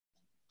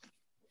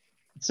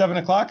7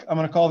 o'clock, I'm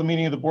going to call the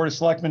meeting of the Board of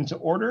Selectmen to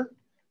order.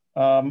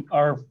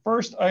 Our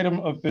first item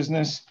of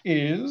business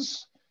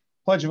is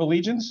Pledge of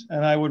Allegiance,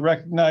 and I would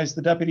recognize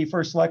the Deputy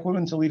First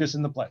Selectwoman to lead us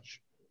in the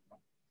pledge.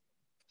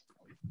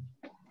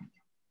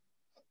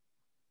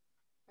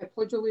 I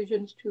pledge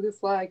allegiance to the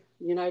flag of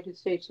the United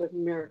States of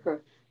America,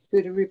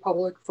 to the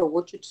republic for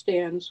which it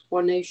stands,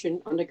 one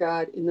nation, under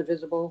God,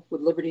 indivisible,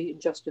 with liberty and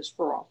justice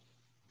for all.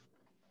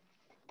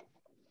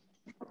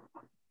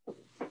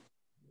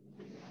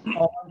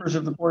 All members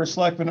of the Board of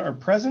Selectmen are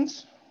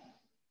present.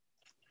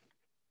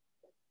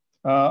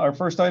 Our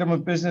first item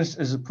of business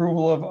is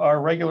approval of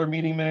our regular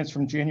meeting minutes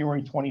from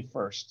January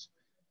 21st.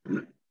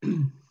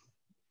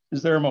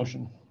 Is there a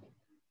motion?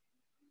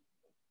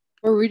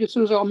 Marie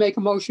D'Souza, I'll make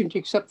a motion to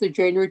accept the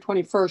January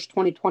 21st,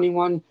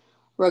 2021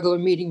 regular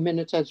meeting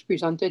minutes as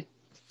presented.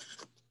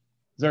 Is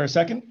there a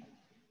second?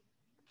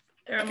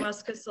 Sarah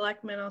Muska,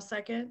 Selectmen, I'll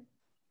second.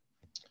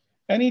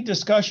 Any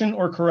discussion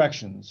or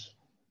corrections?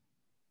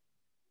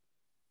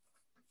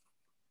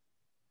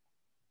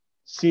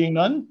 Seeing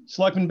none,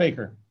 Selectman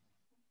Baker.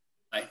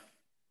 Aye.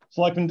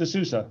 Selectman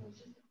D'Souza.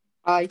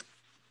 Aye.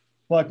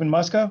 Selectman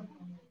Muska.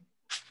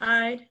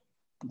 Aye.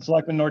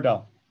 Selectman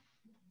Nordell.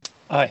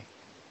 Aye.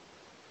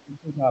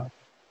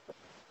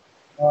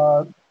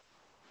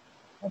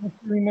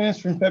 3 minutes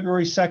from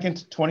February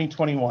 2nd,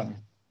 2021.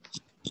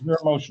 Is there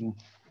a motion?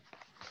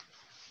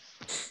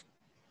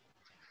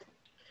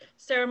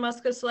 Sarah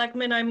Muska,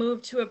 Selectmen, I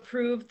move to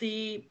approve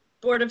the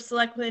Board of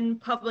Selectmen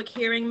public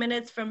hearing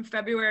minutes from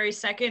February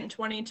 2nd,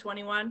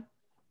 2021. Is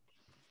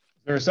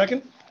there a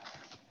second?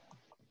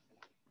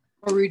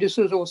 Marie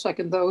D'Souza will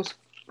second those.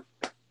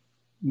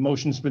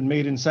 Motion's been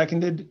made and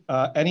seconded.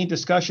 Any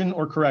discussion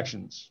or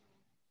corrections?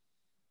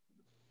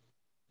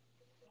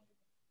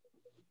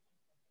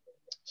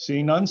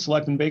 Seeing none,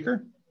 Selectman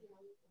Baker.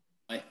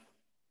 Aye.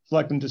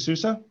 Selectman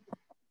D'Souza.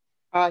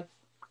 Aye.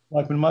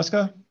 Selectman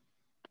Muska.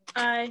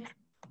 Aye.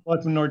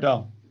 Selectman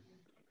Nordell.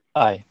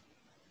 Aye.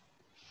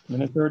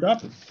 Minutes are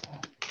adopted.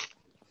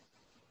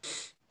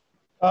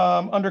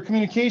 Under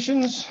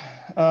communications,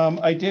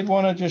 I did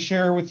want to just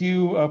share with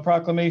you a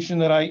proclamation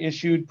that I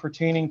issued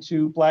pertaining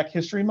to Black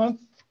History Month.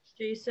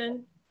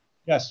 Jason?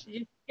 Yes.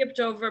 You skipped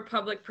over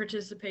public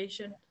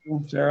participation.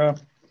 Sarah.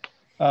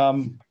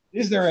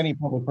 Is there any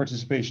public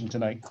participation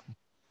tonight?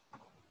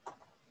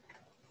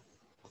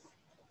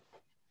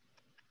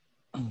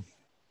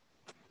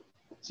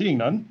 Seeing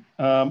none,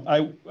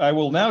 I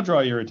will now draw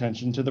your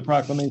attention to the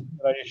proclamation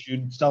that I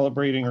issued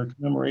celebrating or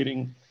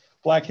commemorating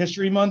Black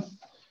History Month,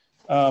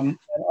 and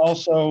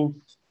also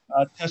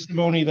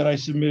testimony that I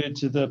submitted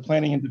to the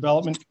Planning and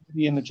Development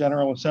Committee in the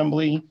General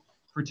Assembly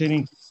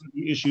pertaining to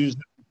the issues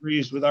that were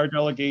raised with our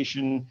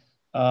delegation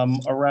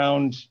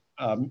around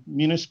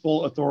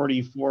municipal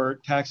authority for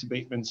tax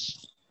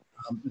abatements.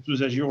 This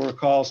was, as you'll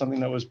recall, something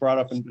that was brought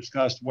up and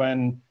discussed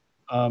when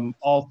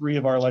all three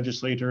of our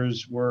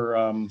legislators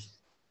were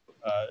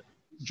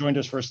joined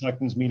us for a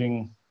selectmen's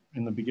meeting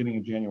in the beginning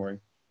of January.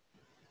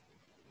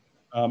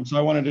 So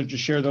I wanted to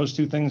just share those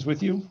two things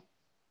with you.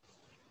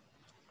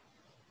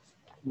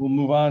 We'll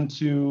move on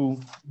to,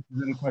 if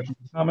there's any questions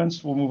or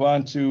comments, we'll move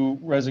on to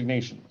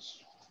resignations.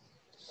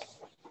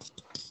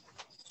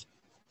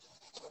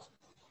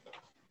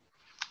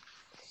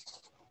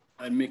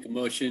 I'd make a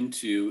motion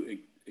to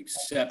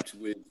accept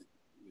with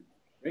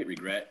great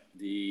regret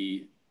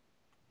the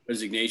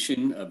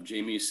resignation of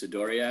Jamie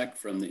Sidoriak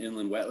from the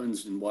Inland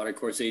Wetlands and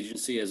Watercourse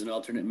Agency as an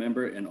alternate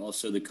member, and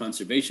also the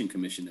Conservation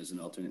Commission as an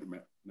alternate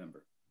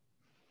member.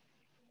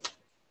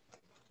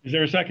 Is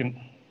there a second?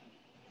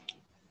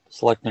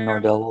 Selectman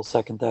Nordell will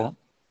second that.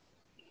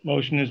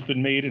 Motion has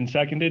been made and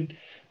seconded.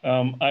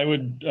 I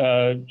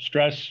would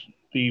stress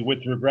the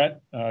with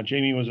regret.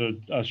 Jamie was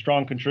a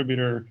strong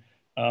contributor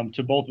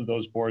to both of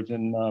those boards,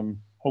 and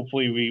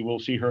hopefully we will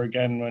see her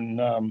again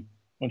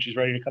when she's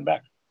ready to come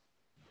back.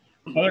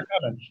 Other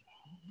comments?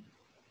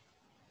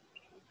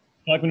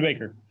 Selectman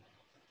Baker.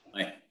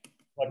 Aye.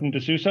 Selectman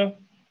D'Souza.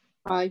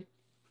 Aye.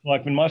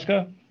 Selectman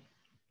Muska.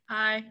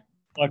 Aye.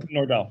 Selectman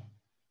Nordell.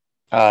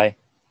 Aye.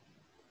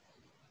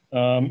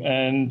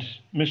 And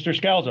Mr.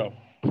 Scalzo.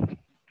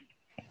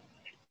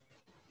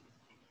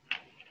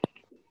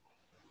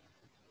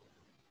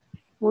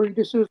 Marie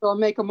D'Souza, I'll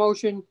make a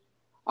motion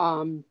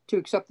to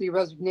accept the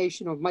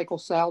resignation of Michael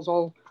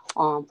Salzo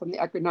from the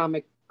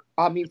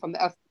from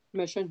the Ethics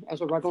Commission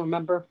as a regular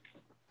member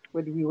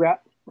with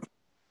regret.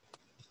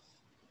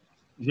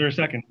 Is there a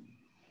second?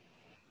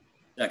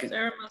 Second.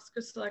 Sarah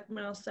Muska,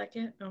 Selectmen, I'll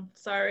second. Oh,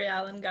 sorry,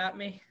 Alan got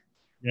me.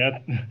 Yeah.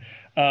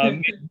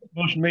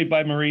 Motion made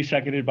by Marie,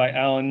 seconded by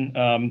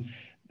Alan.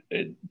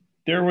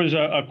 There was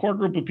a core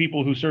group of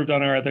people who served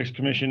on our Ethics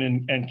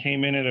Commission and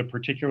came in at a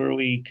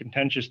particularly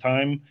contentious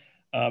time.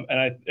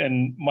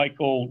 And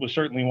Michael was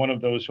certainly one of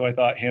those who I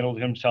thought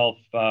handled himself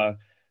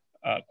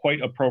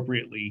quite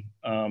appropriately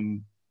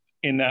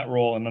in that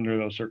role and under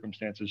those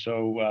circumstances.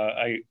 So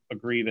I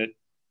agree that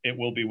it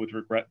will be with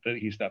regret that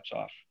he steps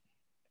off.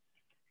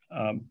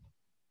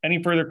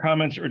 Any further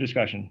comments or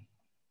discussion?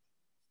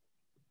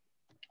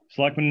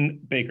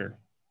 Selectman Baker.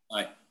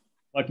 Aye.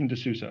 Selectman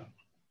D'Souza.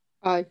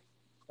 Aye.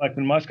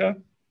 Selectman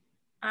Muska,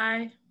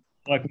 Aye.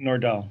 Selectman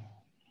Nordell.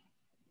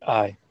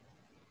 Aye.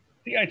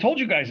 See, I told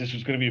you guys this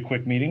was going to be a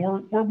quick meeting.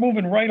 We're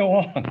moving right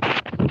along.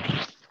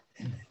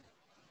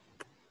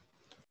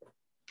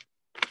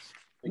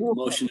 Make a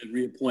motion to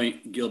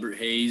reappoint Gilbert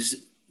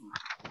Hayes,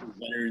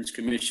 Veterans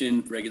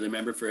Commission, regular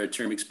member for a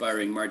term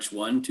expiring March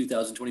 1,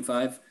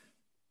 2025.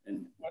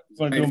 And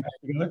Want to do them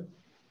both together?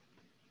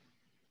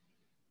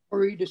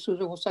 Marie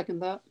D'Souza will second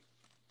that.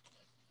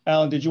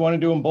 Alan, did you want to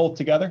do them both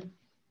together?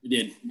 we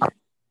did.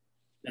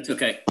 That's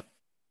okay.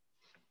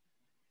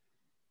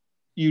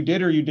 You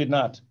did or you did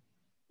not?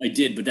 I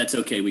did, but that's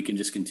okay. We can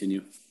just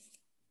continue.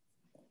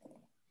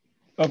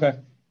 Okay.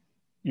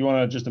 You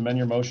want to just amend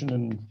your motion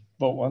and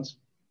vote once?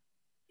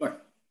 Sure.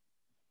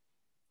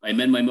 I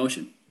amend my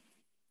motion.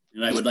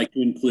 And I would like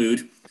to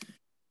include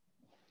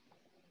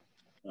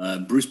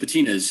Bruce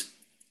Patinas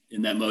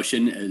in that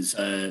motion as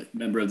a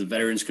member of the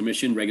Veterans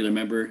Commission, regular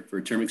member for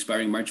a term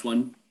expiring March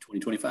 1,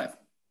 2025.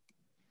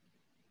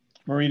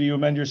 Marie, do you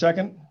amend your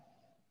second?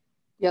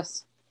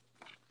 Yes.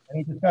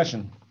 Any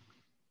discussion?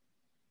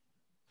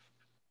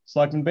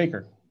 Selectman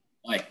Baker.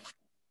 Aye.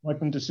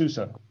 Selectman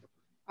D'Souza.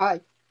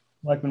 Aye.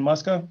 Selectman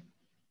Muska.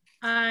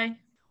 Aye.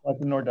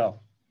 Selectman Nordell.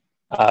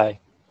 Aye.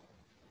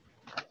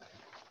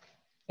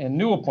 And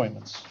new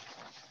appointments.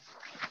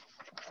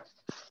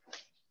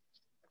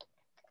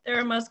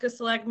 Sarah Muska,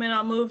 Selectman,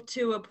 I'll move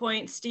to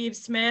appoint Steve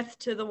Smith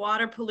to the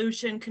Water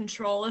Pollution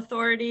Control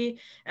Authority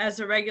as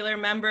a regular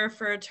member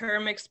for a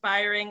term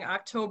expiring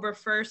October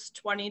 1st,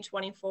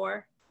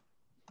 2024.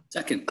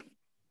 Second.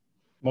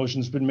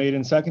 Motion's been made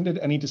and seconded.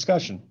 Any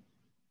discussion?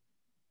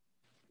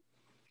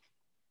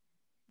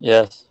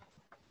 Yes.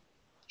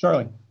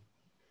 Charlie.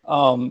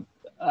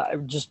 I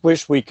just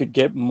wish we could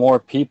get more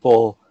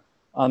people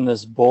on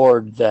this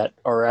board that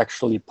are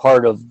actually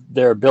part of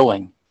their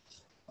billing.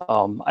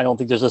 I don't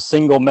think there's a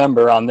single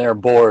member on their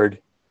board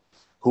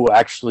who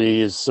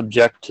actually is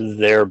subject to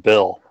their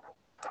bill.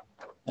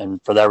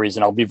 And for that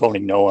reason, I'll be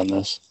voting no on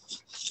this.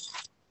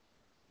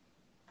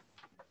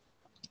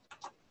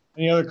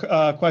 Any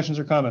other questions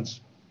or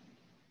comments?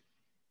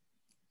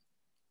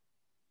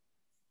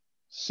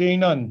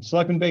 Seeing none.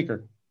 Selectman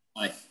Baker.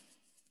 Aye.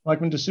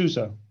 Selectman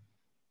D'Souza.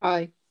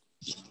 Aye.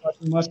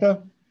 Selectman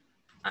Muska.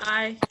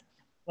 Aye.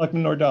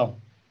 Selectman Nordell.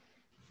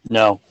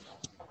 No.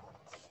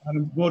 On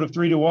a vote of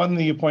 3-1,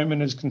 the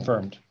appointment is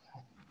confirmed.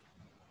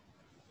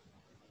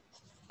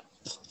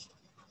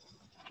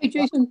 Hey,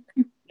 Jason,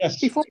 Yes.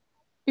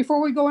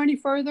 before we go any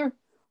further,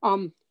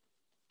 do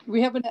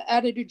we have an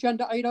added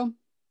agenda item?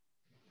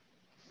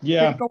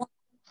 Yeah,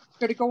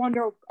 Should it go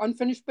under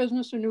unfinished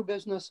business or new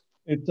business?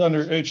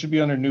 it should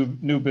be under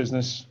new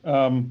business.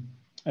 And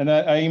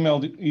I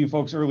emailed you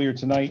folks earlier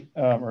tonight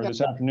or this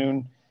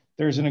afternoon.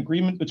 There's an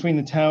agreement between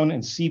the town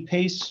and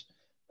CPACE,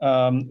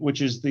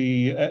 which is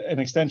an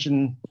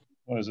extension.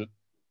 What is it?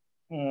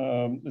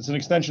 It's an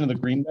extension of the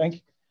Green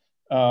Bank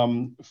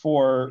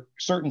for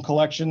certain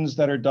collections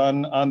that are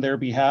done on their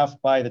behalf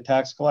by the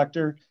tax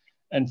collector.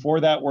 And for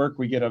that work,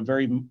 we get a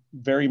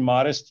very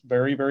modest,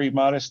 very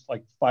modest,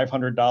 like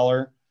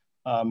 $500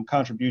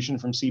 contribution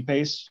from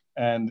CPACE.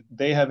 And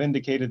they have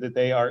indicated that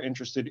they are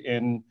interested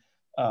in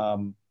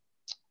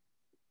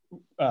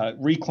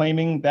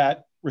reclaiming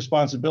that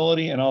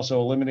responsibility and also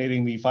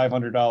eliminating the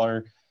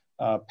 $500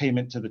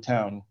 payment to the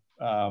town.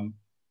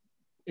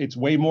 It's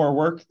way more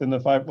work than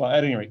well,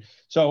 at any rate.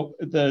 So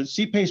the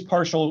CPACE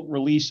partial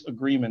release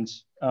agreement,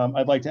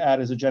 I'd like to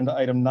add as agenda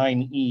item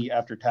 9E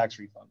after tax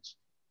refunds.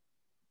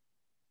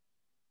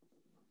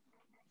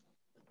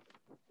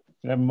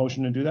 Can I have a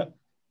motion to do that?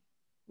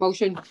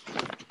 Motion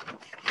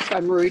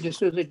by Marie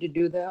D'Souza to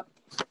do that.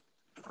 Is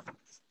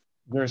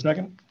there a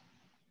second?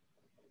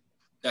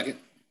 Second.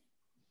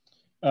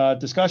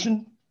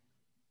 Discussion?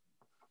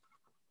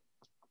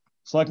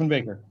 Selectman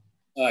Baker.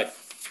 Aye.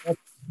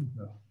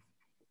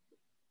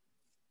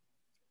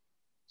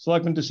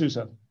 Selectman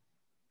D'Souza.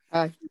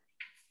 Aye.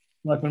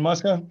 Selectman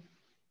Muska.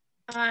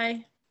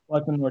 Aye.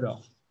 Selectman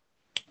Nordell.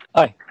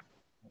 Aye.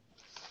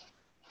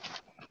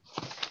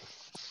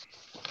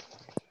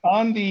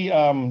 On the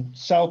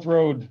South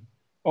Road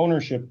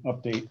ownership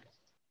update,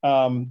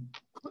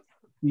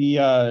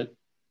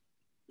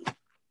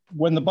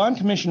 when the Bond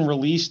Commission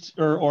released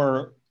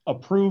or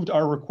approved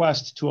our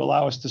request to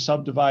allow us to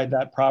subdivide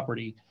that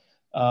property,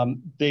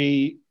 I'm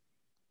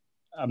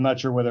not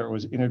sure whether it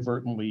was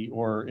inadvertently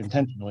or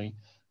intentionally,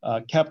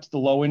 kept the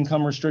low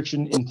income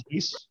restriction in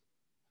place,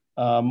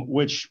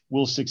 which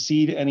will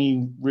succeed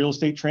any real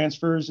estate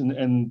transfers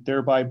and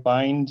thereby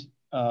bind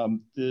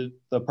the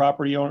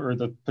property owner or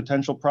the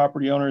potential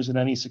property owners in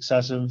any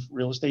successive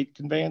real estate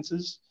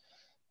conveyances.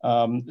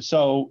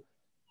 So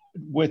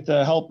with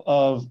the help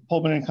of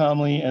Pullman and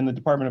Comley and the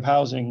Department of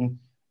Housing,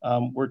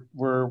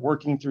 we're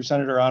working through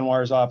Senator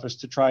Anwar's office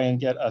to try and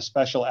get a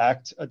special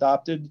act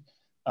adopted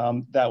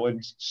that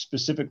would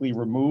specifically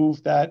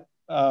remove that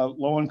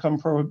low-income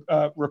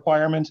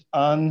requirement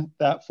on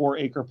that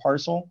 4-acre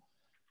parcel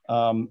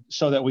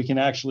so that we can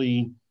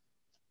actually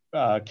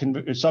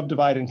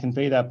subdivide and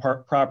convey that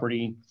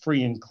property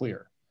free and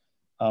clear.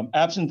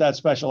 Absent that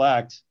special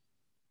act,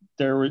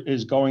 there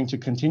is going to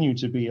continue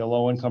to be a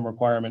low income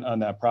requirement on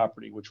that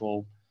property, which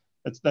will,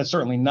 that's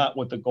certainly not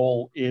what the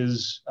goal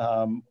is,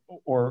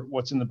 or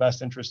what's in the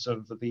best interests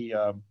of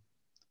the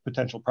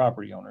potential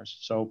property owners.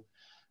 So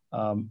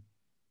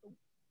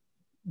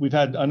we've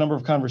had a number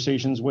of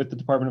conversations with the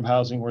Department of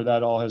Housing where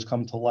that all has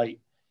come to light,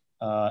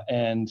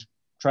 and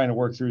trying to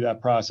work through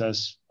that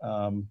process.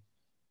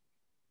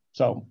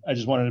 So I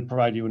just wanted to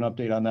provide you an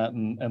update on that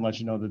and let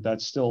you know that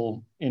that's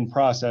still in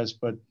process,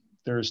 but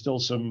there are still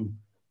some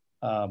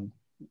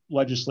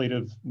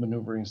legislative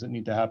maneuverings that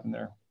need to happen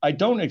there. I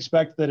don't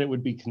expect that it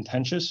would be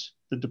contentious.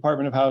 The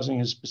Department of Housing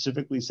has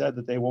specifically said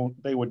that they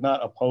would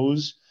not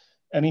oppose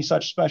any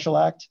such special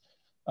act.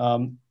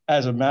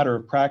 As a matter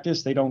of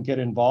practice, they don't get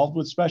involved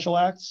with special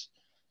acts.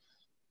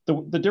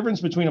 The difference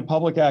between a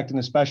public act and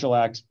a special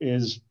act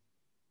is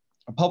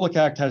a public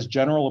act has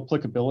general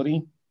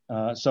applicability.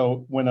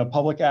 So when a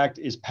public act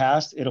is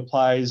passed, it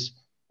applies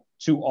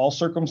to all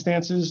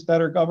circumstances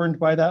that are governed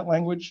by that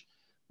language.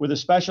 With a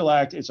special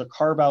act, it's a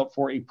carve out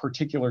for a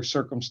particular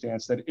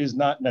circumstance that is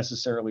not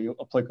necessarily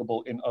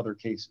applicable in other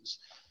cases.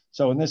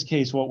 So in this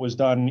case, what was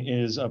done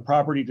is a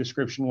property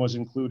description was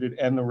included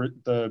and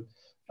the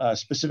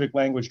specific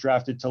language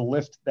drafted to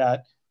lift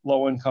that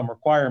low income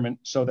requirement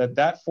so that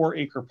that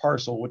 4-acre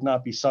parcel would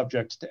not be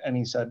subject to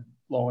any said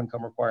low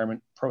income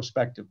requirement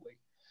prospectively.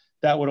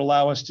 That would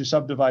allow us to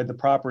subdivide the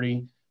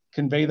property,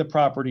 convey the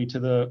property to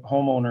the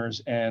homeowners,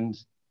 and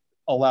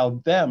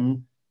allow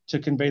them to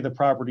convey the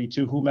property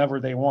to whomever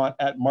they want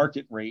at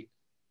market rate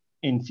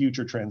in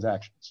future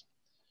transactions.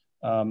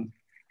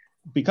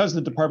 Because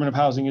the Department of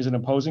Housing isn't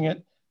opposing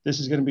it, this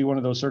is going to be one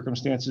of those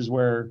circumstances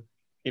where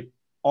it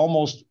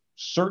almost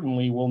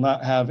certainly will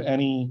not have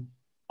any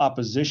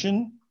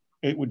opposition.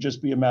 It would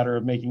just be a matter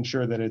of making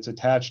sure that it's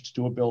attached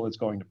to a bill that's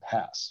going to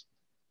pass.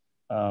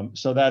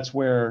 So that's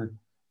where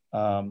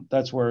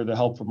the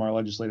help from our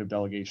legislative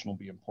delegation will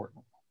be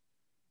important.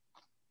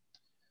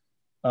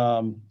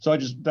 So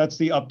that's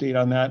the update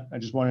on that. I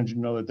just wanted you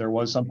to know that there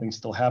was something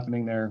still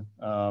happening there,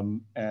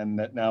 and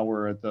that now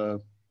we're at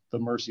the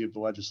mercy of the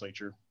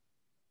legislature.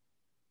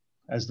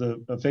 As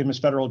the famous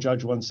federal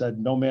judge once said,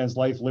 no man's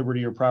life,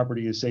 liberty, or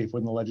property is safe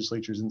when the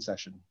legislature is in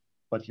session,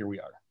 but here we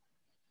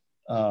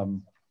are.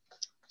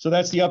 So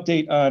that's the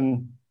update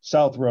on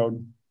South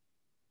Road,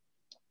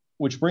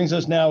 which brings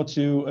us now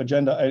to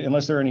agenda,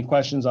 unless there are any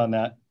questions on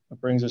that, it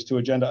brings us to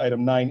agenda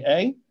item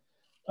 9A,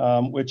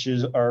 which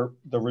is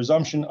the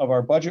resumption of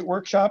our budget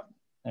workshop.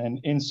 And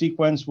in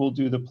sequence, we'll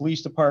do the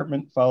police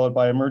department, followed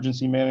by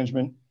emergency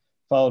management,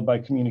 followed by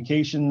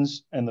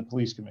communications and the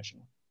police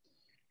commission.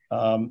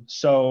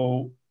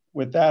 So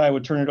with that, I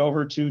would turn it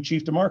over to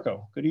Chief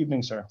DeMarco. Good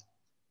evening, sir.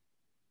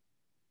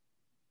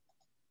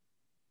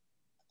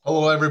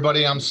 Hello,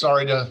 everybody. I'm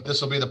sorry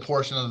this will be the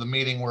portion of the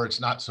meeting where it's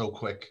not so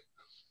quick.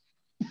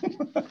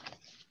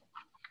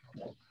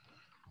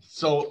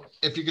 So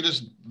if you could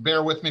just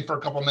bear with me for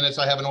a couple of minutes,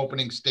 I have an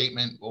opening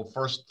statement. Well,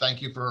 first,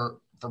 thank you for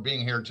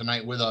being here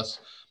tonight with us.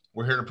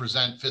 We're here to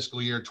present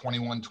fiscal year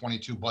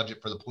 21-22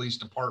 budget for the police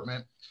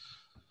department.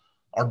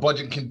 Our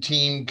budget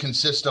team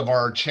consists of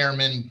our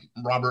chairman,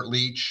 Robert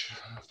Leach,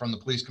 from the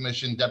police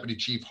commission, Deputy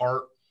Chief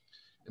Hart,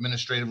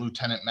 Administrative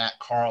Lieutenant Matt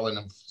Carl, and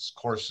of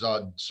course,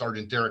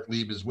 Sergeant Derek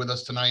Lieb is with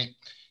us tonight.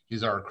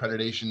 He's our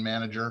accreditation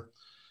manager.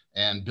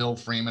 And Bill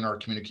Freeman, our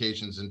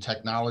communications and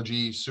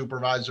technology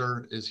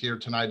supervisor, is here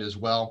tonight as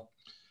well.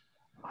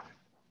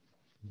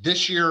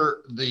 This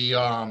year,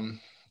 the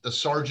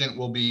sergeant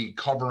will be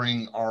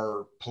covering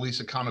our police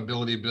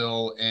accountability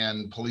bill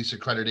and police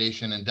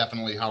accreditation, and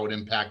definitely how it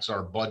impacts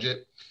our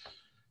budget.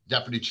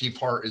 Deputy Chief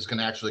Hart is going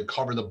to actually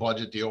cover the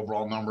budget, the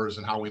overall numbers,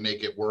 and how we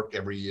make it work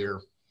every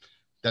year.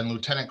 Then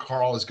Lieutenant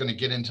Carl is going to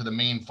get into the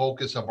main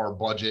focus of our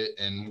budget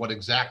and what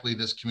exactly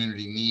this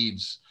community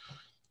needs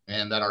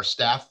and that our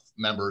staff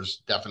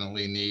members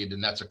definitely need,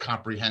 and that's a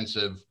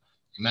comprehensive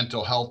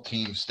mental health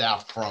team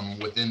staffed from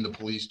within the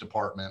police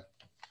department.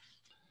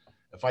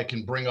 If I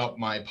can bring up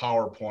my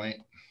PowerPoint.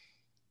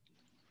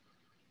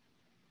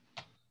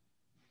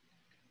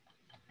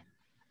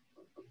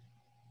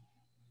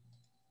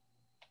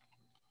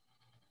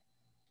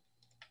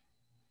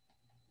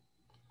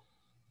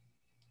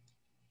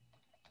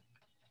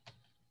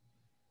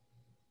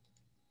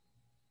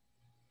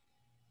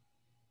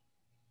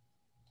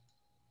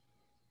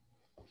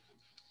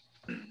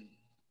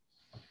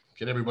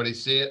 Can everybody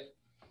see it?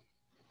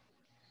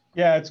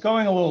 Yeah, it's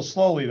going a little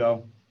slowly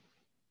though.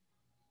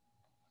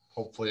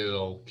 Hopefully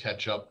it'll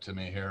catch up to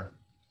me here.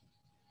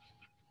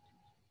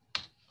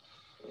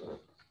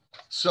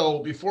 So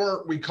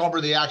before we cover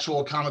the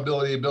actual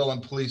accountability bill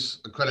and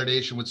police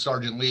accreditation with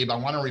Sergeant Lieb, I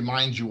want to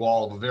remind you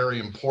all of a very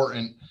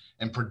important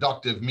and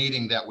productive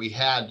meeting that we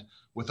had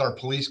with our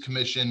police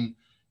commission.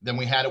 Then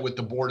we had it with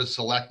the Board of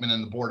Selectmen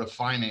and the Board of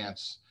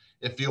Finance.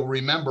 If you'll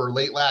remember,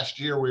 late last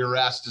year, we were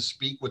asked to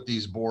speak with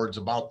these boards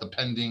about the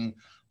pending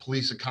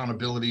Police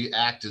Accountability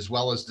Act, as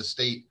well as the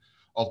state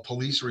of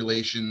police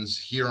relations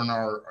here in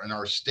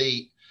our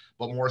state,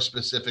 but more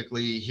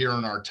specifically here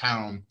in our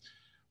town.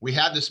 We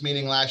had this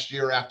meeting last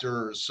year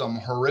after some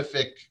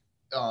horrific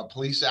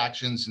police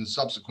actions and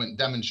subsequent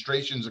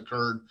demonstrations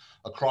occurred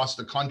across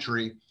the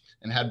country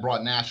and had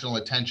brought national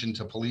attention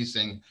to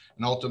policing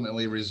and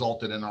ultimately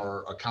resulted in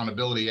our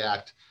Accountability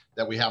Act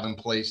that we have in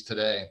place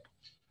today.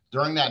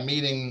 During that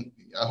meeting,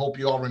 I hope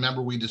you all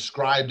remember, we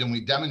described and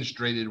we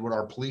demonstrated what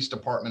our police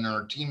department and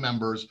our team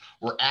members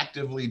were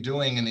actively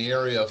doing in the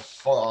area of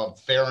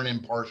fair and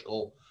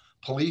impartial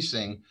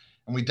policing.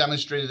 And we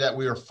demonstrated that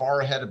we are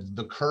far ahead of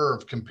the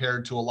curve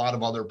compared to a lot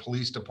of other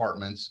police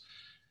departments.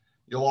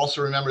 You'll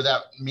also remember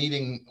that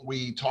meeting,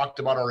 we talked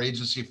about our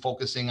agency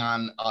focusing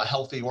on a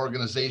healthy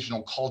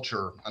organizational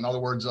culture. In other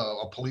words,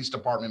 a police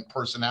department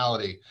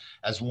personality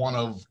as one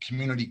of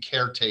community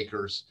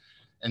caretakers,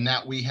 and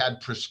that we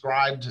had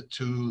prescribed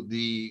to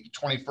the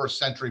 21st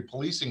century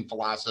policing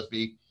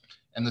philosophy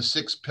and the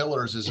 6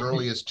 pillars as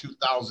early as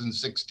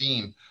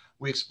 2016.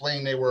 We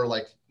explained they were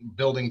like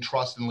building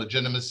trust and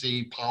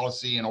legitimacy,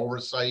 policy and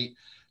oversight,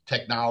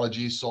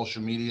 technology,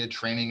 social media,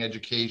 training,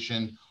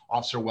 education,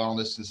 officer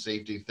wellness and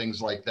safety,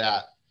 things like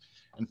that.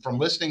 And from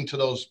listening to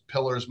those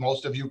pillars,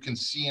 most of you can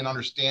see and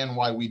understand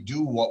why we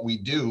do what we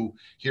do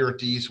here at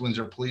the East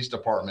Windsor Police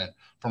Department,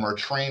 from our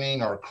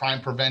training, our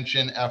crime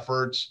prevention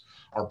efforts,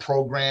 our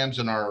programs,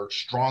 and our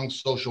strong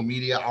social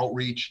media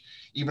outreach,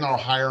 even our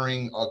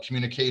hiring a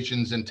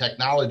communications and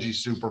technology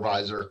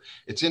supervisor.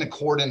 It's in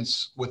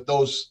accordance with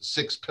those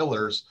 6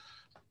 pillars,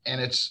 and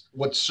it's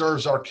what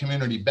serves our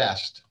community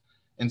best.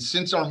 And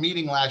since our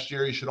meeting last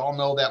year, you should all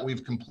know that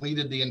we've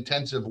completed the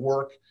intensive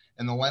work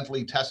and the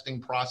lengthy testing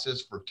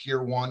process for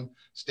Tier 1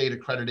 state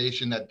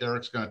accreditation that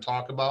Derek's going to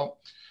talk about.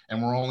 And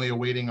we're only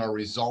awaiting our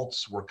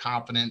results. We're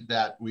confident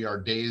that we are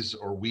days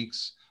or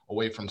weeks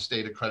away from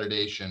state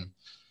accreditation.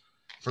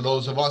 For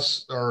those of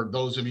us, or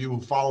those of you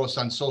who follow us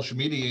on social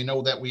media, you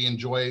know that we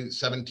enjoy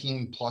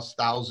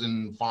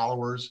 17,000+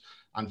 followers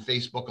on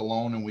Facebook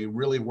alone, and we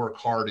really work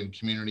hard in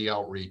community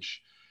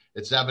outreach.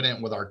 It's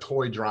evident with our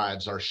toy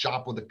drives, our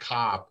Shop with a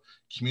Cop,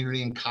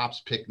 community and cops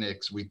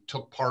picnics. We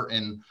took part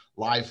in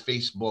live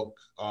Facebook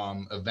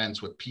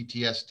events with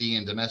PTSD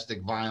and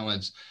domestic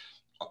violence.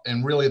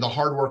 And really the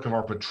hard work of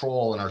our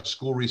patrol and our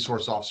school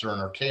resource officer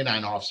and our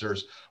canine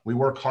officers, we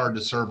work hard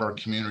to serve our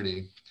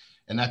community.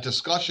 In that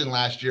discussion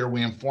last year,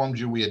 we informed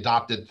you we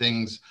adopted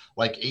things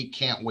like 8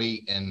 Can't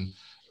Wait and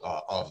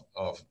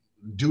of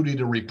duty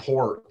to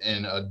report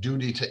and a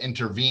duty to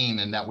intervene,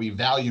 and that we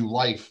value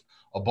life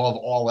above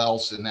all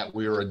else, and that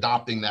we are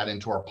adopting that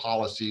into our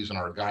policies and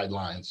our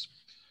guidelines.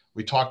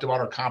 We talked about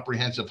our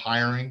comprehensive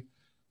hiring,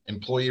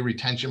 employee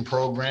retention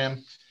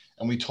program,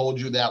 and we told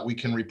you that we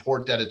can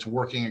report that it's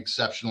working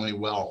exceptionally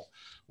well.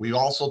 We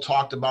also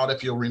talked about,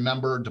 if you'll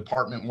remember,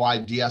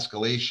 department-wide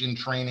de-escalation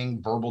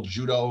training, verbal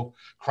judo,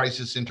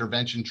 crisis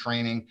intervention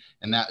training,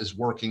 and that is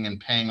working and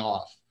paying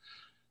off.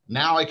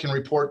 Now I can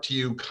report to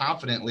you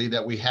confidently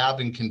that we have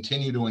and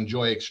continue to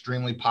enjoy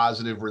extremely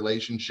positive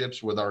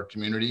relationships with our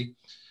community.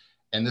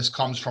 And this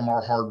comes from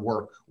our hard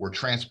work. We're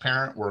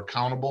transparent, we're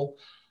accountable.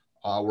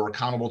 We're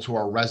accountable to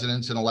our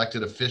residents and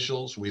elected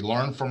officials. We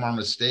learn from our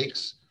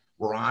mistakes.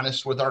 We're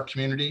honest with our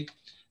community.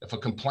 If a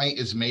complaint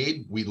is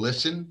made, we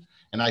listen.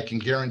 And I can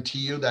guarantee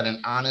you that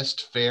an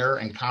honest, fair,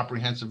 and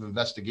comprehensive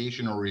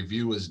investigation or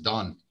review is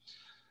done.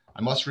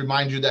 I must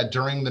remind you that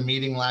during the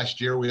meeting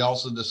last year, we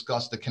also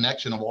discussed the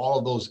connection of all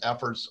of those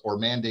efforts or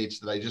mandates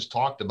that I just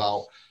talked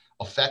about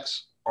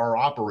affects our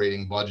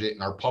operating budget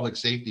and our public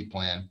safety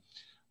plan.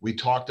 We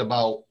talked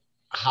about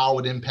how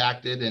it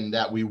impacted and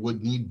that we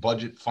would need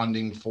budget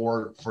funding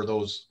for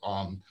those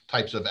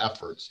types of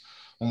efforts.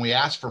 When we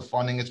ask for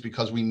funding, it's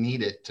because we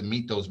need it to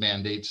meet those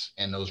mandates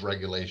and those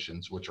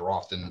regulations, which are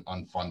often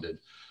unfunded.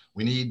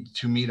 We need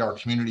to meet our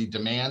community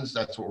demands.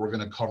 That's what we're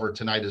going to cover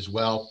tonight as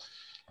well,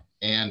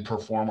 and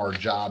perform our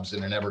jobs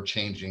in an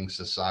ever-changing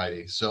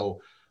society.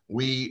 So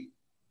we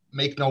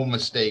make no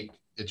mistake,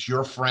 it's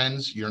your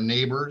friends, your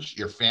neighbors,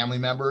 your family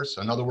members,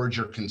 in other words,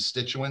 your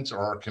constituents or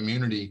our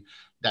community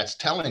that's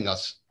telling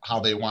us how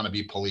they want to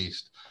be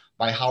policed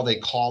by how they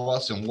call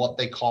us and what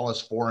they call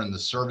us for and the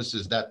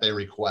services that they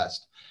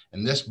request.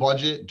 And this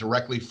budget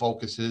directly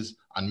focuses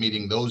on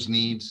meeting those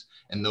needs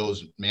and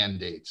those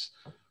mandates.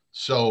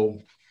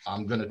 So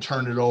I'm going to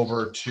turn it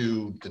over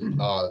to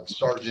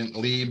Sergeant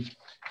Lieb,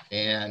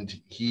 and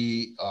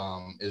he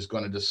is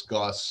going to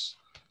discuss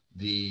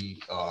the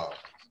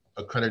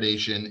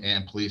Accreditation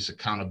and Police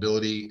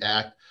Accountability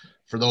Act.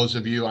 For those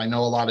of you, I know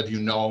a lot of you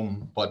know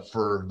him, but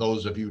for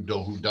those of you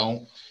who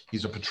don't,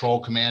 he's a patrol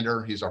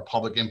commander. He's our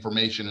public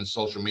information and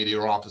social media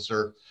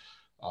officer,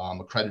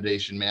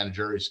 accreditation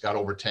manager. He's got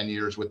over 10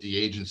 years with the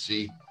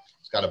agency.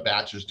 He's got a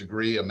bachelor's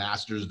degree, a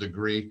master's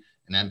degree,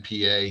 an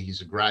MPA.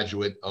 He's a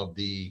graduate of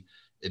the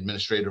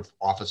administrative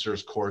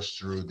officers course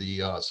through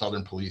the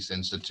Southern Police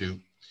Institute.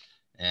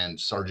 And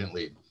Sergeant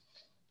Lee.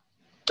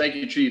 Thank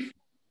you, Chief.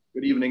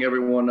 Good evening,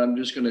 everyone. I'm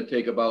just going to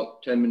take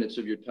about 10 minutes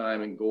of your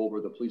time and go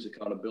over the Police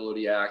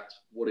Accountability Act,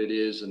 what it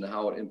is and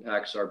how it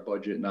impacts our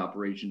budget and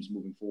operations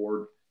moving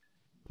forward.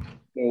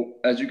 So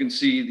as you can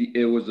see,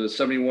 it was a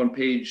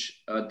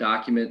 71-page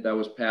document that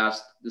was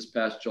passed this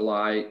past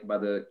July by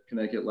the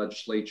Connecticut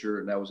legislature,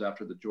 and that was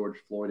after the George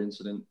Floyd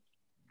incident.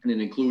 And it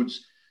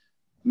includes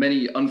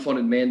many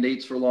unfunded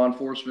mandates for law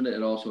enforcement.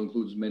 It also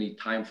includes many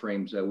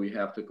timeframes that we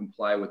have to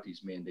comply with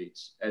these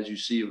mandates. As you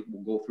see,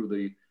 we'll go through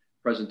the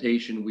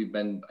presentation. We've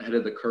been ahead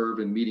of the curve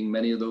in meeting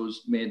many of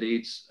those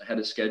mandates ahead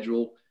of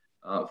schedule.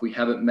 If we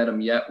haven't met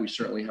them yet, we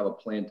certainly have a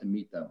plan to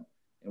meet them.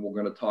 And we're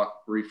going to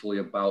talk briefly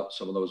about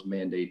some of those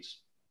mandates.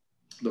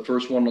 The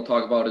first one we'll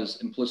talk about is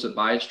implicit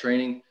bias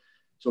training.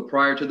 So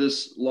prior to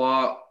this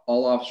law,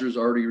 all officers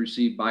already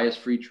received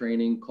bias-free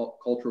training,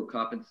 cultural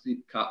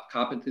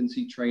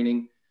competency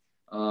training.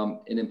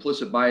 And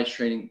implicit bias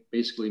training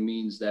basically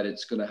means that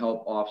it's going to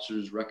help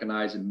officers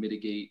recognize and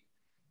mitigate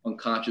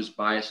unconscious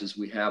biases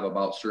we have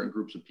about certain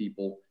groups of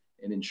people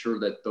and ensure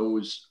that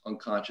those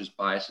unconscious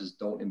biases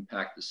don't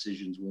impact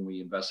decisions when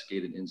we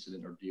investigate an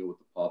incident or deal with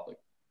the public.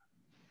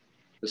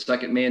 The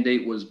second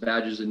mandate was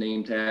badges and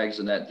name tags,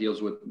 and that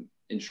deals with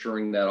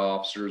ensuring that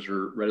officers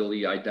are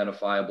readily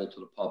identifiable to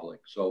the public.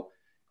 So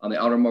on the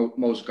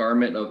outermost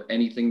garment of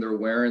anything they're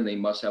wearing, they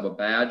must have a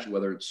badge,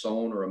 whether it's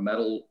sewn or a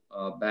metal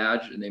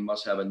badge, and they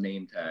must have a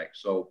name tag.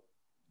 So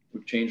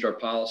we've changed our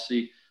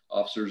policy.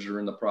 Officers are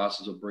in the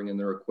process of bringing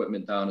their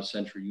equipment down to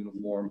Sentry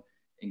uniform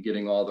and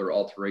getting all their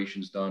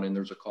alterations done, and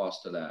there's a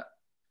cost to that.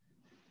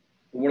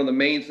 One of the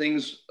main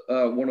things,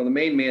 one of the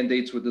main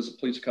mandates with this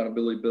Police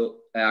Accountability Bill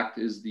Act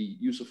is the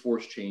use of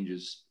force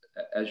changes.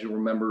 As you'll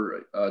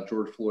remember,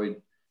 George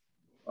Floyd,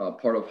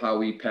 part of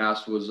how he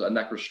passed was a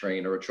neck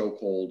restraint or a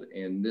chokehold.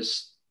 And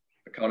this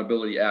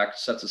Accountability Act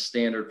sets a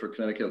standard for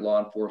Connecticut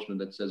law enforcement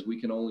that says we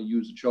can only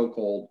use a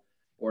chokehold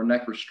or a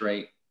neck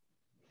restraint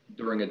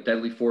during a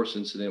deadly force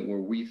incident where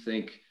we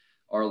think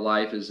our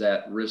life is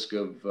at risk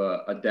of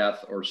a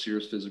death or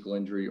serious physical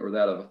injury, or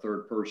that of a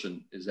third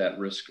person is at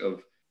risk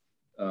of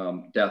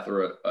death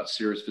or a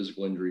serious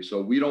physical injury.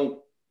 So we don't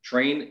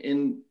train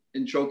in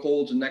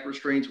chokeholds and neck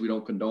restraints. We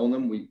don't condone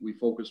them. We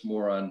focus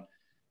more on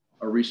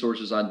our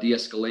resources on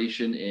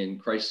de-escalation and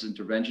crisis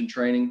intervention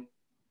training.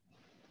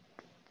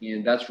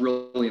 And that's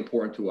really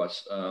important to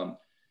us.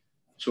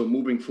 So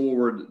moving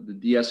forward, the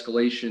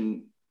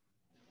de-escalation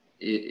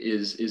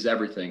is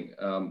everything.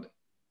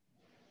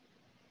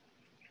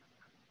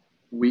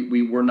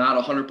 We're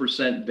not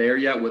 100% there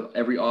yet with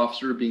every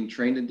officer being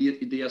trained in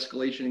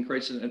de-escalation and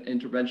crisis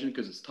intervention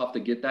because it's tough to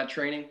get that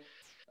training.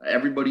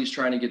 Everybody's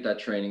trying to get that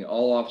training,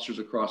 all officers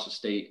across the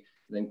state.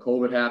 Then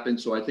COVID happened.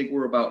 So I think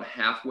we're about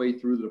halfway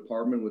through the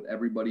department with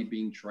everybody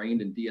being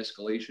trained in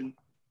de-escalation.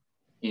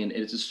 And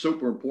it's just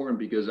super important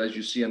because as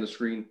you see on the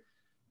screen,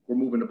 we're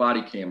moving to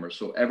body cameras.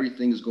 So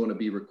everything's going to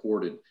be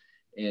recorded.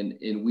 And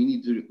we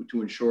need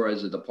to ensure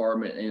as a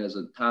department and as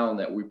a town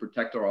that we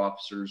protect our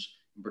officers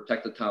and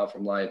protect the town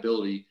from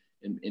liability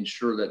and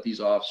ensure that these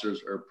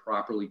officers are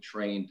properly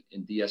trained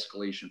in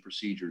de-escalation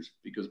procedures.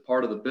 Because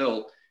part of the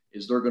bill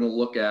is they're going to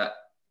look at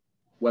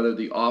whether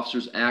the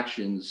officer's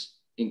actions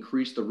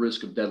increase the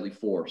risk of deadly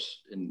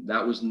force. And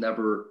that was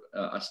never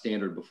a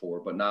standard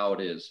before, but now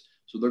it is.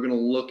 So they're going to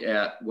look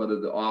at whether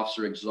the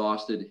officer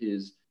exhausted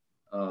his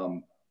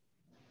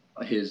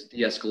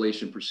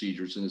de-escalation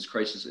procedures and his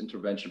crisis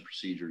intervention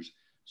procedures.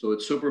 So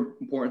it's super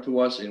important to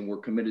us, and we're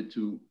committed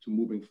to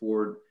moving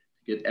forward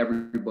to get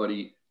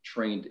everybody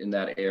trained in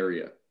that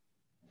area.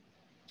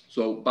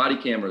 So body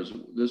cameras,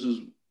 this is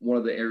one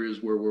of the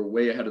areas where we're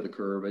way ahead of the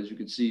curve. As you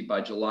can see,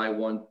 by July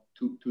 1,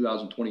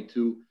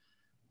 2022,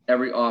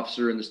 every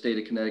officer in the state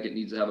of Connecticut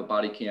needs to have a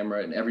body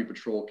camera, and every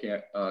patrol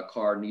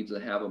car needs to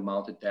have a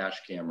mounted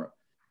dash camera.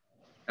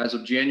 As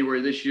of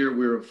January this year,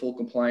 we're in full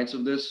compliance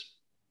of this,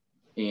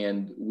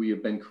 and we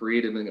have been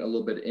creative and a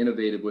little bit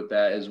innovative with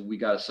that as we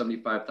got a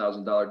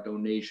 $75,000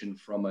 donation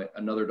from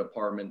another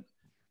department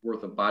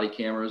worth of body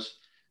cameras.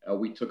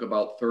 We took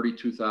about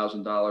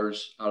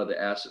 $32,000 out of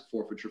the asset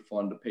forfeiture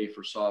fund to pay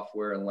for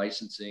software and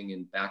licensing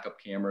and backup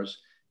cameras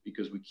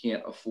because we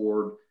can't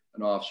afford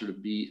an officer to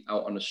be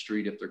out on the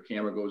street if their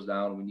camera goes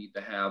down. We need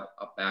to have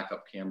a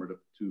backup camera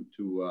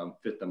to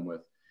fit them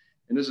with.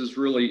 And this is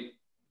really,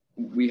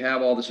 we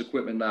have all this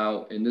equipment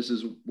now, and this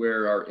is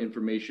where our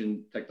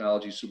information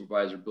technology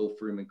supervisor, Bill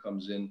Freeman,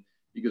 comes in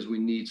because we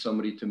need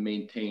somebody to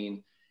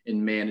maintain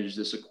and manage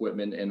this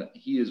equipment. And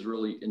he is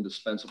really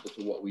indispensable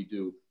to what we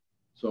do.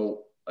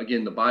 So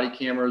again, the body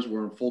cameras,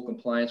 we're in full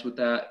compliance with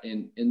that.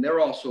 And they're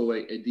also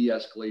a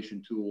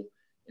de-escalation tool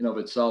in of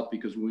itself,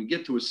 because when we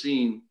get to a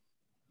scene,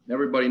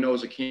 everybody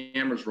knows a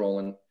camera's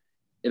rolling,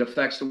 it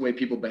affects the way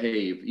people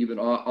behave, even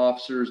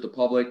officers, the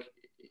public.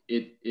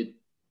 It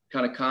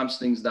kind of calms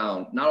things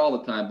down, not all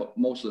the time, but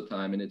most of the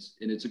time. And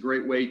it's a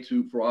great way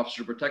for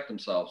officers to protect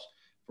themselves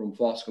from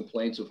false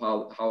complaints of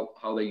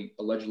how they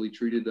allegedly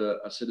treated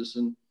a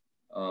citizen.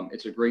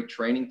 It's a great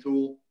training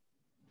tool.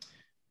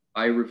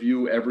 I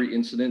review every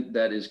incident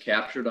that is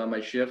captured on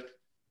my shift.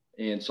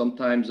 And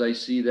sometimes I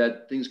see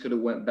that things could have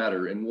went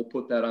better, and we'll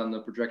put that on the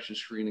projection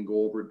screen and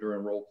go over it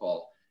during roll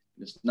call.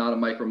 It's not a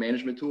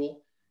micromanagement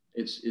tool.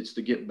 It's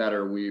to get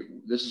better.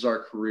 This is our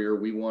career.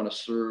 We want to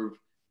serve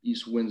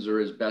East Windsor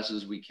as best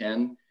as we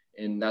can.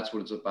 And that's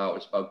what it's about.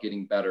 It's about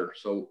getting better.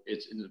 So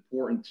it's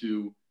important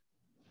to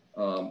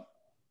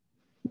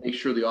make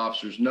sure the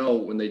officers know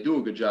when they do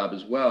a good job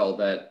as well,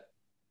 that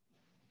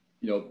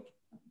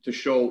to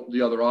show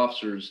the other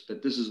officers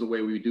that this is the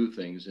way we do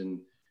things. And,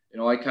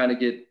 I kind of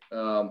get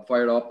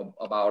fired up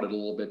about it a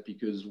little bit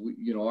because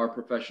our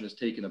profession has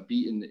taken a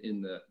beat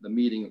in the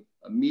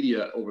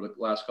media over the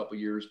last couple of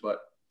years,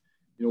 but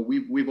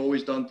we've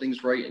always done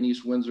things right in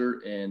East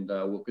Windsor, and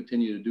we'll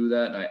continue to do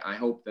that. And I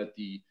hope that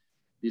the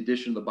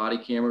addition of the body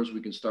cameras, we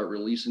can start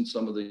releasing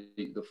some of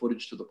the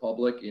footage to the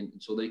public, and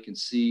so they can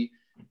see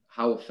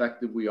how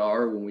effective we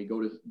are when we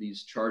go to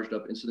these charged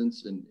up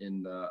incidents.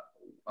 And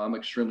I'm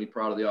extremely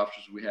proud of the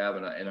officers we have,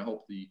 and I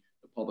hope the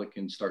public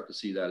can start to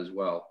see that as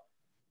well.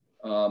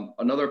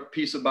 Another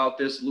piece about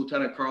this,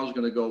 Lieutenant Carl is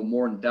going to go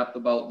more in depth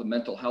about the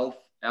mental health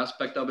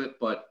aspect of it,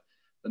 but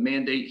the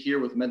mandate here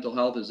with mental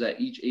health is that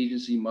each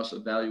agency must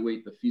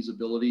evaluate the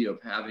feasibility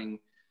of having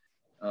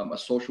a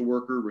social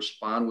worker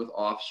respond with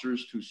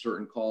officers to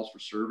certain calls for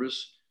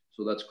service.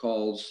 So that's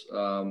calls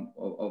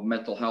of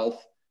mental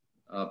health,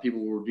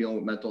 people who are dealing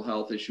with mental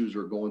health issues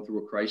or going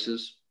through a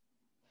crisis.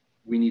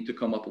 We need to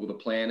come up with a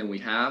plan, and we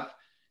have.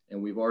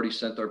 And we've already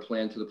sent our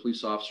plan to the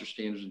Police Officer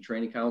Standards and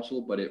Training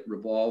Council, but it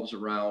revolves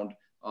around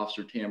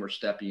Officer Tamara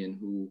Stepien,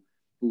 who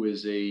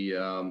is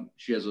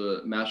she has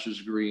a master's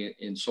degree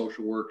in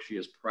social work. She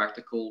has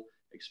practical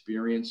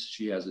experience.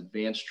 She has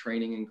advanced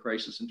training in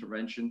crisis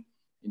intervention,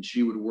 and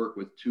she would work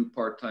with 2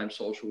 part-time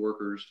social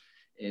workers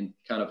and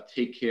kind of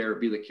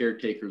be the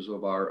caretakers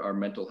of our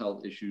mental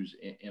health issues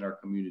in our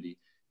community.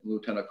 And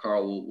Lieutenant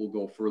Carl will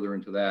go further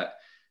into that.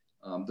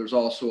 There's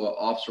also an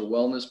officer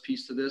wellness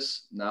piece to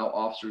this. Now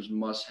officers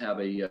must have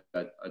a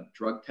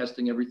drug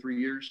testing every 3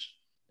 years,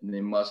 and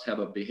they must have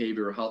a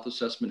behavioral health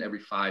assessment every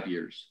 5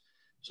 years.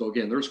 So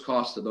again, there's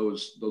cost to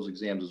those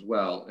exams as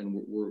well.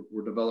 And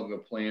we're developing a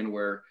plan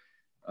where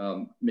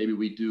maybe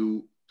we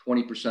do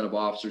 20% of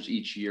officers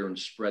each year and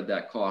spread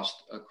that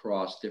cost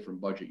across different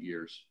budget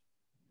years.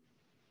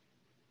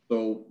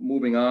 So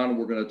moving on,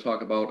 we're going to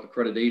talk about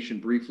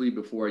accreditation briefly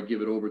before I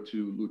give it over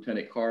to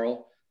Lieutenant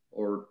Carl,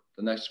 or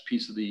the next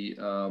piece of the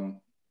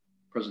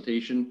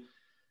presentation.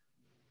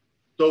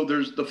 So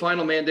the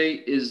final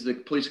mandate is the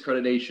police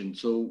accreditation.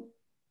 So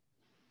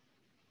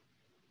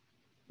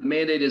the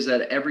mandate is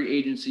that every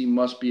agency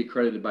must be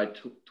accredited by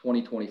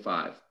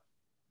 2025.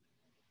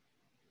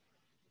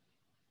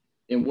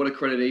 And what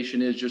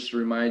accreditation is, just to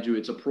remind you,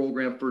 it's a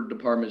program for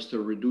departments to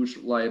reduce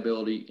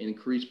liability and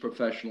increase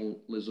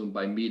professionalism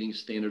by meeting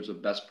standards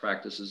of best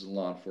practices in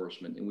law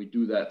enforcement. And we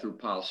do that through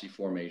policy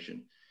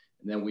formation.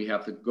 And then we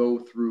have to go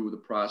through the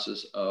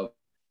process of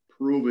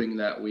proving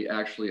that we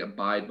actually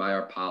abide by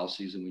our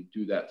policies. And we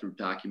do that through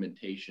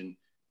documentation,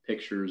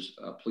 pictures,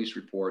 police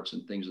reports,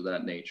 and things of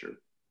that nature.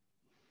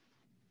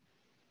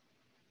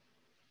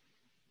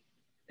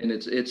 And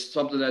it's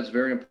something that's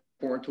very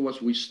important to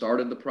us. We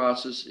started the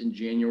process in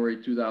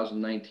January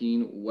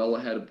 2019, well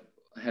ahead of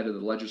the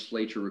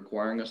legislature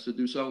requiring us to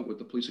do so with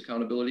the Police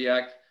Accountability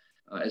Act.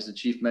 As the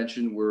chief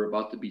mentioned, we're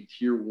about to be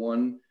Tier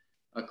 1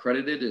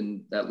 accredited,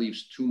 and that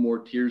leaves 2 more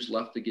tiers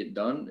left to get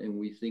done. And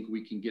we think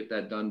we can get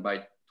that done by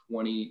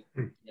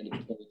end of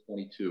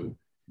 2022.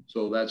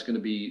 So that's going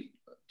to be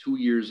 2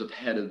 years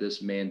ahead of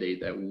this mandate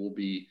that will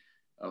be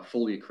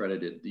fully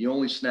accredited. The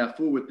only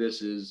snafu with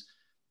this is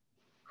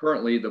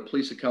currently the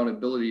Police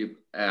Accountability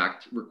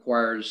Act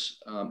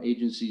requires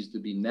agencies to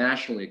be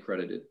nationally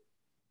accredited.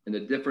 And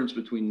the difference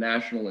between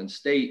national and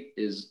state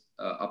is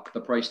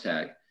the price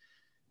tag.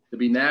 To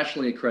be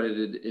nationally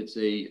accredited, it's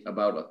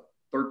about a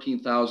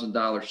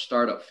 $13,000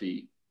 startup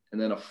fee,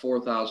 and then a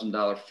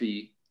 $4,000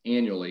 fee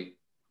annually,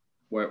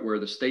 where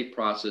the state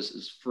process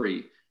is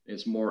free.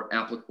 It's more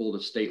applicable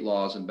to state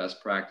laws and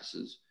best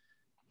practices.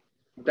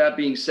 With that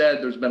being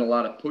said, there's been a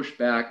lot of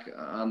pushback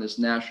on this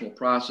national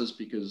process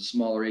because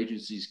smaller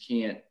agencies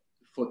can't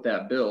foot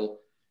that bill.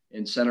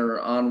 And Senator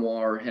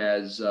Anwar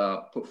has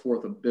put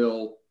forth a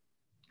bill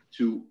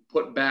to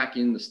put back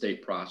in the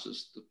state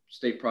process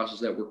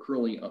that we're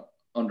currently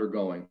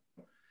undergoing.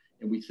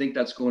 And we think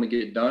that's going to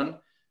get done.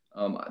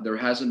 There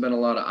hasn't been a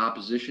lot of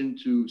opposition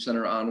to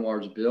Senator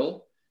Anwar's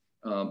bill.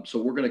 So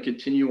we're going to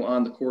continue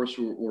on the course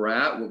we're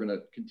at. We're going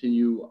to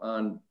continue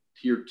on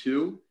Tier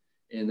 2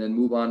 and then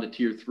move on to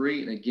Tier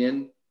 3. And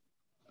again,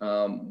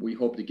 we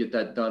hope to get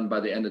that done by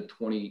the end of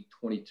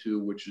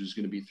 2022, which is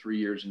going to be 3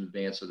 years in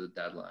advance of the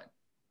deadline.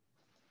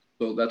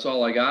 So that's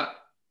all I got.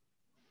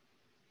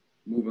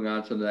 Moving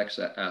on to the next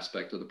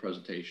aspect of the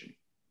presentation.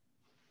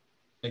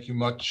 Thank you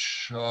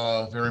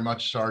very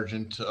much,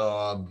 Sergeant.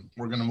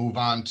 We're going to move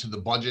on to the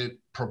budget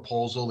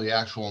proposal, the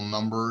actual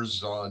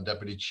numbers.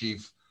 Deputy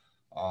Chief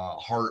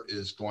Hart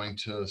is going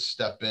to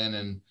step in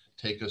and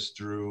take us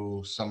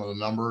through some of the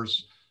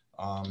numbers.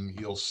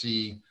 You'll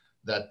see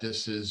that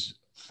this is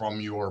from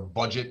your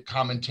budget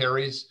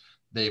commentaries.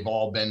 They've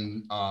all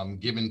been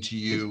given to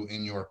you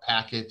in your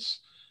packets.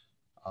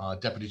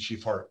 Deputy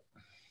Chief Hart.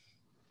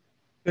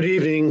 Good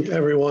evening,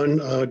 everyone.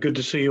 Good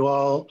to see you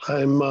all.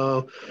 I'm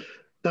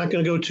not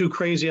going to go too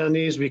crazy on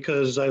these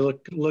because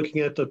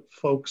looking at the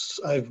folks,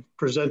 I've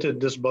presented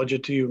this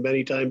budget to you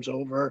many times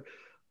over,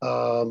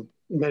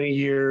 many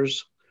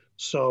years.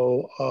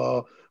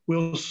 So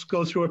we'll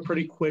go through it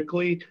pretty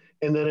quickly.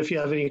 And then if you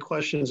have any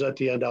questions at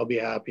the end, I'll be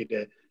happy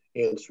to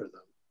answer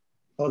them.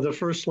 The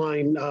first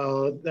line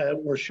that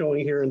we're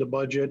showing here in the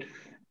budget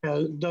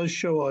does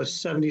show a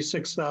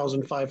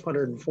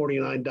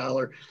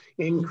 $76,549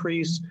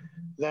 increase.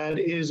 That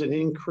is an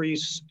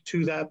increase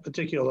to that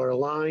particular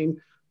line,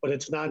 but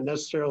it's not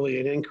necessarily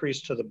an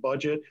increase to the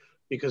budget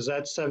because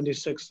that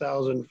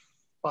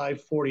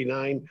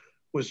 $76,549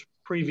 was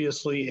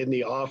previously in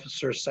the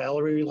officer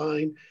salary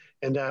line,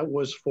 and that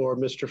was for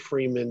Mr.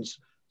 Freeman's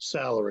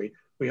salary.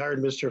 We hired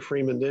Mr.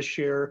 Freeman this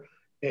year,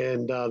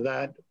 and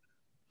that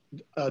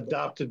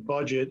adopted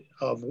budget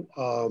of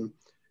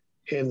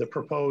and the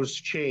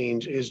proposed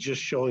change is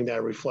just showing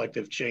that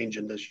reflective change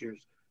in this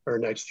year's or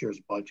next year's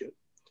budget.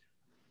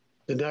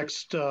 The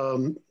next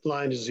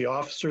line is the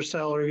officer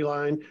salary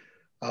line.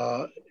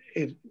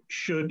 It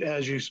should,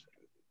 as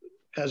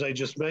I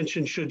just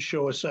mentioned, should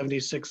show a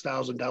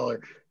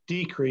 $76,000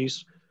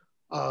 decrease.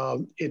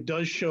 It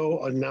does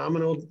show a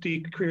nominal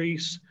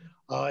decrease,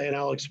 and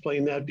I'll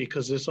explain that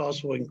because this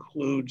also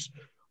includes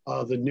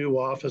the new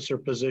officer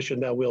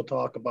position that we'll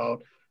talk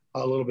about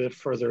a little bit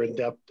further in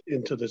depth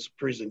into this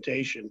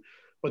presentation.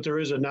 But there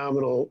is a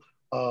nominal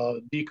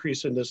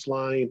decrease in this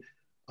line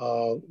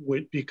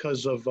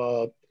because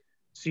of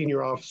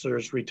senior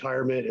officers'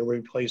 retirement and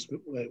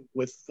replacement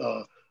with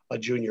a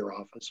junior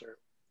officer.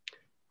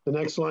 The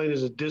next line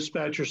is a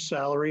dispatcher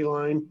salary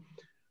line.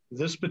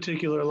 This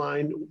particular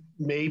line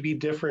may be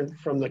different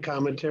from the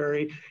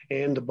commentary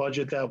and the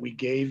budget that we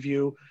gave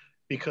you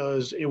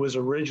because it was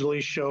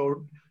originally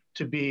showed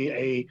to be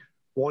a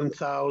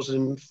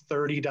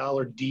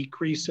 $1,030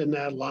 decrease in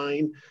that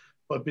line.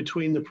 But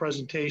between the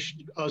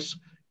presentation, us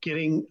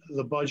getting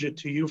the budget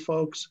to you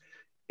folks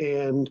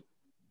and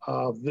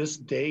this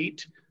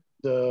date,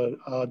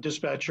 the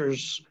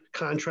dispatcher's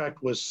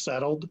contract was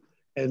settled.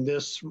 And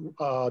this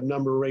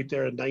number right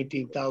there at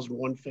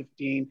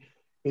 $19,115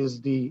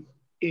 is the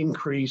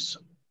increase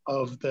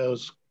of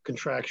those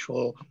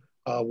contractual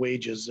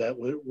wages that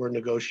were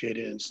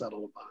negotiated and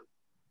settled upon.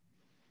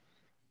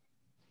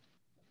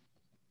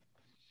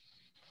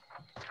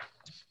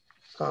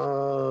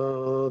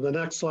 The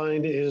next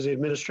line is the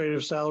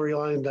administrative salary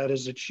line. That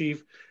is the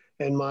chief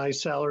and my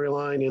salary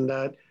line, and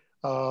that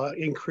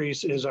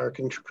increase is our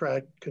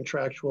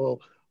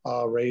contractual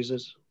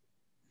raises.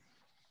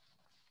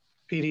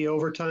 PD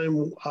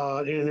overtime,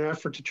 in an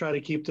effort to try to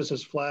keep this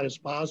as flat as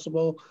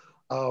possible,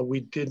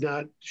 we did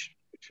not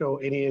show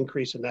any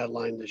increase in that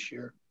line this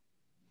year.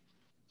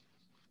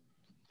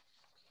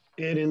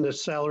 And in the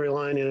salary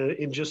line,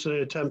 in just an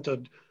attempt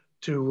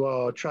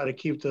to try to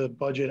keep the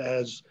budget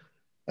as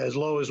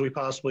low as we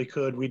possibly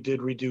could, we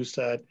did reduce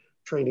that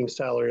training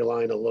salary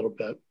line a little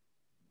bit.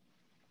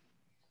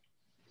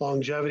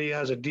 Longevity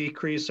has a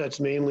decrease. That's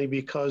mainly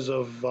because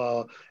of,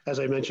 as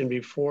I mentioned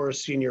before, a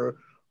senior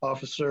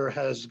officer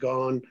has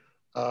gone,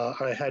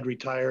 had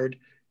retired,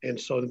 and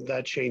so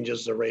that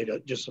changes the rate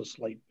just a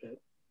slight bit.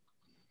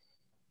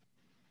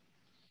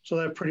 So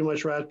that pretty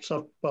much wraps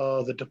up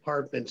the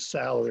department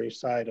salary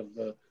side of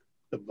the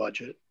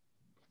budget.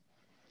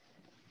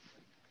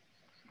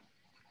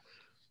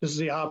 This is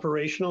the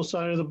operational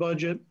side of the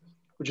budget,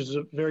 which is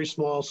a very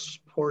small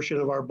portion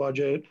of our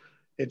budget.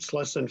 It's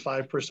less than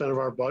 5% of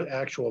our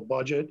actual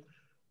budget.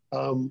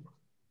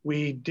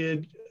 We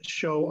did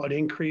show an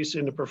increase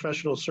in the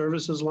professional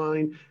services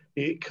line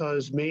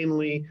because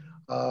mainly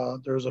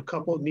there's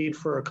need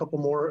for a couple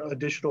more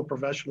additional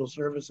professional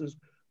services.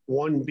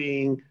 One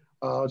being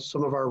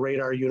some of our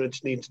radar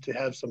units needs to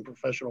have some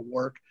professional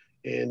work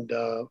and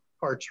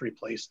parts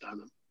replaced on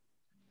them.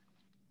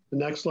 The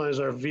next line is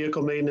our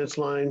vehicle maintenance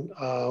line.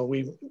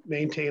 We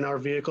maintain our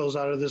vehicles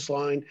out of this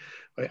line.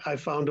 I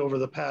found over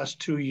the past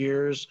 2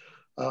 years,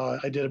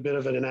 I did a bit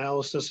of an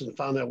analysis and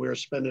found that we were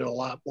spending a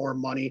lot more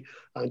money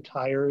on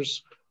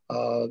tires.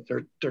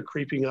 They're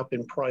creeping up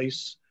in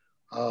price.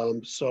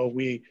 So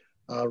we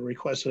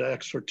requested an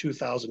extra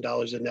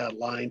 $2,000 in that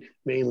line,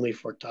 mainly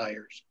for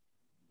tires.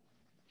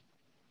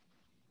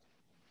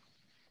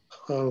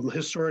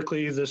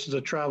 Historically, this is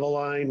a travel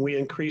line. We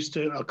increased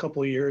it a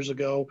couple of years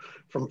ago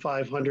from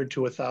 500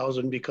 to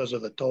 1,000 because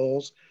of the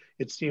tolls.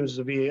 It seems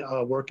to be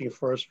working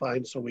for us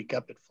fine, so we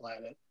kept it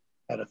flat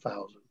at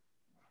 1,000.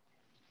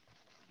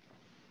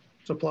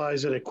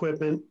 Supplies and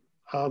equipment.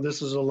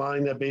 This is a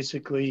line that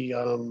basically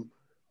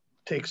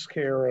takes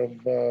care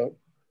of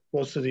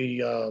most of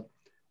the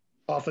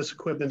office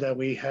equipment that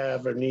we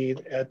have or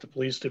need at the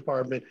police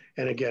department.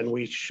 And again,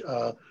 we're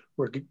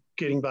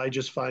getting by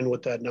just fine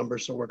with that number,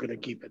 so we're going to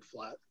keep it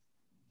flat.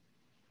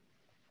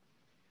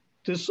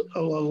 This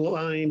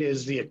line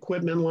is the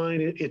equipment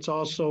line. It's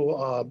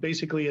also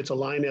basically it's a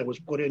line that was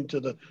put into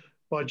the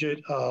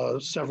budget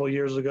several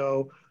years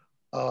ago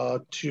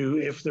to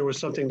if there was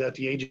something that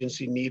the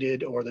agency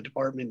needed or the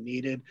department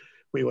needed,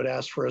 we would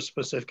ask for a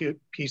specific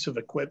piece of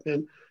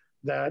equipment.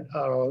 That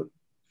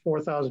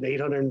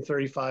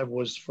 $4,835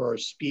 was for a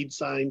speed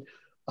sign.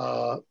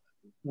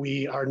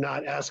 We are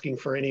not asking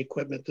for any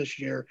equipment this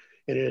year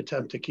in an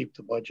attempt to keep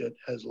the budget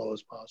as low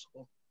as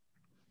possible.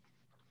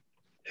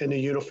 In the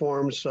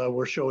uniforms,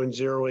 we're showing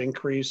 0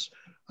 increase.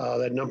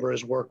 That number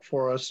has worked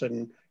for us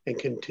and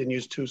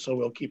continues to, so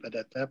we'll keep it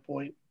at that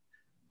point.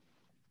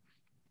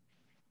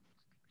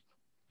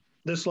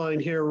 This line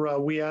here,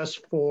 we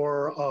asked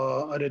for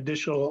an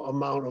additional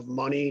amount of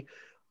money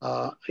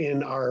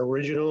in our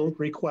original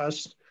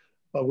request,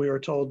 but we were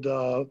told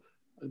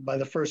by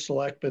the first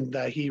selectman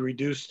that he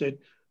reduced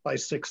it by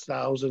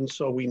 6,000,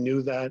 so we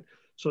knew that.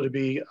 So to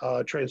be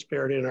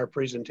transparent in our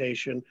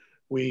presentation,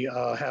 we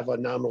have a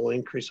nominal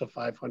increase of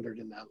 500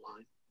 in that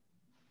line.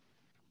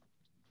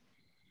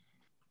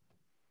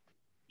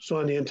 So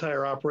on the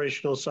entire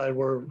operational side,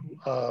 we're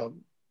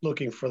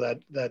looking for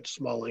that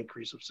small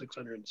increase of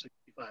 $665.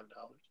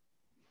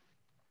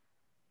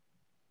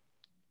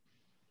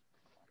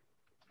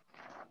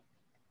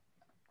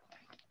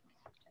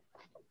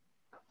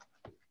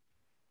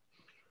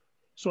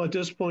 So at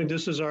this point,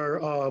 this is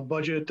our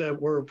budget that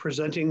we're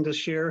presenting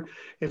this year.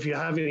 If you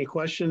have any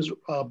questions,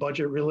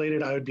 budget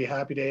related, I would be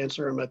happy to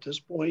answer them at this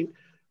point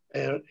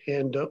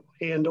and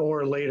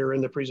or later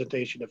in the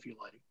presentation if you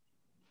like.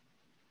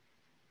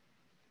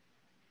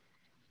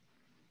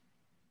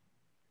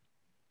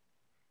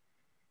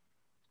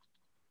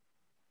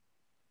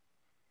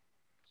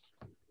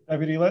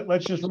 Deputy,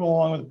 let's just roll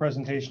along with the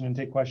presentation and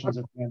take questions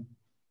at the end.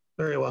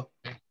 Very well.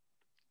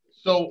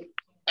 So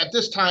at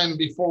this time,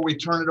 before we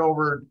turn it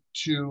over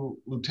to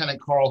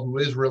Lieutenant Carl, who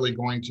is really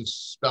going to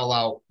spell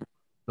out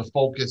the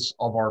focus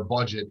of our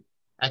budget,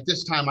 at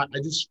this time,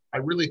 I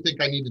really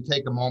think I need to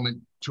take a moment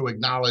to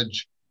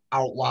acknowledge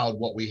out loud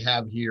what we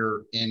have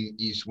here in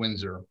East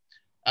Windsor.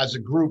 As a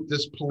group,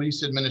 this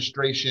police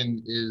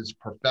administration is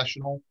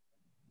professional,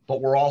 but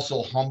we're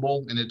also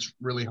humble, and it's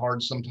really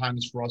hard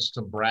sometimes for us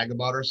to brag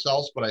about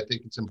ourselves, but I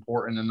think it's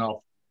important enough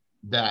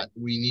that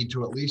we need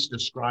to at least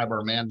describe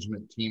our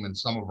management team and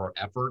some of our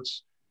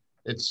efforts.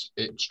 It's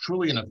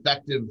truly an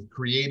effective,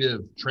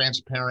 creative,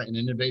 transparent, and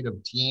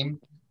innovative team.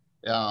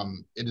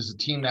 It is a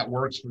team that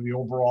works for the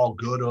overall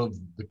good of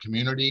the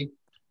community.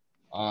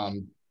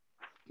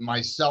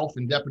 Myself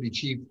and Deputy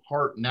Chief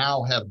Hart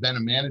now have been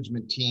a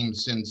management team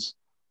since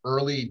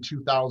early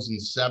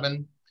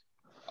 2007.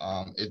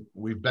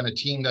 We've been a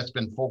team that's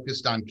been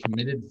focused on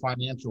committed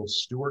financial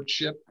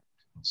stewardship,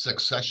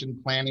 succession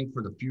planning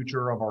for the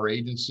future of our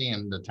agency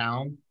and the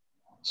town,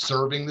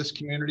 serving this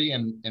community,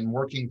 and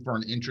working for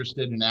an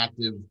interested and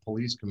active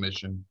police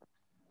commission.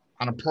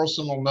 On a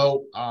personal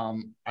note,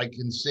 I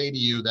can say to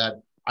you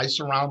that I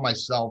surround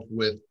myself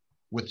with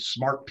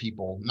smart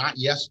people, not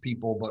yes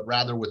people, but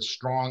rather with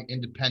strong,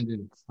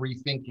 independent,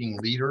 free-thinking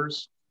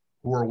leaders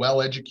who are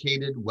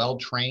well-educated,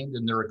 well-trained,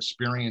 and they're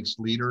experienced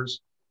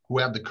leaders who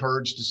have the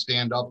courage to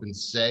stand up and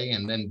say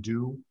and then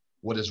do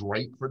what is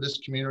right for this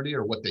community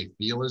or what they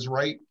feel is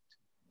right,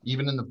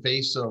 even in the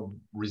face of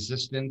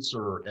resistance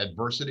or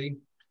adversity.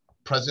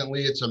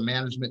 Presently, it's a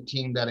management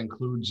team that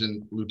includes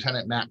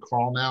Lieutenant Matt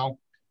Carl now,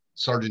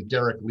 Sergeant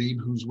Derek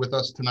Lieb, who's with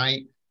us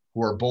tonight,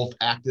 who are both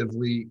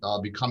actively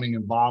becoming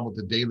involved with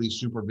the daily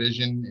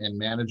supervision and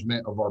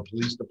management of our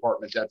police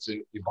department that's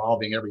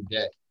evolving every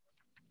day.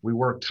 We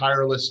work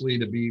tirelessly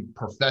to be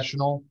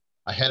professional,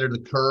 ahead of the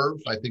curve.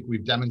 I think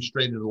we've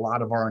demonstrated a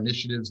lot of our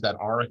initiatives that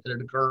are ahead of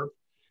the curve,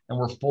 and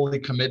we're fully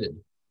committed.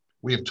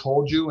 We have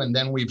told you, and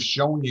then we've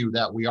shown you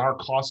that we are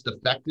cost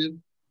effective,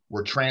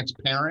 we're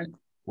transparent,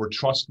 we're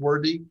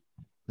trustworthy.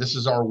 This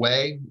is our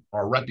way,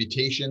 our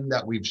reputation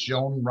that we've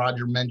shown.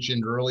 Roger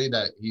mentioned early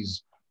that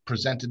he's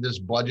presented this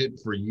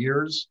budget for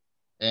years,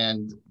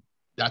 and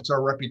that's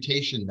our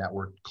reputation, that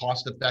we're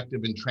cost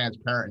effective and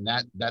transparent,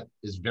 and that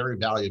is very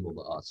valuable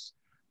to us.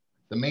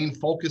 The main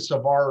focus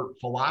of our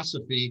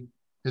philosophy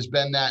has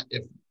been that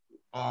if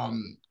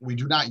we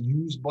do not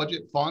use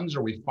budget funds,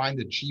 or we find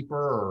a cheaper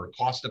or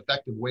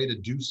cost-effective way to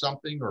do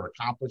something or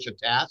accomplish a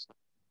task,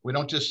 we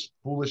don't just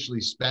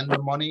foolishly spend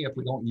the money if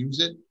we don't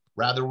use it.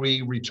 Rather,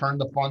 we return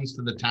the funds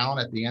to the town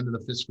at the end of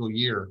the fiscal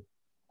year.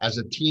 As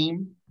a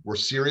team, we're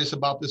serious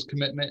about this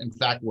commitment. In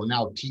fact, we're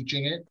now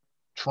teaching it,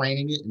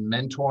 training it, and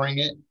mentoring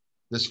it,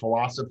 this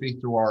philosophy,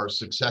 through our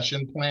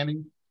succession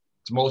planning.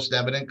 It's most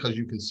evident because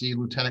you can see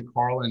Lieutenant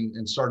Carl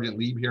and Sergeant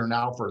Lieb here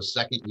now for a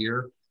second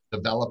year,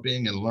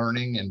 developing and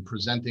learning and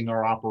presenting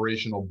our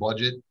operational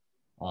budget.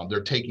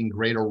 They're taking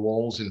greater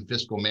roles in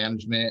fiscal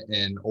management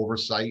and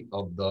oversight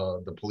of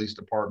the police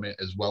department,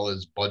 as well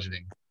as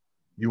budgeting.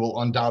 You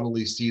will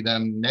undoubtedly see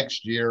them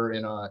next year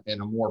in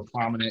a more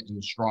prominent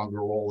and stronger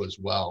role as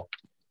well.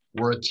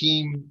 We're a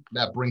team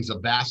that brings a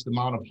vast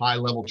amount of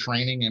high-level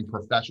training and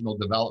professional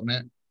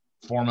development,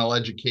 formal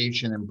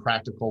education, and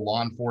practical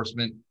law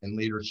enforcement and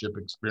leadership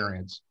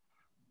experience.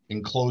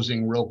 In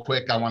closing, real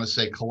quick, I want to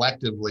say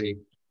collectively,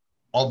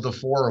 of the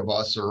four of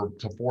us, or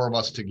to four of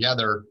us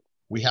together,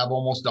 we have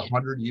almost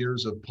 100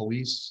 years of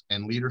police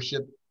and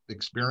leadership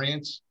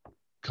experience.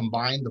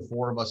 Combined, the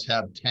four of us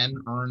have 10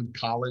 earned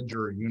college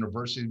or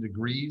university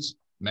degrees,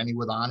 many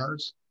with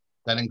honors.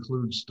 That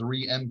includes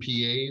 3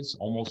 MPAs,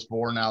 almost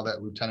 4 now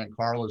that Lieutenant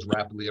Carl is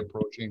rapidly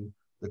approaching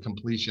the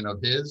completion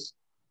of his.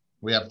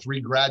 We have 3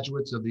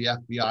 graduates of the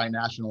FBI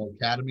National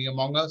Academy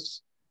among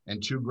us,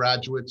 and 2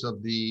 graduates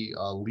of the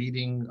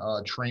leading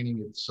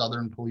training at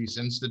Southern Police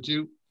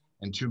Institute,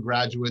 and 2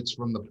 graduates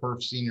from the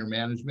Perf Senior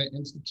Management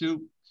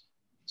Institute.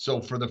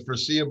 So for the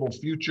foreseeable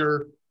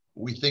future,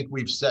 we think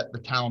we've set the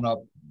town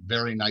up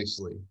very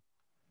nicely.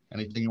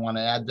 Anything you want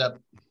to add, Deb?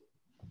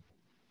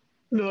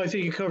 No, I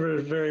think you covered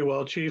it very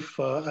well, Chief.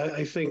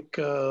 I think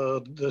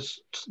this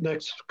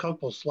next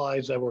couple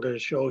slides that we're going to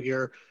show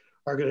here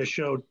are going to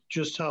show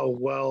just how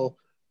well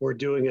we're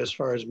doing as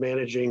far as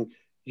managing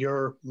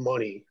your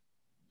money.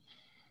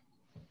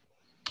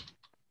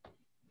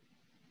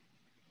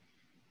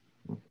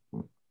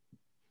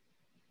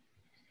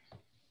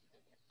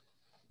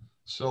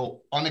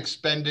 So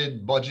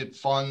unexpended budget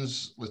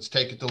funds, let's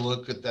take a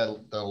look at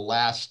the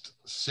last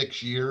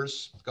 6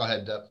 years. Go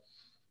ahead, Deb.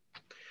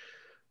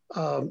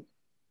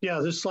 Yeah,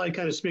 this slide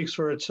kind of speaks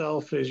for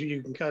itself as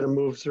you can kind of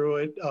move through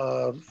it.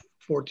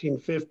 14,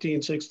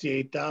 15,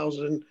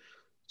 68,000,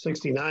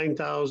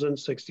 69,000,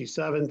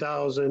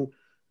 67,000,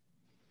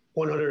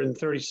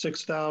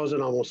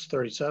 136,000, almost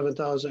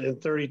 37,000,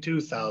 and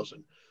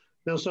 32,000.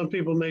 Now, some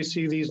people may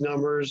see these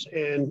numbers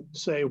and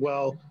say,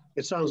 well,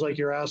 it sounds like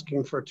you're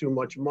asking for too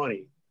much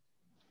money.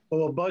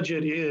 Well, a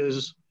budget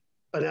is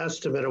an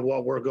estimate of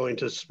what we're going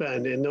to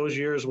spend. In those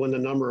years when the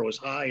number was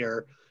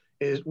higher,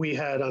 we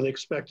had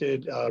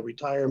unexpected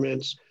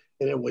retirements,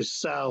 and it was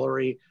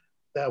salary.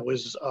 That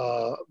was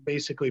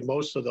basically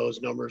most of those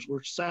numbers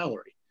were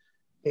salary.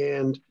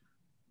 And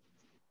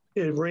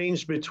it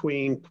ranged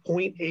between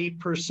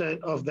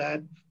 0.8% of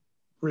that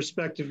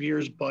respective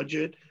year's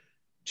budget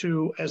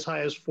to as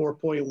high as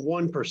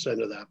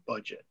 4.1% of that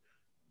budget.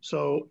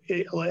 So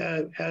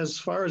as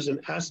far as an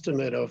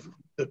estimate of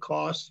the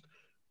cost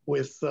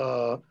with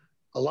a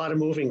lot of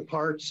moving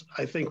parts,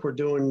 I think we're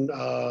doing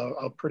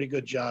a pretty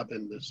good job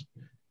in this.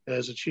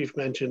 As the chief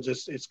mentions,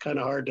 it's kind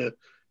of hard to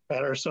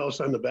pat ourselves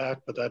on the back,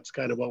 but that's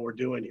kind of what we're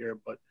doing here.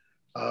 But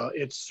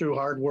it's through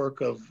hard work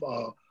of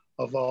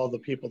all the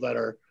people that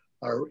are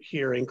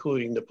here,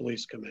 including the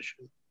police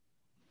commission.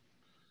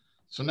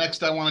 So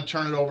next I want to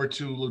turn it over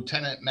to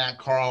Lieutenant Matt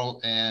Carl,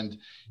 and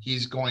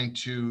he's going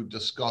to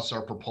discuss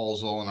our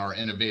proposal and our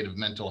innovative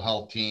mental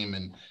health team.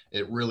 And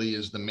it really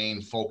is the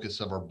main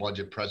focus of our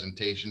budget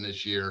presentation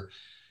this year.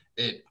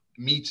 It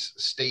meets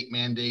state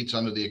mandates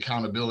under the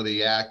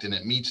Accountability Act, and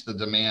it meets the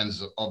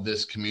demands of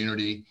this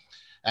community.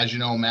 As you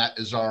know, Matt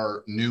is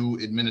our new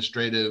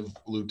administrative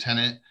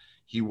lieutenant.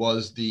 He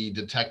was the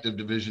detective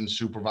division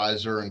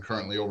supervisor and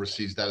currently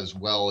oversees that, as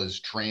well as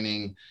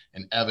training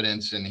and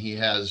evidence. And he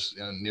has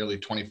nearly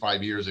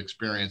 25 years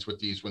experience with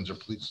the East Windsor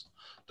Police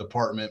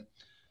Department.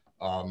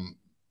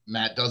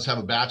 Matt does have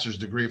a bachelor's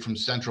degree from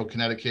Central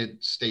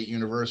Connecticut State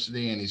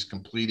University, and he's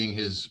completing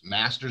his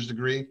master's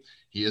degree.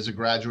 He is a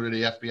graduate of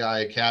the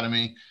FBI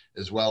Academy,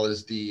 as well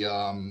as the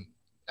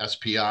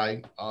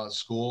SPI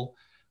school.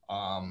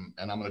 And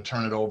I'm going to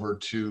turn it over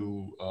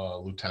to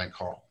Lieutenant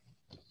Carl.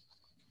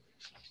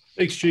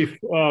 Thanks, Chief.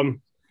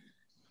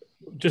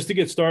 Just to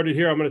get started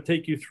here, I'm going to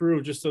take you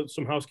through just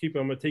some housekeeping.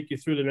 I'm going to take you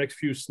through the next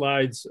few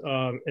slides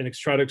and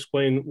try to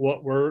explain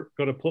what we're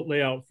going to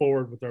lay out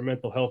forward with our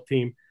mental health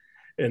team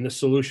and the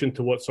solution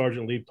to what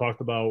Sergeant Lieb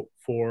talked about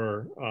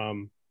for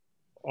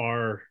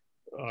our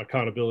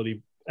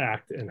Accountability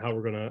Act and how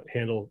we're going to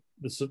handle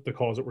the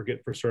calls that we're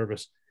getting for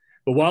service.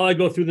 But while I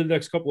go through the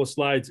next couple of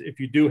slides, if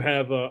you do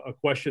have a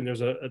question,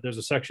 there's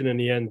a section in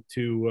the end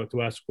to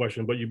ask a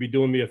question. But you'd be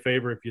doing me a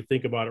favor if you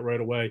think about it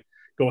right away.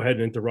 Go ahead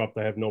and interrupt.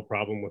 I have no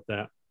problem with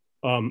that.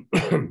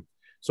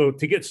 So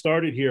to get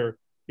started here,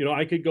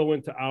 I could go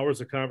into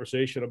hours of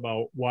conversation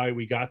about why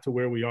we got to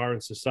where we are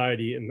in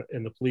society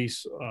and the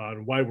police,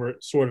 and why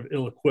we're sort of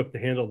ill-equipped to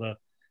handle the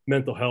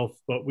mental health.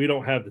 But we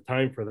don't have the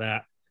time for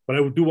that. But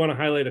I do want to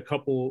highlight a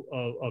couple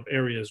of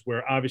areas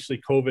where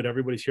obviously COVID,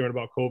 everybody's hearing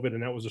about COVID,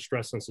 and that was a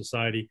stress on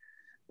society.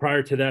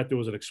 Prior to that, there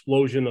was an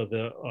explosion of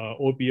the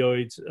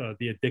opioids,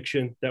 the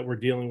addiction that we're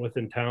dealing with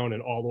in town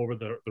and all over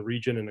the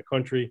region and the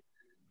country.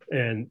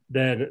 And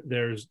then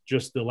there's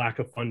just the lack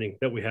of funding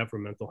that we have for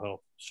mental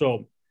health.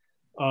 So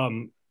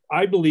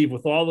I believe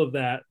with all of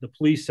that, the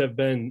police have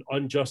been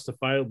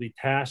unjustifiably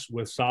tasked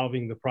with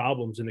solving the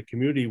problems in the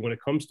community when it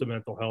comes to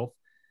mental health.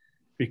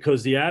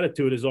 Because the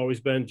attitude has always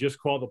been just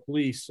call the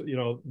police,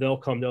 they'll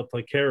come, they'll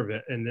take care of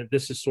it. And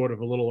this is sort of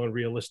a little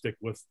unrealistic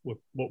with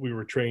what we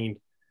were trained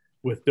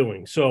with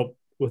doing. So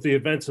with the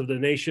events of the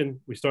nation,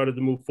 we started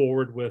to move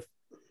forward with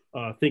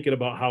thinking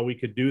about how we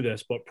could do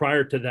this. But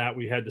prior to that,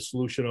 we had the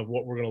solution of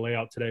what we're going to lay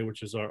out today,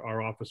 which is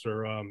our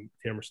officer,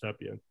 Tamara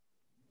Stepien.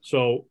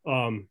 So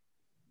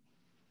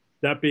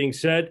that being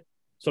said,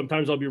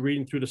 sometimes I'll be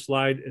reading through the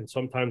slide and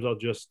sometimes I'll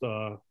just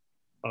add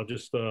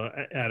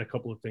a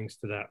couple of things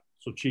to that.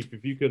 So Chief,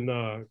 if you can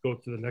go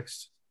to the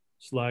next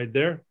slide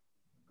there.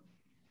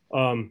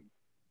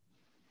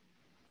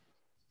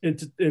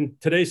 In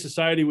today's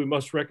society, we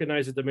must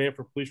recognize the demand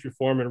for police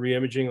reform and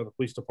reimaging of the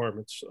police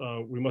departments.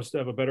 We must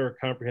have a better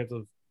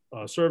comprehensive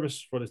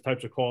service for the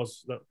types of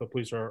calls that the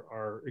police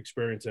are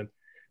experiencing.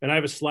 And I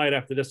have a slide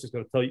after this that's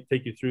going to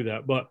take you through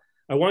that. But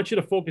I want you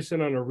to focus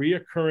in on a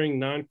reoccurring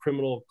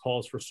non-criminal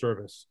calls for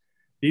service.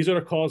 These are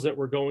the calls that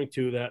we're going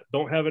to that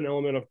don't have an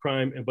element of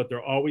crime, but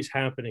they're always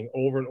happening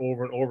over and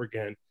over and over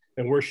again.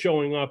 and we're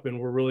showing up and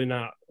we're really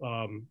not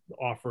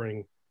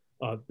offering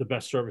the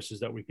best services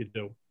that we could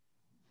do.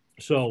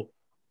 So,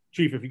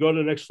 Chief, if you go to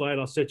the next slide,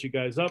 I'll set you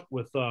guys up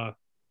with the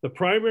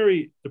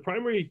primary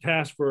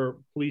task for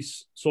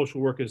police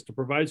social work is to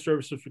provide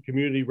services for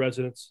community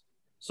residents,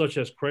 such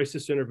as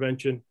crisis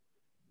intervention,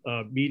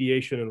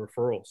 mediation, and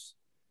referrals.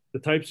 The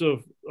types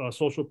of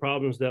social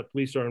problems that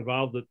police are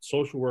involved with,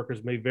 social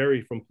workers may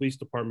vary from police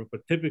department,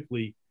 but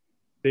typically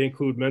they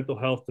include mental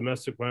health,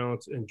 domestic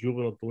violence, and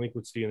juvenile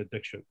delinquency and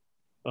addiction.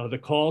 The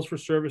calls for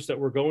service that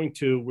we're going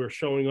to, we're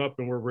showing up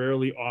and we're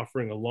rarely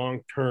offering a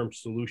long-term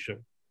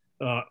solution.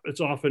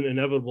 It's often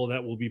inevitable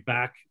that we'll be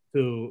back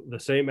to the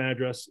same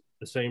address,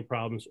 the same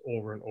problems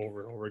over and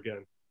over and over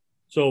again.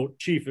 So,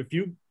 Chief, if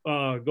you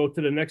go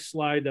to the next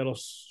slide, that'll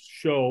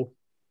show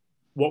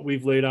what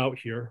we've laid out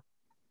here.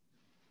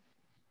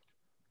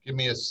 Give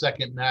me a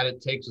second, Matt.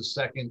 It takes a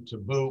second to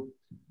boot.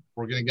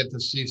 We're going to get to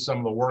see some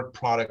of the work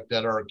product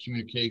that our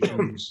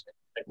communications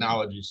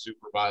technology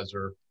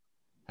supervisor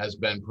has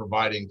been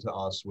providing to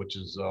us, which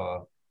is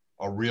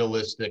a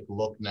realistic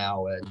look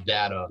now at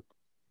data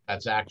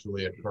that's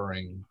actually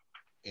occurring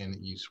in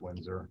East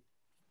Windsor.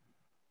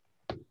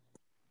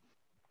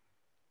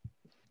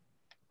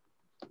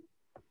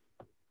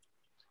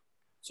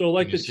 So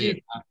like the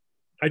chief,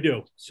 I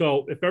do.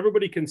 So if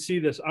everybody can see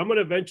this, I'm going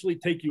to eventually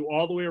take you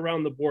all the way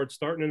around the board,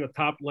 starting in the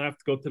top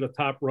left, go to the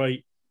top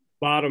right,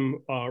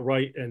 bottom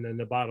right, and then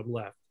the bottom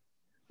left.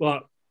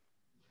 But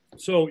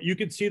so you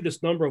can see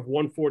this number of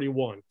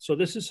 141. So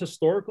this is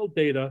historical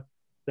data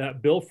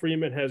that Bill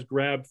Freeman has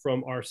grabbed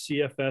from our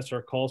CFS,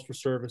 our calls for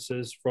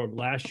services from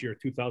last year,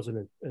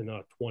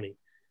 2020.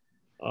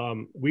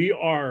 We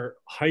are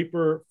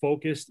hyper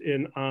focused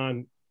in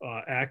on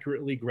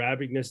accurately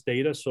grabbing this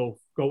data. So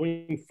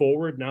going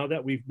forward, now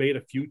that we've made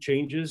a few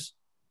changes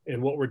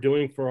in what we're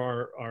doing for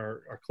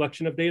our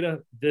collection of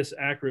data, this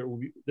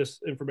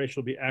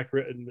information will be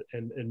accurate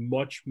and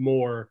much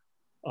more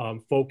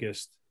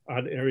focused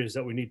on areas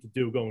that we need to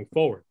do going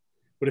forward.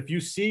 But if you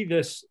see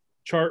this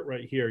chart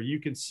right here, you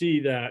can see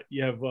that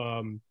you have,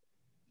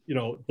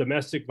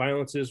 domestic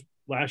violences.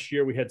 Last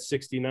year we had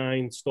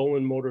 69,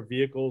 stolen motor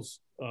vehicles,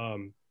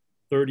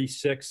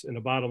 36 in the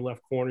bottom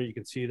left corner. You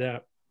can see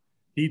that.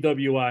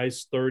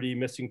 DWIs 30,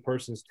 missing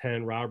persons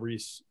 10,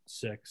 robberies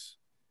 6.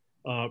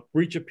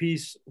 Breach of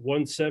peace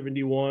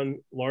 171,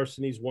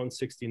 larcenies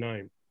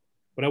 169.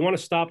 But I want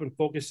to stop and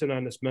focus in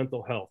on this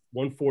mental health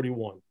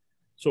 141.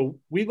 So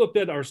we looked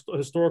at our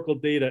historical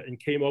data and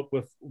came up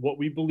with what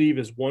we believe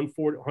is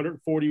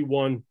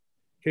 141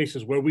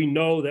 cases where we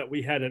know that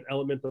we had an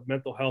element of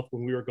mental health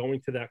when we were going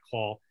to that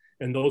call.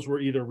 And those were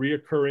either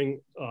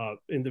reoccurring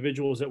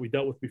individuals that we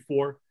dealt with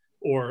before,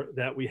 or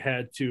that we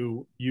had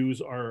to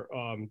use our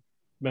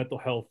mental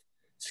health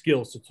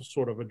skills to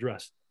sort of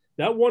address.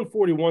 That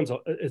 141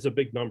 is a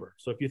big number.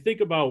 So if you think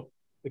about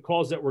the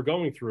calls that we're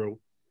going through,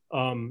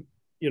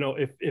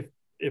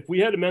 if we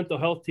had a mental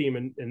health team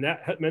and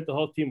that mental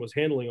health team was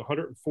handling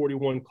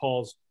 141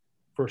 calls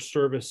for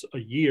service a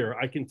year,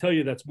 I can tell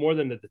you that's more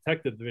than the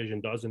detective division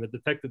does. And the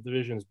detective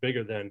division is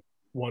bigger than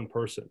one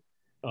person.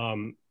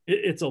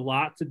 It's a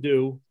lot to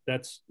do.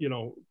 That's,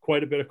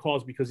 quite a bit of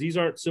calls, because these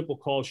aren't simple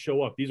calls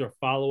show up. These are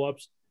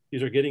follow-ups.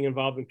 These are getting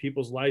involved in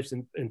people's lives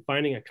and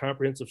finding a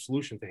comprehensive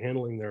solution to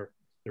handling their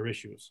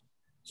issues.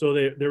 So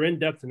they're in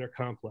depth and they're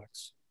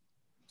complex.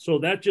 So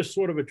that just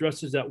sort of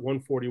addresses that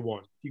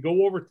 141. If you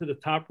go over to the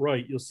top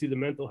right, you'll see the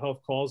mental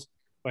health calls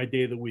by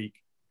day of the week.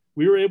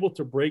 We were able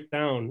to break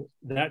down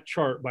that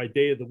chart by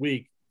day of the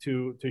week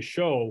to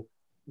show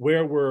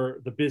where we're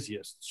the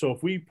busiest. So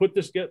if we put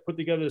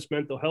together this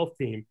mental health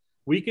team,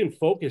 we can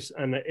focus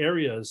on the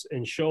areas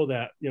and show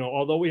that,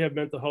 although we have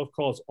mental health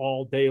calls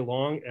all day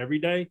long, every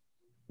day,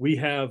 we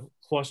have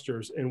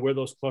clusters and where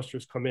those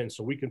clusters come in.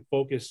 So we can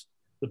focus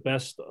the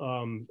best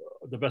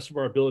of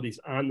our abilities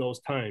on those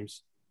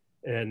times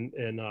and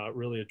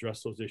really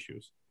address those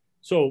issues.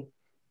 So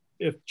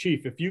if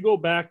you go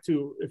back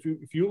to,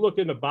 if you look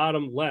in the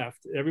bottom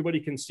left, everybody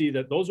can see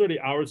that those are the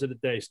hours of the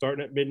day,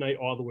 starting at midnight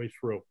all the way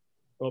through.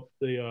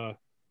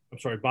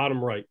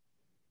 Bottom right.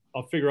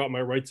 I'll figure out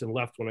my rights and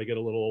left when I get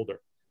a little older,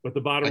 but the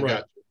bottom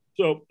right.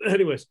 So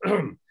anyways,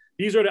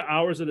 these are the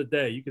hours of the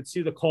day. You can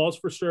see the calls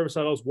for service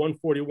on those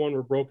 141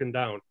 were broken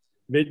down.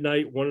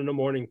 Midnight, 1 in the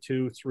morning,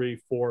 2,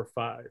 3, 4,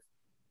 5.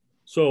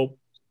 So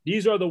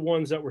these are the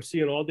ones that we're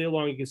seeing all day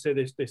long. You can say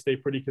they stay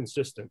pretty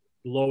consistent.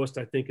 The lowest,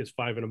 I think, is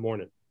 5 in the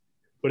morning.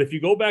 But if you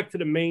go back to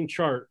the main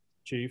chart,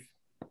 Chief,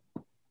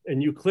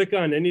 and you click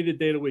on any of the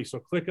day of the week, so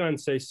click on,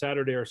 say,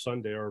 Saturday or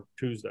Sunday or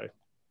Tuesday.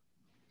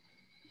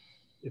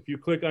 If you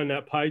click on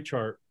that pie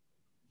chart,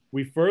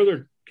 we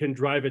further can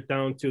drive it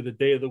down to the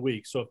day of the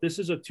week. So if this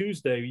is a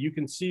Tuesday, you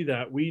can see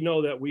that we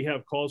know that we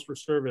have calls for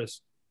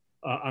service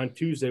on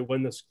Tuesday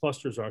when the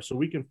clusters are. So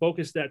we can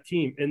focus that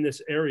team in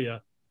this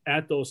area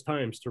at those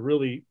times to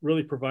really,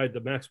 really provide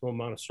the maximum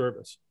amount of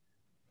service.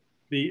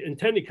 The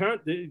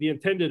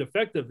intended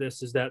effect of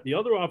this is that the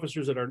other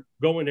officers that are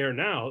going there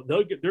now,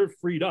 they're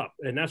freed up.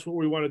 And that's what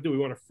we want to do. We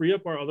want to free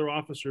up our other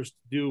officers to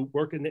do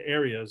work in the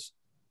areas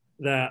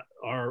that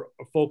are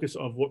a focus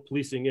of what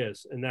policing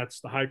is, and that's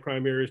the high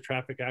crime areas,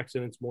 traffic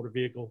accidents, motor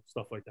vehicle,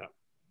 stuff like that.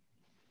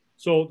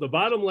 So the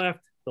bottom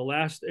left, the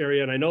last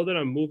area, and I know that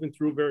I'm moving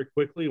through very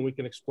quickly, and we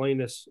can explain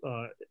this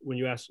if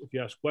you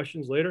ask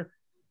questions later,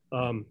 but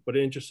in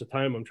the interest of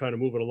time, I'm trying to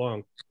move it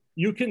along.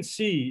 You can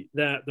see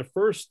that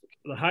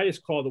the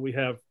highest call that we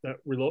have that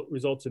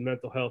results in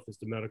mental health is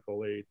the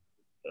medical aid.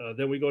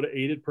 Then we go to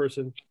aided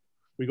person,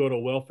 we go to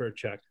welfare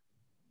check.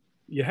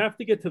 You have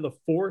to get to the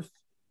fourth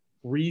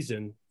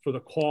reason for the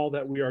call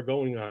that we are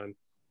going on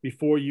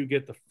before you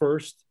get the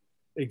first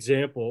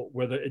example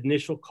where the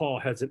initial call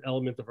has an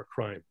element of a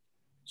crime.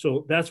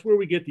 So that's where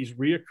we get these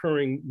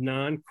reoccurring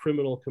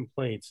non-criminal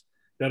complaints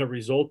that are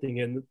resulting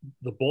in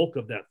the bulk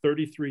of that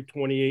 33,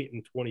 28,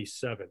 and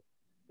 27.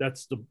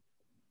 That's the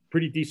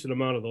pretty decent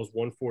amount of those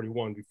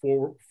 141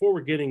 before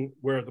we're getting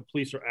where the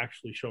police are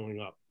actually showing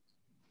up.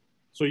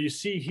 So you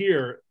see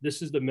here,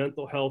 this is the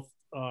mental health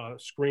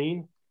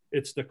screen.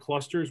 It's the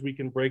clusters we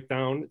can break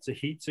down. It's a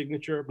heat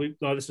signature. I believe,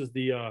 no, this is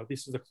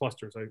the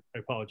clusters. I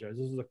apologize.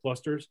 This is the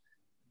clusters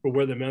for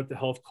where the mental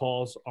health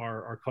calls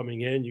are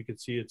coming in. You can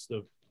see it's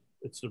the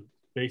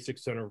basic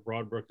center of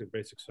Broadbrook and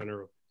basic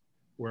center of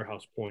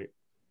Warehouse Point.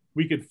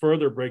 We could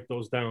further break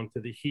those down to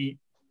the heat.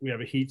 We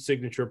have a heat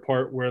signature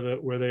part where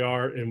they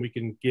are, and we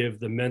can give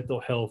the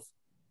mental health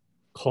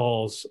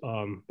calls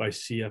by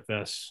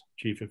CFS.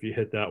 Chief, if you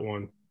hit that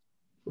one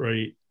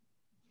right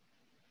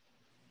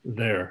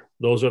there,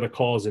 those are the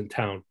calls in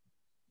town.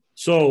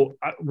 So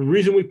the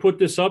reason we put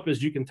this up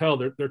is you can tell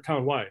they're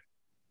town-wide.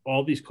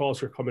 All these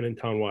calls are coming in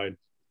town-wide.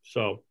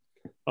 So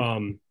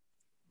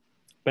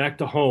back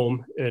to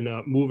home and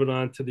moving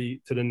on to the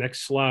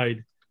next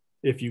slide,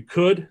 if you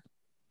could.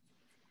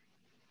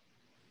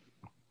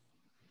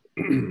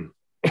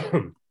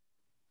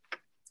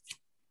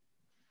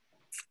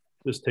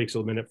 This takes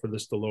a minute for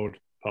this to load.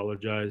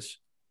 Apologize.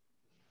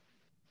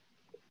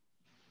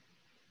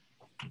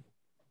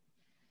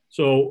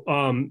 So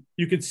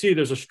you can see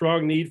there's a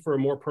strong need for a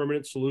more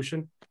permanent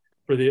solution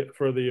for the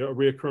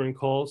reoccurring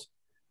calls.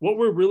 What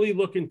we're really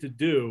looking to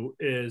do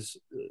is,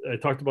 I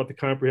talked about the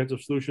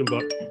comprehensive solution,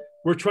 but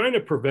we're trying to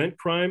prevent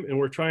crime, and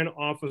we're trying to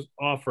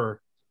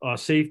offer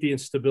safety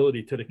and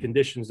stability to the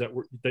conditions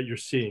that you're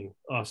seeing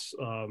us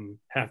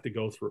have to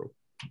go through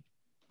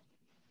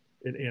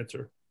and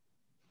answer.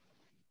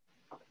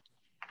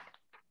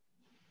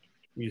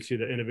 You see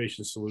the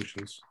innovation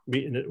solutions.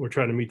 We're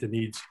trying to meet the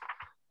needs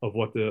of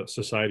what the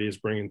society is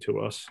bringing to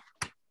us.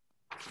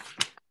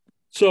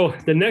 So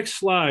the next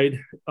slide,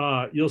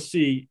 you'll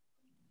see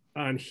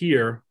on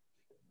here,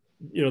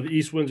 the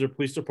East Windsor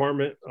Police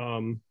Department,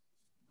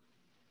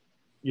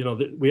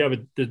 we have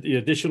the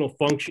additional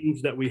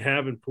functions that we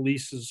have in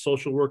police as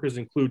social workers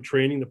include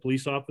training the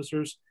police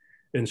officers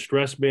in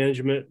stress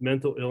management,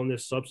 mental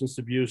illness, substance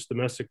abuse,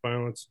 domestic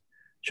violence,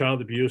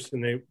 child abuse,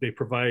 and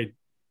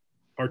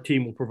our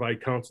team will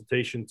provide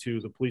consultation to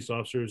the police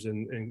officers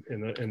and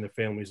the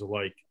families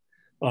alike.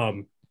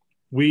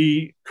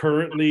 We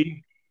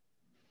currently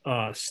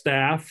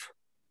staff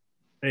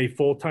a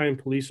full-time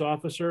police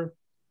officer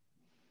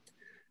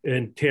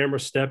in Tamara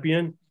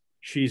Stepien.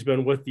 She's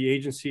been with the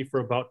agency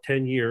for about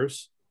 10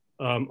 years.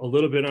 A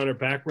little bit on her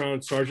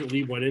background, Sergeant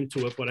Lee went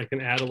into it, but I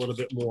can add a little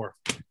bit more.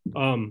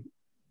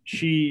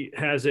 She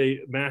has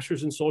a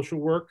master's in social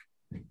work,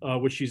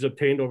 which she's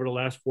obtained over the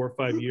last 4 or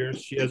 5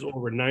 years. She has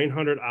over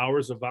 900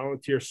 hours of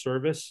volunteer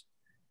service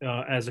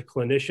as a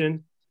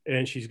clinician,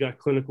 and she's got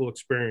clinical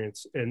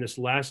experience. And this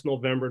last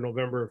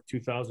November of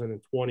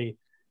 2020,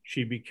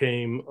 she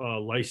became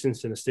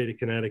licensed in the state of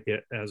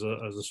Connecticut as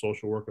a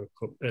social worker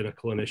and a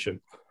clinician.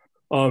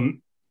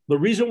 The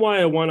reason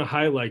why I want to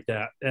highlight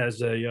that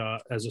as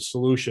a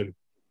solution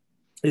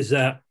is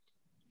that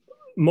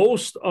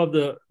most of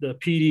the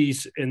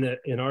PDs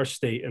in our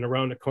state and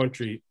around the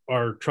country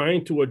are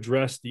trying to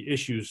address the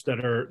issues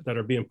that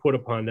are being put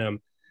upon them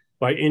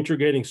by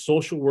integrating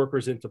social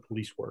workers into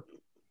police work.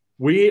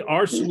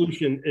 Our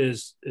solution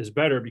is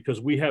better because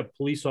we have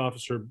police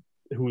officer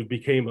who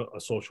became a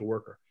social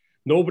worker.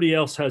 Nobody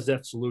else has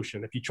that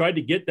solution. If you tried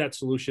to get that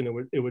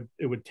solution, it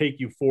would take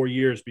you 4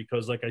 years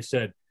because, like I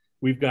said,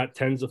 we've got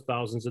tens of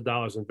thousands of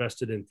dollars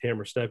invested in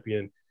Tamara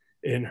Stepien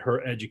in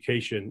her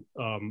education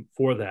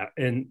for that.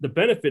 And the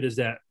benefit is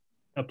that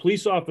a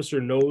police officer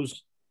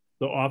knows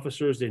the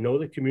officers, they know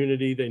the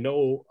community, they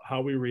know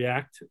how we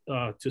react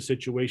to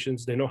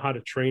situations, they know how to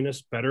train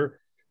us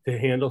better to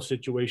handle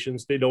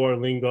situations, they know our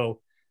lingo,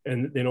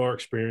 and they know our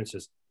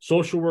experiences.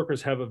 Social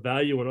workers have a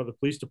value in other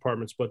police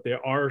departments, but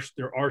there are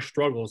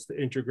struggles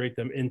to integrate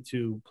them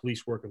into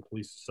police work and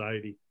police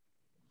society.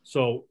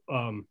 So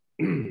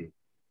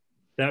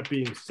that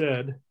being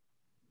said,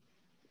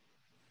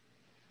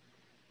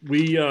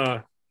 you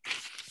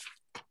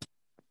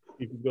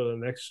can go to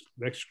the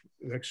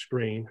next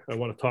screen. I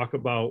want to talk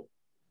about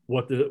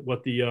what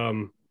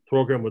the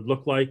program would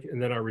look like,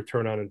 and then our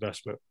return on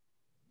investment.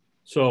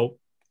 So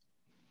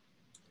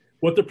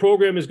what the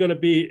program is going to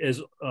be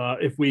is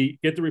if we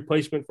get the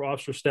replacement for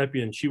Officer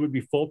Stepien, she would be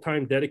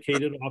full-time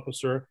dedicated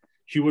officer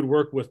She would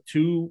work with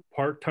 2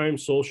 part-time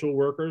social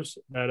workers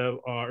that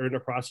are in the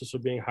process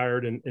of being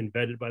hired and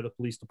vetted by the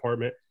police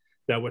department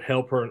that would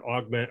help her and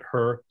augment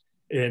her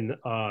in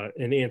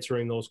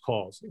answering those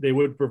calls. They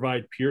would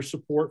provide peer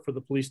support for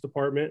the police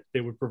department.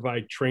 They would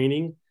provide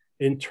training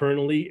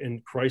internally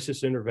in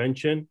crisis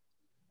intervention.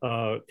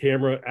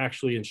 Tamara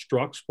actually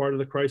instructs part of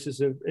the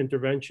crisis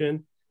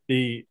intervention,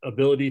 the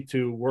ability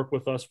to work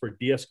with us for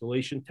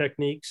de-escalation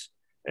techniques.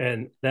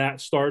 And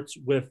that starts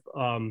with,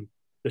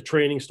 the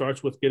training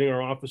starts with getting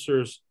our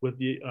officers with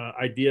the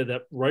idea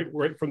that right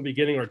from the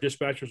beginning, our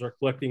dispatchers are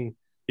collecting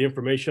the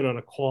information on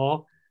a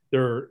call.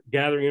 They're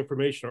gathering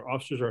information. Our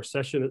officers are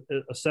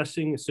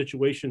assessing the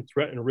situation,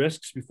 threat, and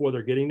risks before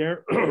they're getting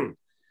there.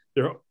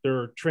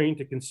 They're trained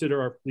to consider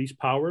our police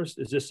powers.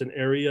 Is this an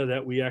area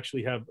that we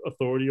actually have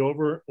authority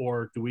over,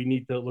 or do we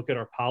need to look at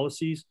our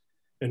policies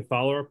and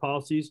follow our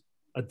policies?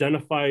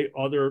 Identify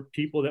other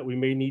people that we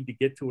may need to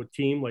get to a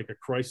team, like a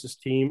crisis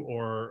team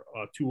or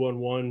a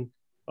 211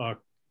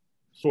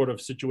 sort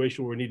of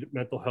situation where we need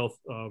mental health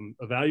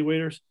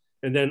evaluators,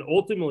 and then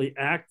ultimately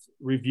act,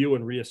 review,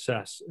 and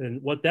reassess.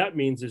 And what that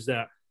means is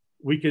that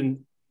we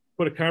can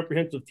put a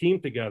comprehensive team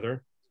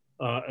together,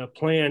 a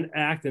plan,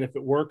 act, and if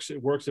it works,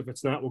 it works. If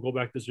it's not, we'll go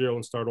back to zero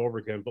and start over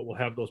again, but we'll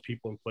have those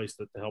people in place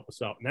to help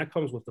us out. And that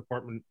comes with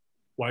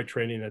department-wide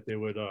training that they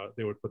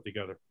would put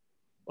together.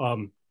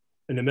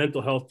 And the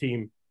mental health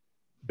team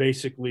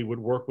basically would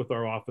work with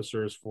our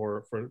officers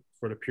for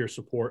the peer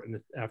support and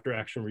the after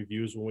action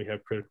reviews when we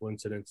have critical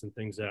incidents and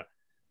things that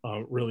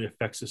really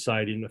affect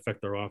society and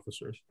affect our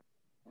officers.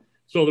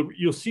 So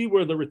you'll see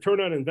where the return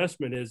on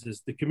investment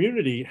is the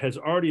community has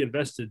already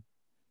invested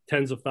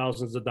tens of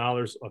thousands of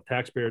dollars of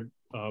taxpayer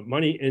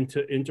money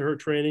into her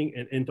training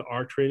and into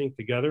our training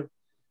together.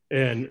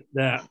 And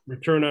that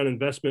return on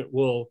investment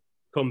will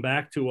come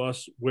back to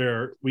us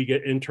where we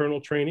get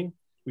internal training,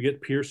 we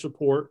get peer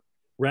support,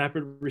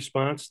 rapid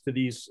response to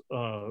these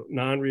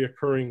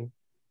non-reoccurring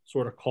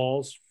sort of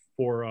calls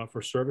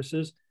for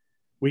services.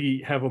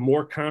 We have a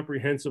more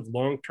comprehensive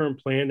long-term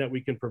plan that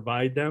we can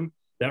provide them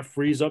that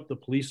frees up the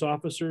police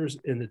officers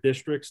in the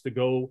districts to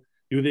go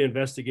do the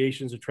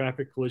investigations of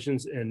traffic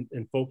collisions and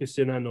focus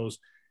in on those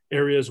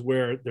areas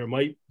where there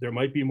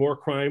might be more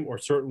crime, or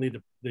certainly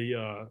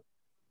the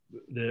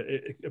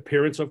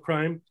appearance of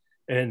crime,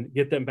 and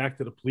get them back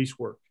to the police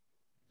work.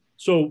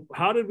 So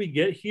how did we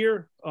get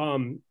here?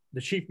 The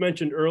chief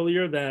mentioned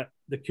earlier that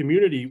the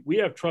community, we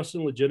have trust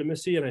and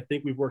legitimacy, and I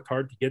think we've worked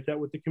hard to get that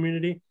with the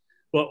community.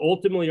 But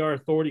ultimately, our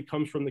authority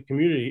comes from the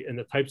community and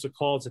the types of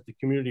calls that the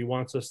community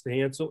wants us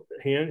to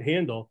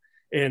handle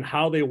and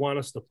how they want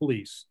us to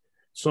police.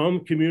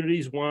 Some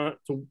communities want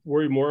to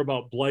worry more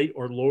about blight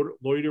or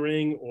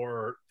loitering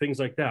or things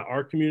like that.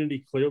 Our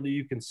community, clearly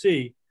you can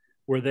see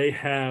where they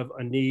have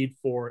a need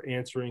for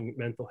answering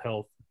mental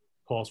health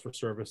calls for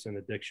service and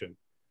addiction.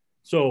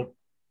 So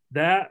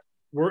that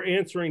we're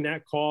answering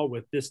that call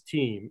with this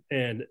team,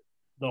 and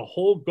the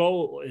whole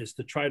goal is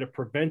to try to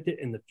prevent it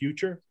in the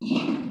future,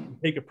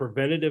 take a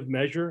preventative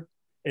measure,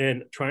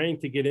 and trying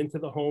to get into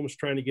the homes,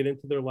 trying to get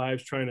into their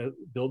lives, trying to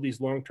build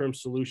these long-term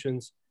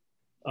solutions.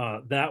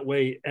 That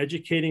way,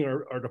 educating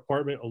our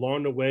department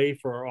along the way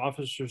for our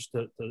officers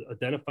to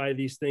identify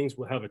these things.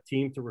 We'll have a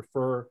team to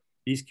refer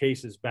these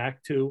cases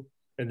back to.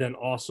 And then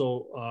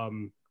also,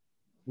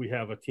 we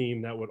have a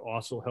team that would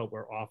also help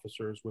our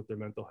officers with their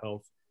mental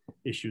health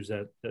issues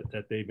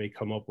that they may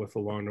come up with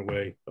along the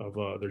way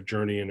of their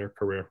journey in their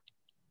career.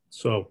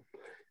 So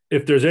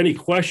if there's any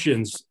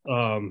questions,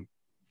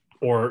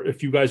 or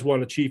if you guys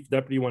want, Chief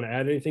Deputy, want to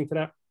add anything to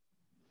that?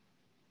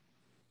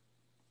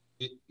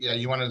 Yeah,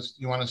 you want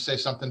to say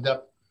something,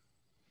 Dep?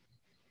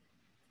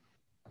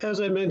 As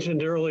I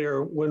mentioned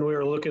earlier, when we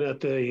were looking at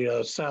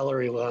the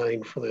salary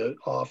line for the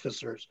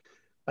officers,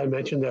 I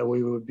mentioned that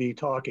we would be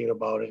talking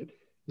about it.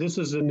 This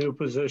is a new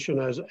position,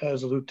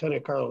 as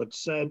Lieutenant Carlitz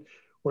said.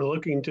 We're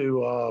looking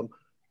to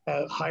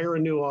hire a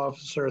new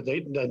officer,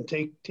 then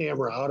take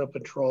Tamara out of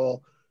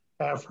patrol,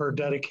 have her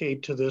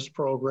dedicate to this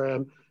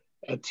program,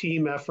 a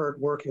team effort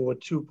working with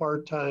 2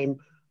 part-time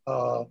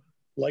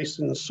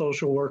licensed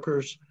social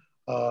workers.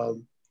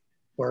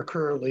 We're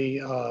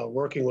currently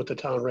working with the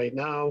town right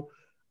now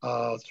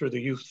through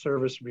the Youth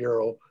Service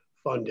Bureau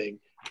funding,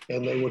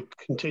 and they would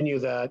continue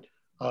that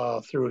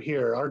through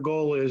here. Our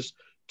goal is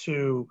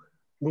to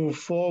move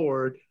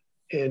forward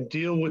and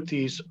deal with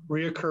these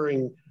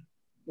reoccurring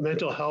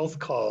mental health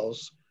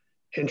calls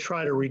and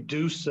try to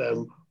reduce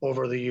them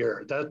over the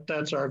year.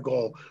 That's our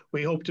goal.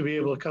 We hope to be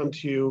able to come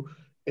to you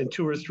in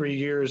 2 or 3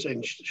 years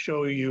and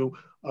show you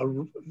a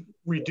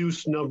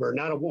reduced number,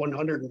 not a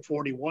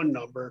 141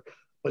 number,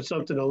 but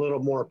something a little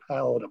more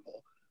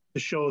palatable to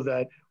show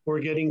that we're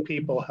getting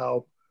people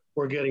help,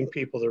 we're getting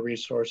people the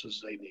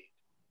resources they need.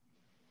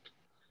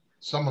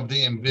 Some of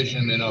the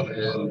envisionment of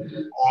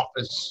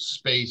office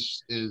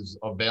space is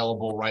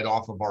available right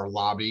off of our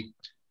lobby.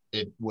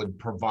 It would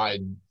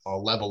provide a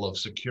level of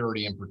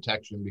security and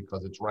protection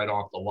because it's right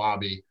off the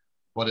lobby,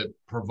 but it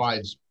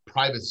provides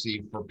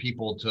privacy for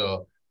people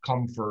to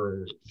come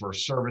for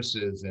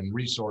services and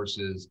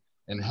resources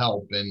and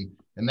help. And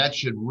And that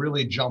should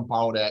really jump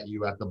out at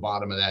you at the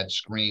bottom of that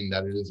screen,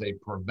 that it is a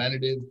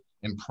preventative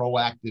and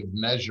proactive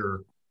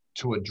measure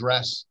to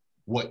address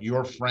what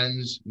your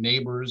friends,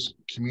 neighbors,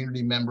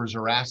 community members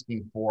are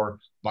asking for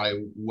by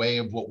way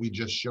of what we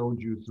just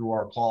showed you through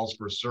our calls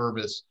for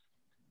service.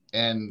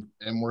 And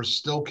we're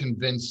still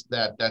convinced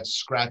that that's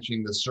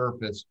scratching the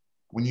surface.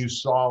 When you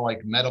saw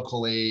like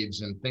medical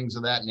aids and things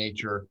of that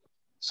nature,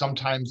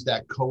 sometimes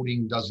that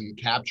coding doesn't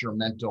capture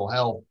mental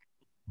health,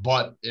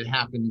 but it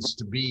happens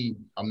to be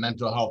a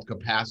mental health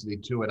capacity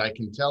to it. I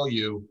can tell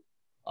you,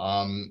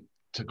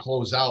 to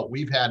close out,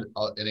 we've had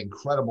an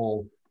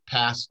incredible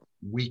past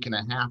week and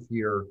a half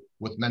here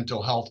with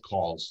mental health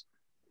calls.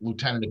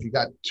 Lieutenant, if you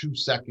got 2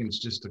 seconds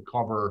just to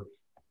cover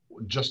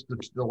just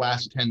the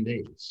last 10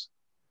 days.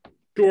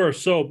 Sure.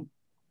 So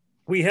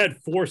we had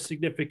 4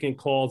 significant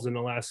calls in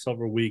the last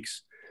several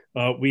weeks.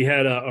 We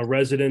had a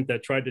resident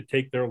that tried to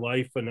take their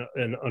life, and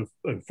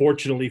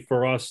unfortunately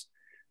for us,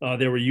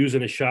 they were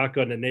using a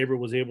shotgun. The neighbor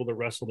was able to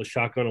wrestle the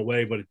shotgun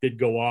away, but it did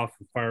go off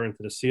and fire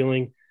into the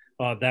ceiling.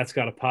 That's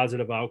got a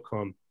positive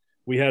outcome.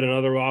 We had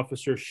another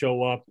officer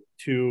show up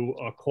to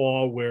a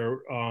call where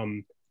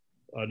one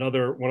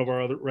of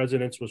our other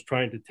residents was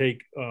trying to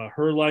take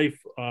her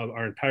life.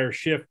 Our entire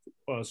shift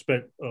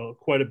spent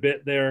quite a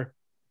bit there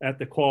at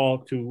the call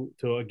to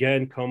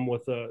again come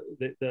with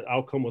the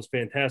outcome was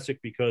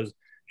fantastic, because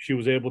we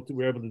were able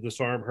to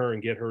disarm her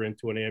and get her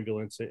into an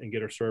ambulance and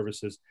get her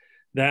services.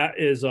 That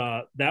was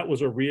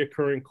a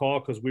reoccurring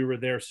call, because we were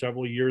there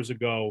several years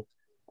ago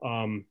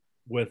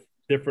with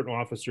different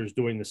officers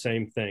doing the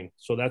same thing.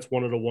 So that's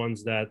one of the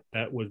ones that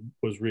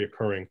was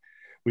reoccurring.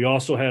 We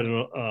also had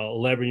an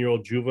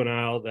 11-year-old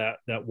juvenile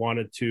that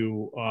wanted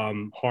to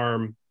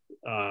harm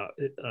a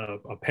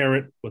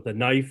parent with a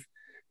knife.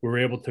 We were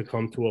able to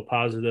come to a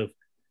positive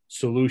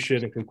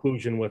solution and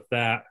conclusion with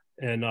that.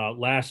 And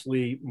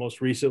lastly, most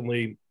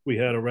recently, we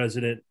had a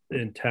resident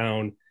in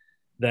town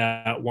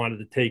that wanted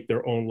to take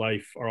their own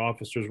life. Our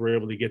officers were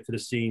able to get to the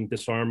scene,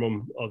 disarm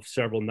them of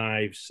several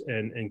knives,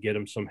 and get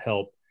them some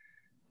help.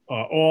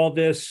 All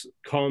this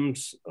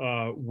comes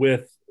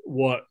with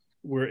what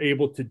we're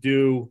able to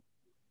do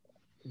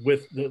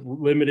with the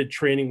limited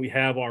training we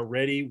have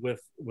already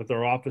with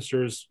our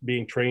officers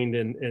being trained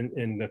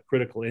in the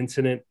critical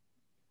incident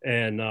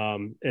and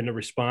the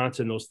response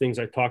and those things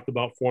I talked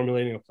about,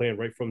 formulating a plan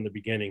right from the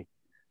beginning.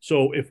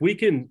 So if we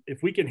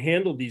can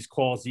handle these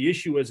calls, the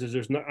issue is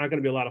there's not going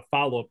to be a lot of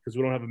follow-up, because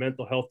we don't have a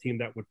mental health team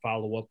that would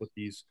follow up with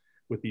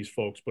these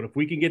folks. But if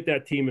we can get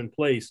that team in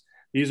place,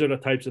 these are the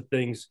types of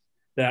things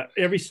that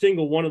every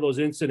single one of those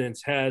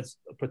incidents has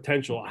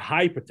a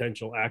high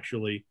potential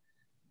actually,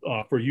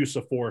 for use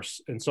of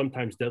force and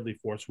sometimes deadly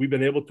force. We've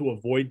been able to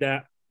avoid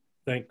that,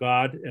 thank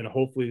God, and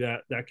hopefully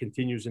that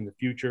continues in the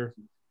future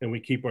and we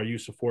keep our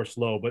use of force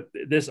low. But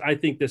I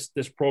think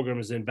this program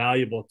is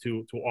invaluable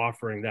to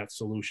offering that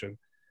solution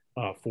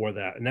for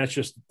that. And that's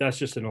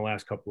just in the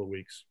last couple of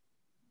weeks.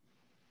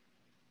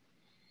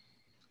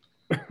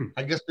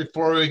 I guess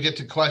before we get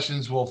to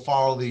questions, we'll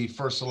follow the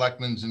first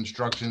selectman's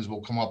instructions.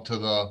 We'll come up to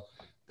the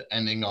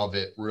ending of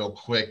it real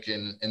quick.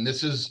 And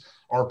this is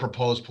our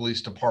proposed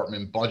police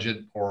department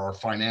budget, or our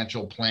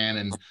financial plan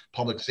and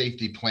public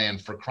safety plan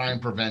for crime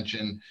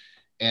prevention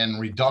and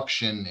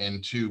reduction,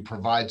 and to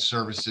provide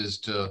services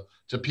to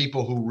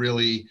people who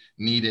really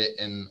need it.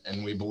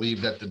 And we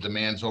believe that the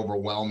demand's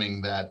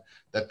overwhelming, that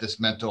this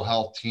mental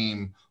health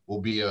team will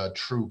be a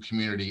true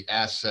community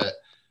asset.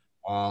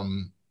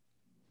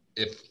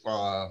 If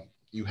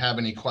you have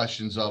any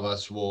questions of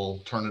us, we'll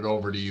turn it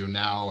over to you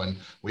now. And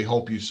we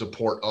hope you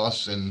support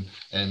us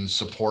and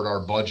support our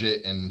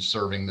budget and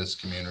serving this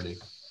community.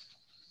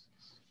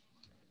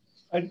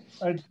 I'd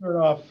start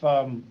off,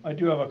 I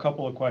do have a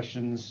couple of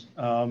questions.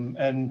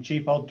 And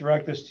Chief, I'll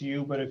direct this to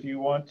you, but if you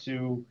want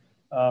to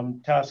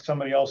task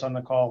somebody else on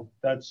the call,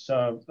 that's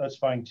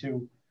fine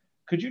too.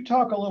 Could you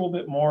talk a little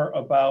bit more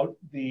about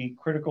the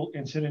critical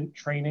incident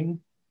training?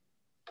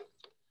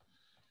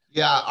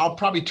 Yeah, I'll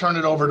probably turn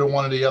it over to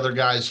one of the other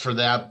guys for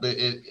that. But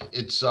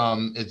it's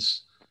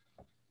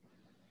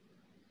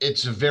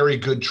a very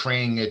good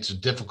training. It's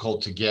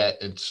difficult to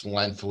get. It's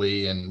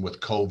lengthy, and with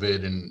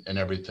COVID and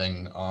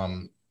everything.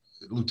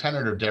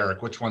 Lieutenant or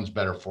Derek, which one's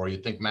better for you?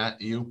 Think, Matt,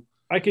 you?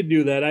 I could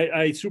do that.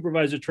 I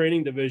supervise a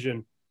training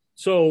division.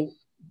 So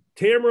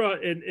Tamara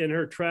in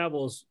her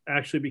travels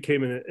actually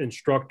became an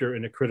instructor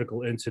in a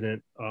critical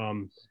incident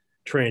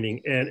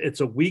training. And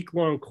it's a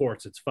week-long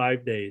course. It's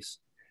 5 days.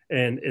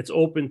 And it's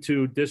open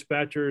to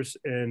dispatchers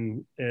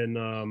and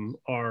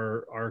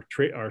our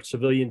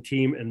civilian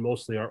team, and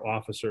mostly our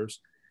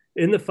officers.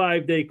 In the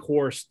 5-day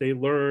course, they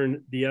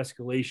learn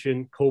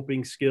de-escalation,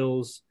 coping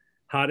skills,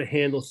 how to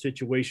handle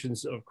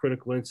situations of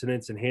critical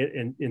incidents, and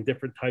in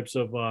different types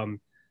of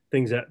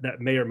things that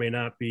may or may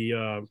not be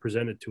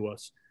presented to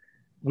us.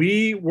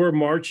 We were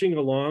marching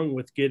along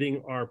with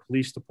getting our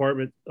police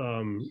department,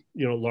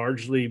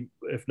 largely,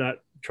 if not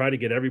try to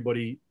get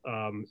everybody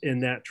in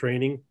that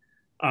training.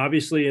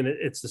 Obviously, and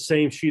it's the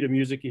same sheet of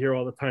music you hear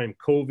all the time.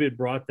 COVID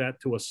brought that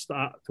to a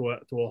stop, to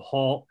a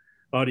halt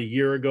about a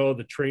year ago.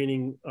 The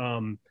training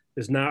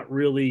is not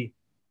really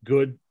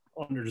good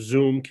under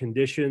Zoom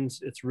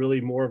conditions. It's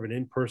really more of an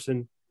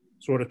in-person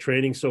sort of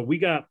training. So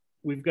we've got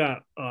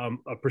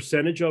a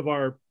percentage of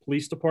our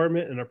police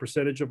department and a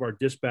percentage of our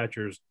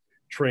dispatchers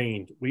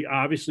trained. We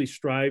obviously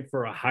strive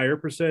for a higher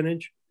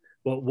percentage,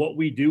 but what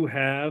we do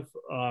have,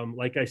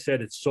 like I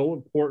said, it's so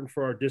important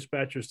for our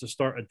dispatchers to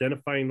start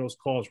identifying those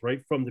calls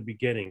right from the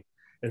beginning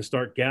and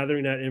start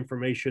gathering that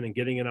information and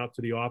getting it out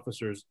to the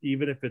officers,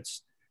 even if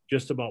it's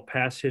just about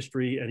past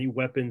history, any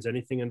weapons,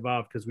 anything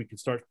involved, because we can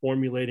start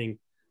formulating,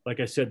 like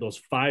I said, those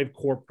 5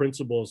 core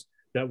principles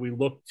that we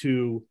look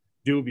to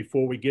do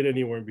before we get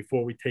anywhere and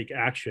before we take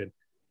action.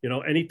 You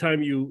know,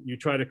 anytime you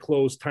try to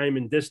close time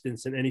and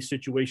distance in any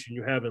situation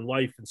you have in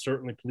life, and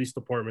certainly police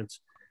departments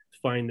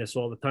find this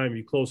all the time,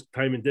 you close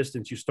time and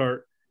distance, you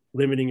start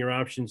limiting your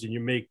options and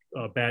you make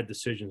bad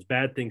decisions.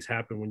 Bad things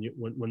happen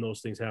when those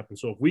things happen.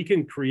 So if we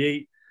can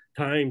create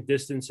time,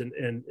 distance,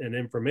 and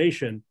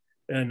information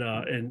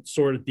and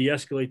sort of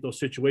de-escalate those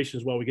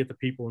situations while we get the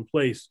people in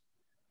place,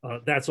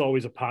 that's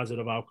always a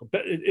positive outcome.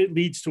 But it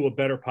leads to a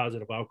better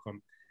positive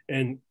outcome.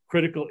 And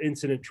critical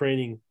incident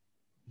training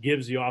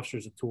gives the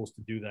officers the tools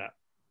to do that.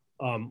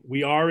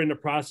 We are in the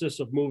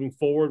process of moving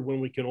forward when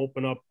we can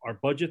open up our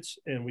budgets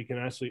and we can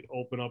actually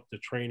open up the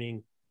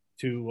training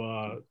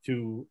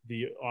to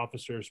the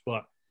officers.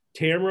 But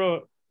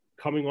Tamara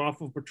coming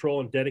off of patrol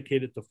and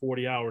dedicated to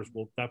 40 hours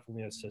will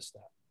definitely assist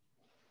that.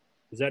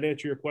 Does that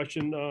answer your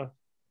question,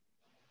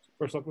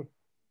 First Selectman?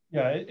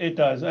 Yeah, it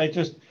does. I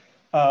just,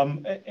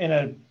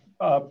 in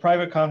a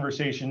private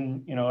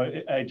conversation, you know,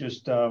 I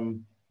just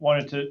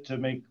wanted to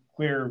make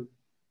clear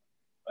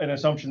an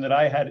assumption that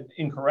I had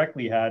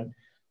incorrectly had,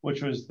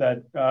 which was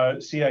that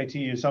CIT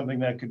is something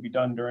that could be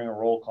done during a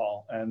roll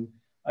call. And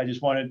I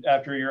just wanted,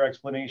 after your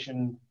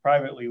explanation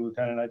privately,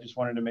 Lieutenant, I just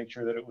wanted to make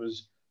sure that it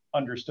was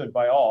understood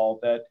by all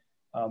that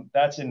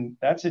that's an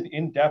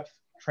in-depth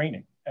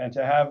training, and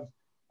to have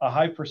a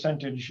high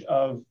percentage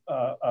of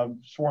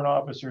sworn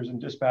officers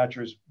and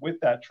dispatchers with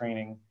that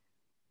training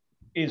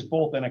is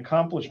both an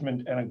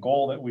accomplishment and a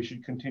goal that we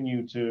should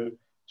continue to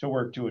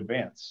work to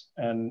advance.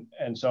 And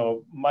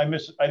so I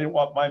didn't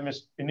want my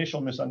initial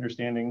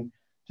misunderstanding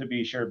to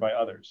be shared by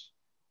others.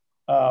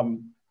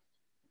 One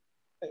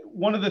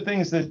of the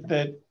things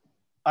that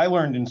I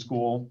learned in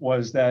school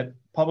was that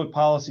public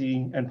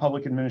policy and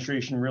public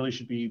administration really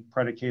should be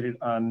predicated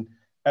on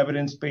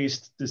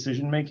evidence-based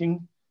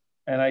decision-making.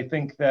 And I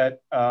think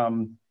that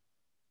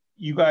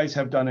you guys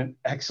have done an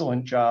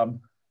excellent job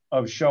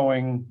of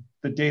showing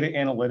the data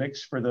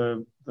analytics for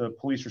the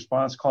police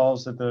response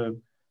calls that the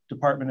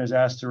department is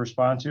asked to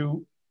respond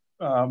to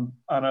on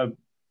an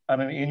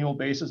annual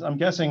basis. I'm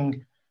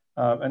guessing,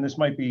 and this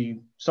might be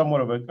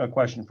somewhat of a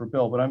question for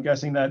Bill, but I'm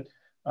guessing that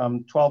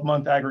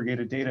 12-month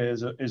aggregated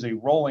data is a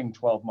rolling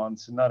 12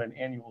 months and not an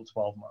annual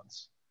 12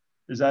 months.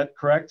 Is that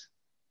correct?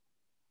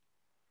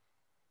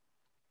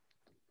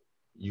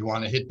 You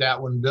want to hit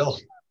that one, Bill?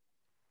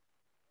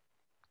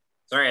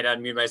 Sorry, I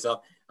unmuted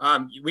myself.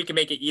 We can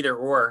make it either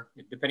or,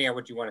 depending on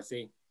what you want to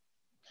see.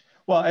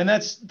 Well, and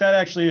that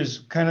actually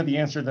is kind of the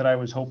answer that I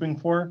was hoping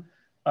for,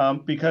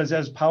 because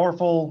as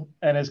powerful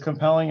and as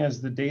compelling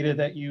as the data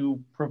that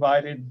you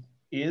provided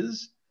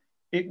is,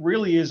 it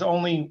really is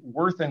only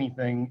worth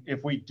anything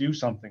if we do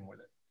something with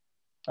it.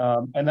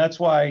 And that's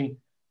why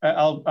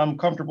I'm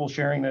comfortable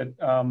sharing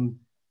that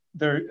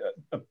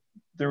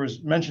there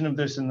was mention of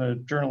this in the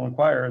Journal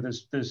Inquirer,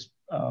 this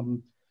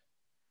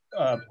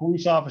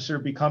police officer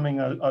becoming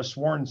a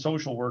sworn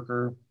social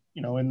worker,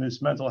 you know, in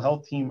this mental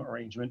health team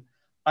arrangement.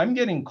 I'm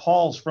getting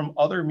calls from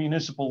other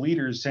municipal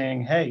leaders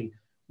saying, hey,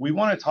 we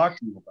want to talk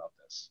to you about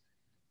this.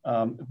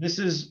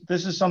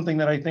 This is something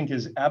that I think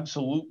is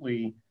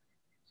absolutely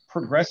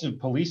progressive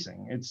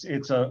policing.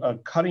 It's a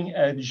cutting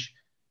edge,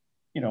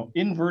 you know,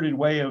 inverted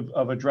way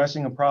of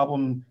addressing a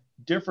problem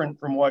different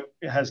from what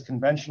has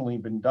conventionally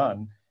been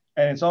done.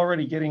 And it's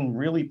already getting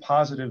really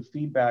positive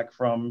feedback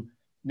from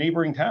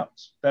neighboring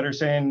towns that are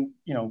saying,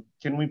 you know,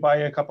 can we buy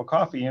a cup of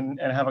coffee and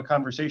have a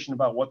conversation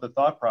about what the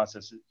thought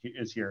process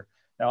is here?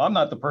 Now, I'm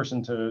not the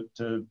person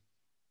to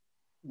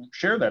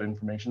share that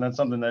information. That's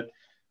something that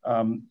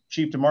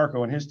Chief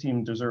DeMarco and his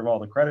team deserve all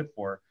the credit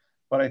for.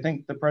 But I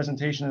think the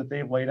presentation that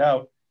they've laid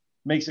out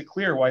makes it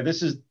clear why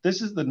this is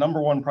the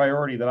 #1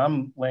 priority that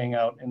I'm laying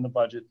out in the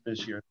budget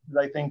this year.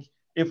 I think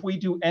if we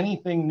do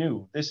anything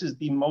new, this is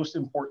the most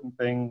important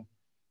thing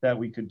that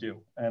we could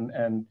do.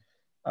 And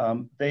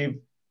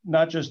they've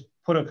not just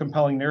put a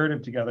compelling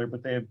narrative together,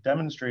 but they have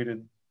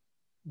demonstrated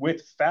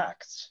with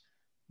facts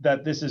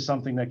that this is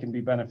something that can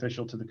be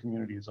beneficial to the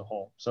community as a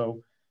whole.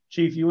 So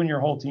Chief, you and your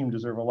whole team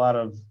deserve a lot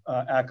of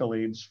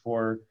accolades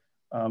for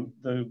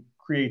the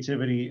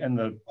creativity and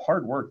the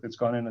hard work that's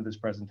gone into this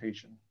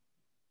presentation.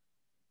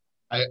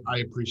 I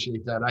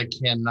appreciate that. I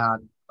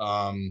cannot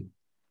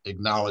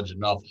acknowledge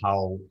enough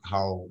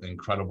how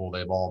incredible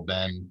they've all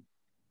been.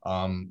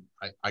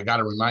 I got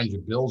to remind you,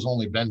 Bill's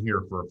only been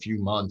here for a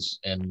few months,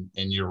 and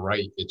you're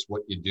right. It's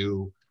what you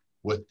do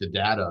with the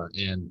data.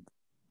 And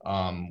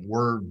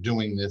we're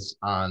doing this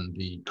on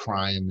the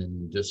crime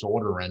and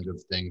disorder end of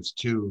things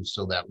too,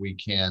 so that we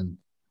can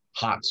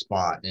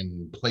hotspot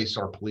and place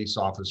our police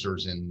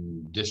officers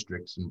in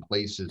districts and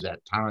places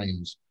at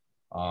times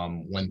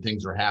when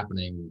things are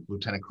happening.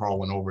 Lieutenant Carl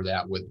went over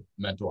that with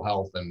mental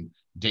health and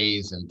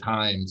days and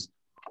times.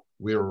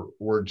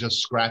 We're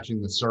just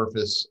scratching the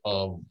surface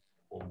of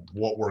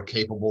what we're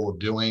capable of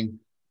doing.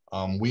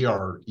 We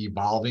are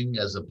evolving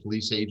as a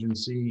police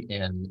agency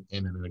and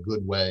in a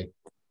good way.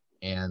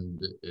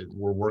 And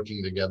we're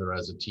working together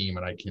as a team,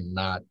 and I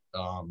cannot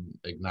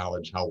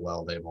acknowledge how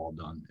well they've all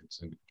done. It's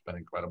been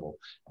incredible.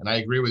 And I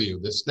agree with you.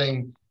 This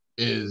thing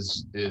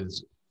is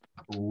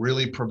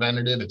really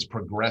preventative. It's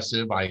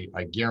progressive. I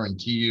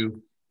guarantee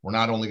you, we're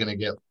not only going to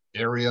get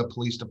area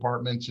police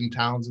departments in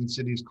towns and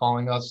cities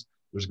calling us,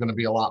 there's going to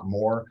be a lot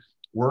more.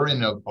 We're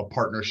in a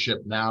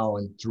partnership now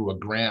and through a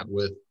grant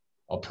with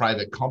a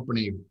private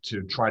company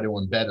to try to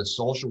embed a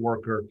social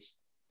worker.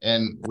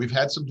 And we've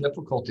had some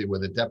difficulty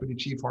with it. Deputy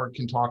Chief Hart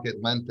can talk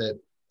at length at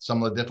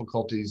some of the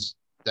difficulties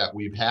that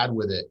we've had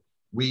with it.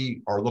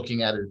 We are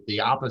looking at it the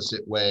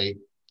opposite way,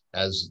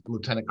 as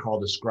Lieutenant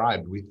Carl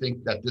described. We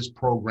think that this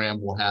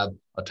program will have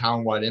a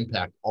townwide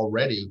impact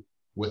already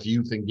with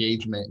youth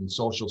engagement and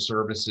social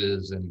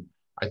services. And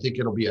I think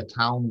it'll be a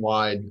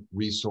townwide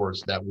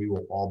resource that we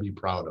will all be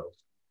proud of.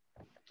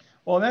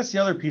 Well, and that's the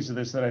other piece of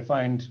this that I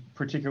find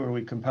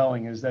particularly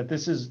compelling, is that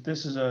this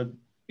is a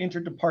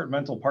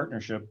interdepartmental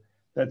partnership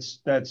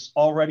that's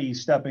already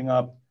stepping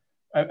up.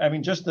 I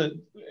mean, just the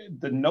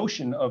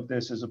notion of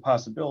this as a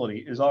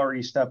possibility is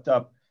already stepped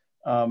up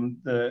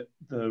the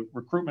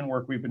recruitment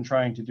work we've been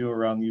trying to do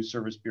around the Youth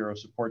Service Bureau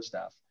support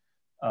staff.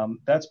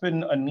 That's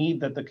been a need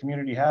that the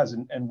community has,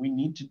 and we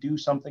need to do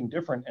something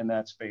different in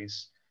that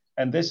space.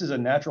 And this is a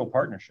natural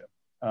partnership.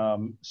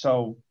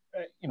 So,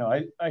 you know,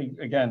 I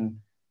again,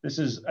 this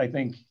is, I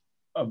think,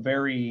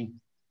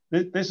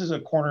 this is a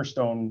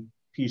cornerstone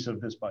piece of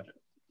this budget.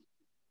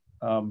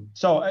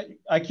 So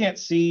I can't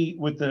see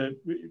with the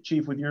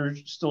Chief, with your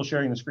still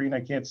sharing the screen,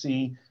 I can't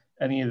see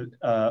any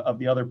of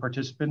the other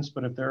participants,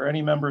 but if there are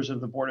any members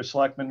of the Board of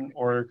Selectmen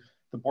or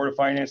the Board of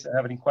Finance that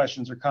have any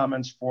questions or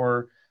comments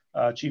for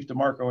Chief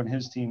DeMarco and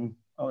his team,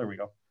 oh, there we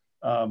go.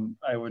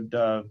 I would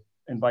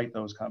invite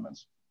those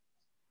comments.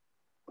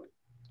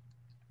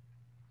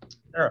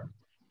 Sarah.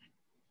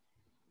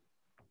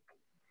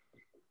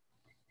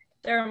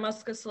 Sarah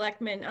Muska,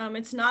 Selectmen.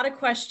 It's not a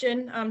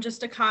question,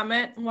 just a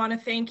comment. I want to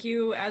thank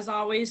you, as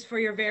always, for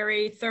your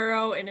very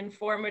thorough and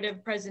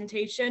informative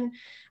presentation.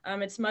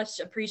 It's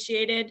much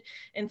appreciated.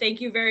 And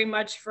thank you very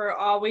much for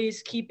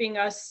always keeping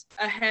us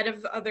ahead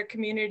of other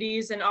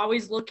communities and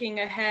always looking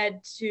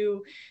ahead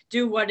to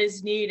do what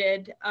is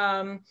needed.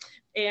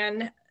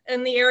 And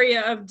in the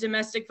area of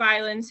domestic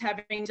violence,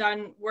 having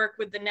done work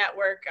with the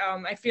network,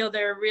 I feel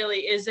there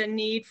really is a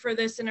need for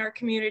this in our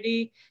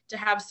community, to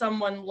have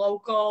someone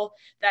local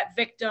that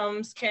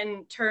victims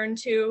can turn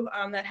to.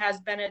 That has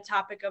been a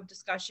topic of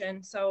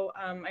discussion. So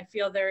I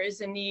feel there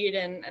is a need,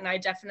 and I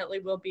definitely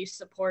will be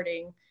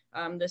supporting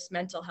this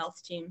mental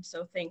health team.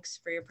 So thanks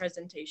for your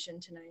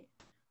presentation tonight.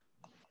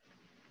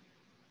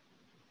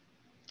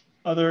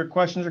 Other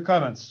questions or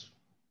comments?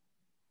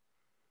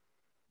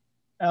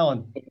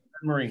 Alan,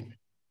 Marie.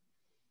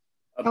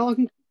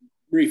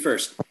 Marie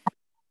first.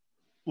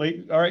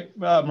 Late. All right,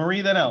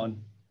 Marie, then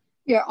Alan.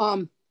 Yeah.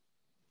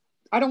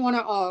 I don't want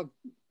to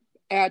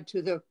add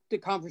to the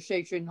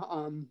conversation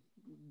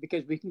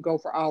because we can go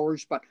for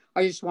hours, but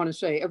I just want to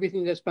say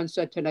everything that's been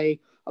said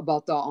today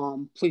about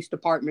the police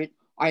department,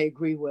 I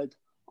agree with.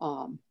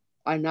 And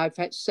I've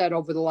said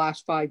over the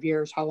last 5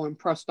 years how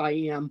impressed I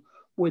am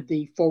with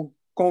the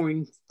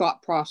foregoing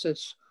thought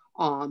process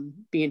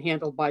being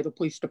handled by the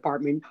police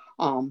department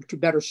to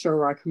better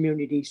serve our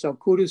community. So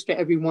kudos to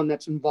everyone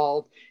that's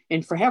involved,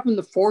 and for having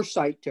the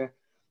foresight to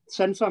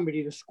send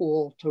somebody to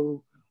school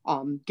to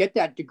get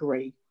that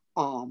degree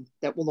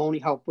that will only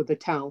help with the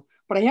town.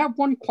 But I have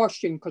one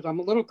question because I'm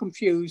a little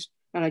confused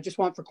and I just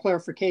want for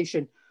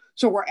clarification.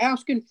 So we're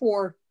asking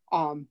for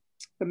the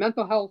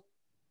mental health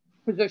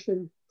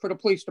position for the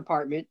police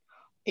department,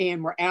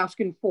 and we're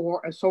asking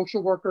for a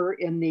social worker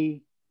in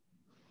the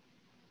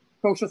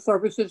social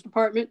services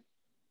department?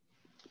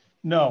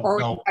 No. Or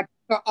No.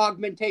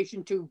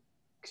 augmentation to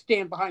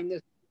stand behind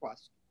this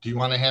request? Do you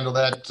want to handle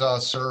that,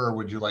 sir, or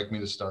would you like me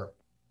to start?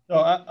 So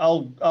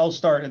I'll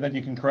start, and then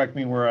you can correct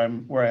me where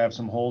I have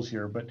some holes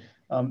here. But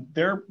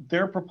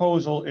their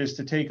proposal is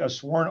to take a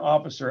sworn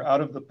officer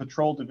out of the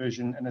patrol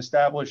division and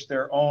establish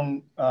their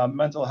own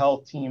mental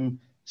health team,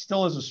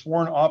 still as a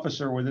sworn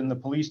officer within the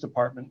police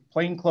department,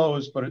 plain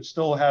clothes, but it's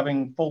still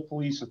having full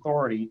police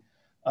authority.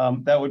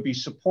 That would be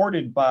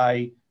supported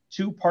by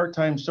 2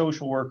 part-time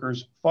social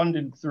workers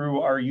funded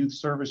through our Youth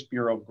Service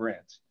Bureau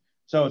grant.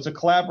 So it's a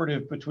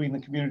collaborative between the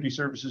Community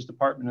Services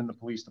Department and the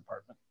Police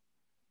Department.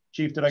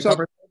 Chief, did I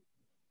cover it?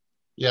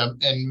 Yeah,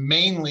 and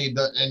mainly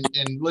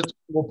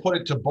we'll put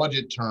it to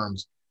budget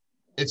terms.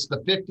 It's the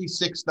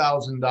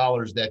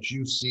 $56,000 that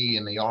you see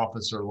in the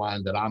officer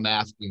line that I'm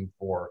asking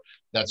for,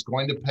 that's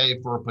going to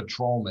pay for a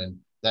patrolman,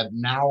 that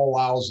now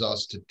allows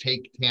us to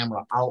take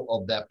Tamara out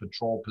of that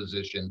patrol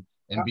position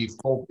and be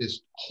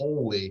focused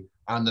wholly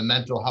on the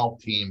mental health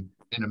team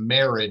in a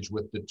marriage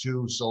with the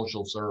two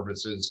social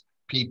services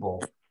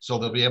people. So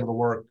they'll be able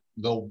to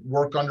they'll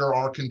work under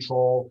our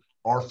control,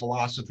 our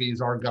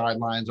philosophies, our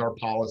guidelines, our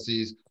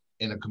policies,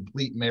 in a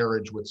complete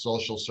marriage with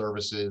social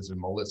services and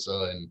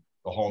Melissa and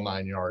the whole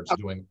 9 yards,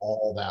 doing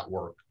all that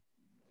work.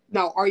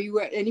 Now, are you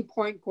at any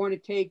point going to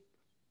take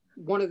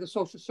one of the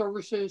social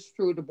services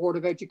through the Board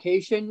of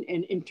Education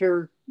and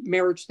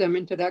intermarriage them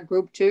into that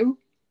group too?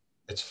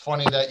 It's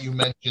funny that you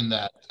mentioned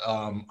that.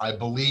 I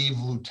believe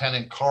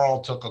Lieutenant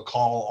Carl took a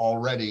call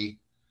already.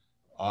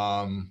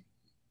 Am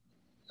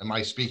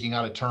I speaking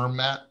out of term,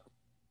 Matt?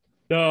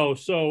 No,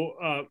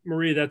 so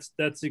Marie,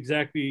 that's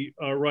exactly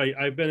right.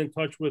 I've been in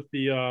touch with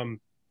the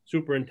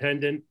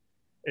superintendent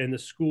and the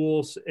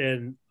schools,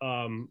 and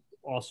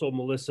also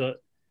Melissa.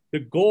 The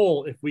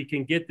goal, if we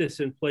can get this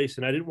in place,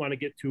 and I didn't want to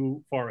get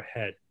too far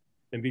ahead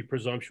and be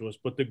presumptuous,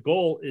 but the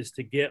goal is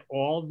to get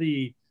all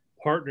the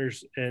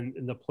partners and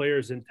the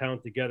players in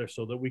town together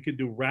so that we could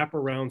do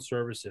wraparound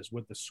services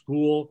with the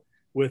school,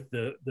 with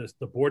the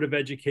Board of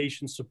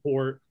Education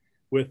support,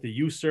 with the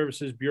Youth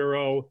Services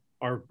Bureau,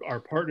 our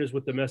partners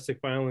with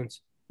domestic violence.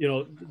 You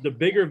know, the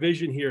bigger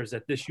vision here is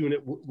that this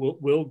unit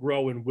will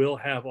grow and will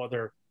have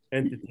other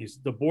entities.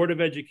 The Board of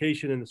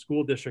Education and the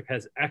school district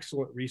has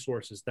excellent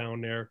resources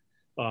down there.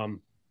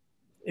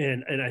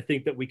 And I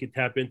think that we could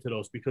tap into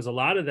those, because a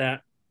lot of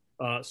that,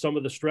 some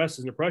of the stresses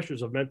and the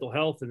pressures of mental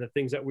health and the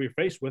things that we're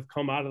faced with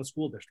come out of the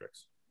school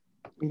districts.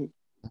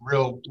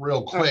 Real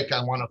quick,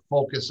 I want to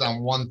focus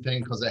on one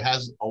thing, because it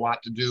has a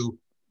lot to do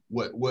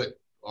with what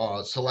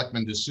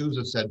Selectman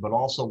D'Souza said, but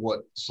also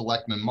what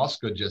Selectman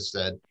Muska just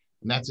said.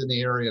 And that's in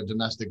the area of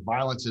domestic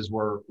violences,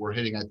 where we're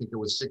hitting, I think it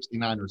was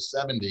 69 or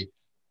 70.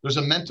 There's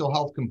a mental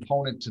health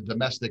component to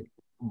domestic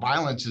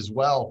violence as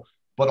well,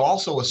 but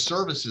also a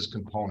services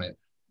component,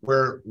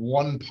 where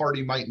one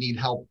party might need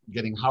help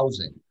getting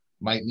housing,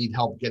 might need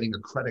help getting a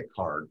credit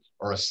card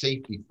or a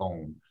safety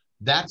phone.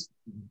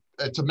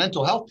 It's a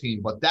mental health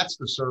team, but that's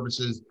the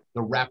services,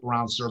 the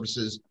wraparound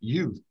services,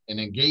 youth and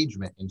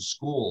engagement in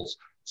schools.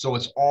 So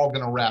it's all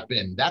going to wrap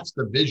in. That's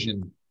the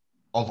vision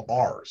of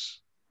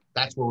ours.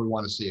 That's where we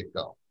want to see it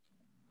go.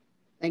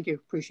 Thank you.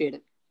 Appreciate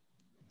it.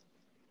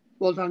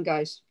 Well done,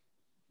 guys.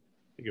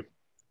 Thank you.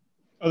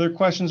 Other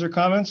questions or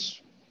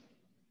comments?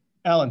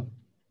 Alan.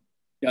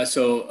 Yeah,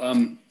 so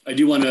I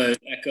do want to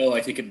echo,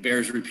 I think it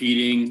bears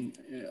repeating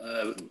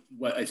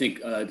what I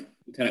think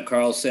Lieutenant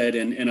Carl said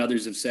and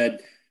others have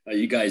said.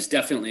 You guys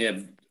definitely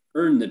have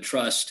earned the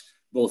trust,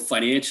 both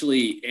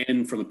financially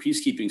and from a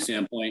peacekeeping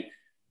standpoint.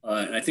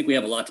 And I think we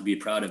have a lot to be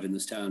proud of in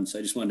this town. So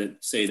I just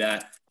wanted to say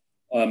that.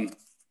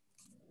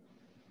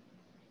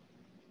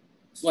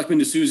 Selectman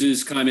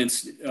D'Souza's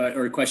comments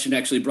or question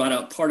actually brought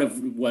out part of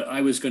what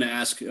I was going to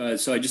ask.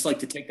 So I'd just like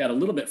to take that a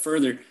little bit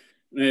further.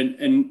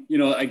 And you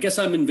know, I guess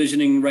I'm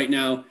envisioning right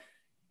now,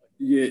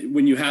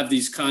 when you have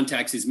these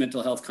contacts, these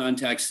mental health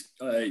contacts,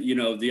 you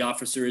know, the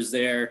officer is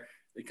there,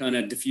 they kind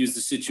of diffuse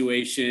the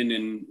situation,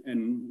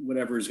 and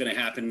whatever is going to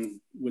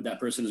happen with that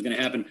person is going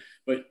to happen.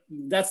 But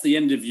that's the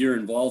end of your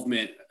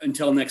involvement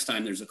until next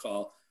time there's a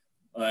call.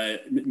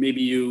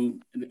 Maybe you,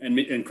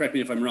 and correct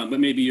me if I'm wrong, but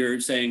maybe you're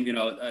saying, you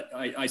know,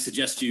 I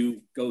suggest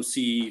you go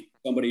see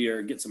somebody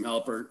or get some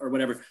help or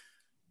whatever.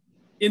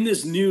 In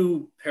this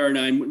new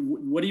paradigm,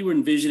 what are you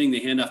envisioning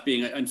the handoff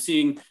being? I'm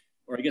seeing,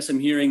 or I guess I'm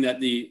hearing that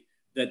the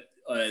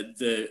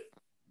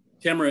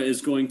camera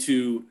is going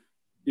to,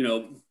 you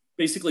know,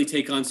 basically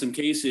take on some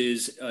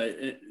cases,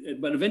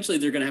 but eventually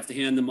they're going to have to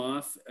hand them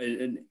off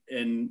and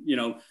you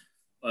know,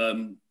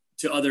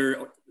 to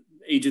other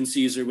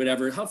agencies or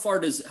whatever. How far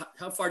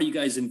do you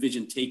guys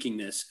envision taking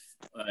this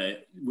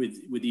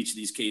with each of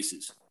these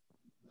cases?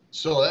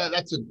 So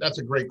that's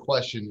a great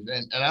question,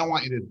 and I don't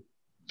want you to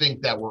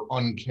think that we're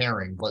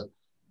uncaring, but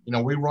you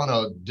know, we run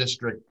a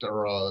district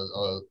or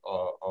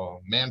a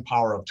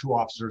manpower of 2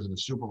 officers and a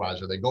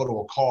supervisor. They go to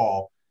a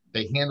call,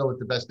 they handle it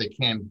the best they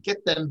can,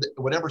 get them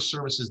whatever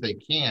services they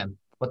can,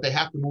 but they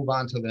have to move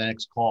on to the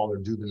next call or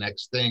do the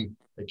next thing.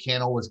 They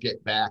can't always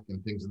get back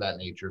and things of that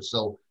nature.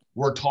 So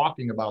we're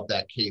talking about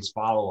that case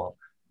follow-up.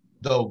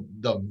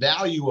 The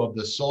value of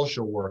the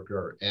social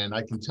worker, and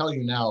I can tell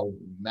you now,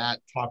 Matt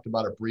talked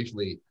about it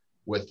briefly,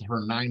 with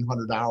her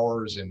 900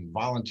 hours in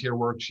volunteer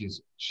work.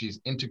 She's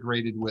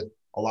integrated with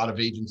a lot of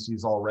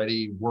agencies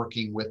already,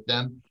 working with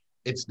them.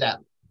 It's that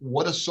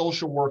what a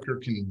social worker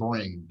can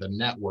bring, the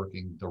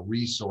networking, the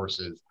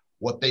resources,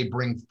 what they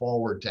bring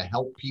forward to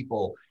help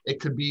people. It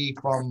could be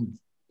from,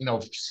 you know,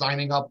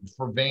 signing up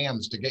for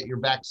vans to get your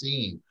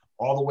vaccine,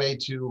 all the way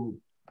to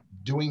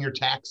doing your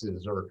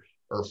taxes or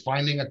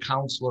finding a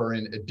counselor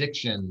in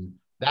addiction.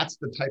 That's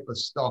the type of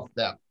stuff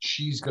that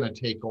she's going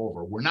to take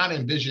over. We're not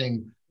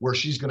envisioning where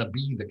she's going to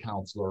be the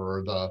counselor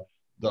or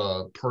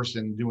the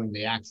person doing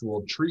the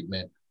actual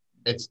treatment.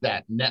 It's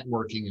that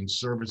networking and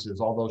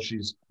services, although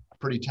she's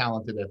pretty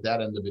talented at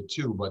that end of it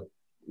too, but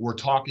we're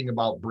talking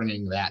about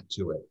bringing that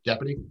to it.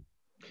 Deputy?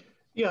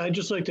 Yeah, I'd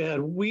just like to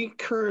add, we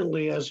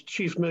currently, as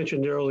Chief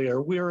mentioned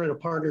earlier, we are in a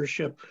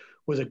partnership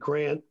with a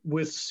grant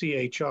with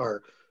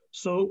CHR.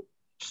 So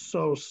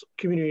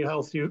Community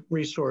Health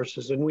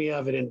Resources, and we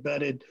have an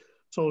embedded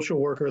social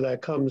worker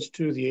that comes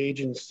to the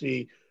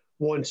agency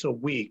once a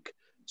week.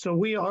 So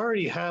we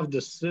already have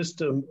the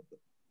system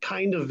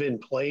kind of in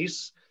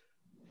place,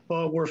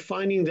 but we're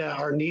finding that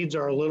our needs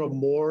are a little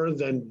more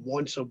than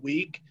once a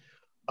week.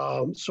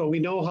 So we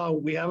know how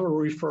we have a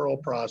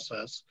referral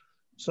process.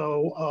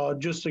 So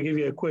just to give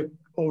you a quick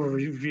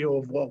overview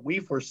of what we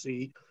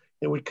foresee,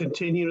 it would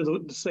continue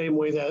the same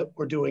way that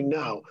we're doing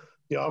now.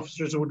 The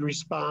officers would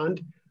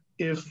respond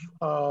if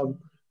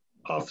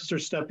Officer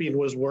Stepien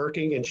was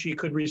working and she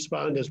could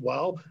respond as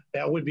well.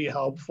 That would be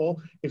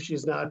helpful. If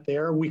she's not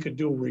there, we could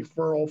do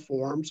referral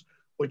forms,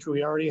 which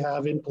we already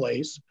have in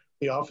place.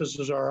 The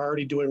officers are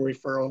already doing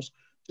referrals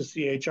to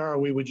CHR.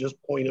 We would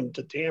just point them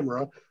to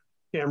Tamara.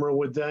 Tamara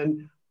would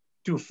then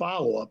do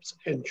follow-ups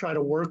and try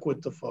to work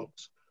with the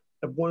folks.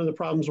 And one of the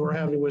problems we're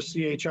having with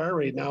CHR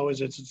right now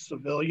is it's a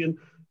civilian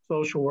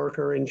social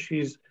worker, and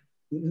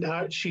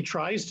she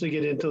tries to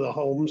get into the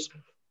homes,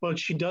 but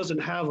she doesn't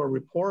have a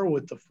rapport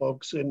with the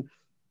folks, and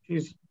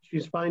she's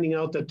finding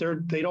out that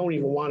they don't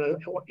even want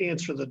to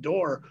answer the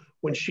door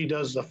when she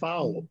does the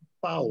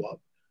follow-up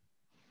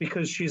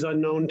because she's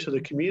unknown to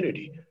the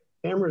community.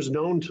 Tamara's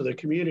known to the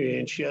community,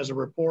 and she has a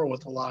rapport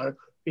with a lot of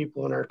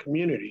people in our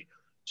community.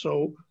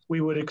 So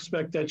we would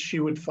expect that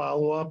she would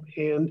follow up,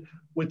 and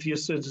with the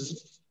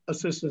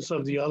assistance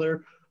of the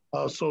other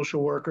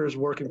social workers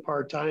working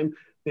part-time,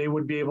 they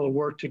would be able to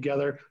work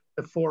together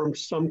to form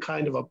some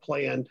kind of a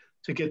plan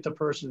to get the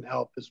person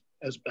help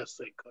as best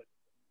they could.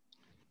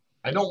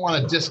 I don't want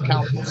to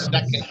discount the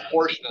second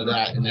portion of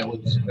that, and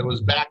it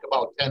was back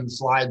about 10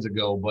 slides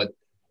ago, but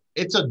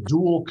it's a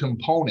dual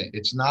component.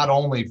 It's not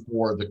only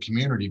for the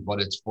community, but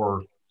it's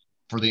for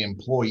the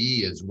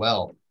employee as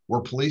well.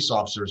 We're police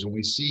officers, and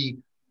we see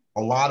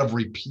a lot of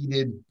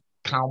repeated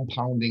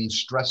compounding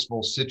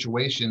stressful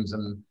situations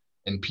and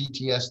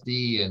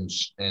PTSD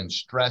and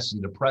stress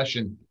and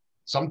depression.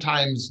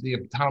 Sometimes the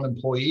town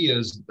employee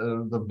is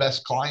the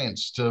best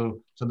clients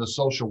to the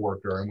social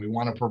worker, and we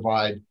want to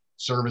provide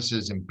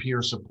services and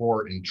peer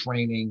support and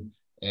training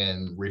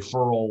and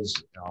referrals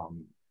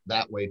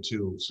that way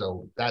too.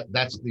 So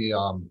that's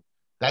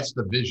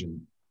the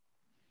vision.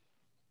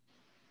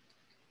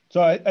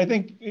 So I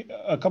think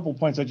a couple of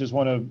points I just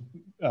want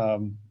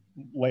to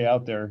lay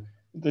out there.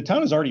 The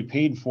town has already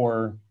paid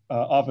for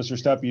Officer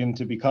Stepien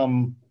to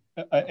become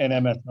an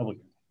MSW.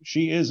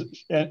 She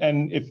is,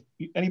 and if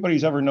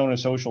anybody's ever known a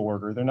social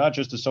worker, they're not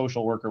just a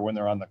social worker when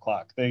they're on the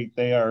clock.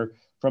 They are,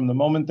 from the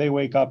moment they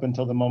wake up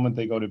until the moment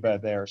they go to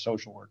bed, they are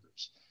social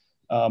workers.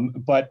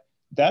 But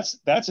that's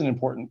an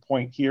important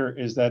point here,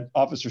 is that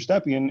Officer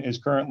Stepien is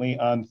currently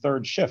on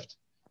third shift.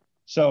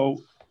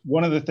 So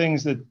one of the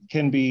things that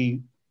can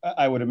be,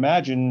 I would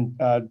imagine,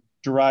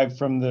 derived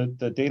from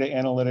the data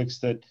analytics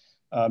that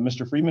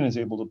Mr. Freeman is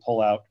able to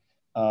pull out,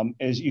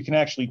 is you can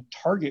actually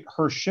target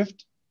her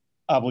shift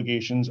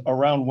obligations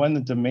around when the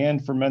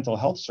demand for mental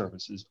health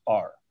services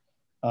are,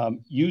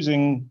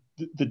 using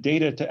the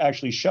data to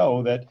actually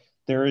show that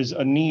there is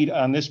a need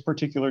on this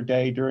particular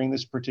day during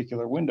this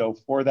particular window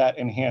for that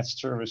enhanced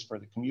service for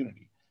the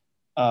community.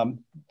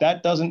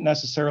 That doesn't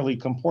necessarily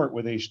comport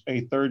with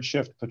a third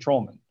shift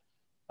patrolman.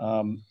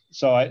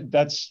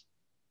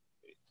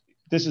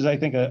 This is, I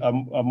think,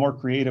 a more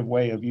creative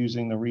way of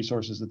using the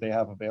resources that they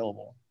have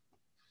available.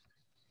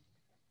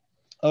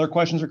 Other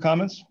questions or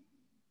comments?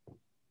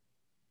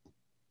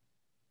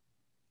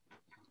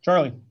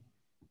 Charlie.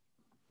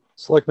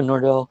 Selectman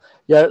Nordell.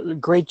 Yeah,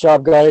 great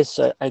job, guys.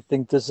 I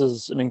think this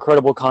is an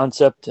incredible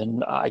concept,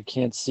 and I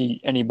can't see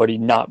anybody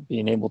not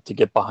being able to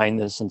get behind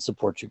this and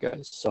support you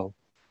guys. So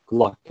good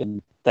luck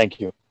and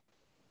thank you.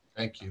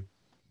 Thank you.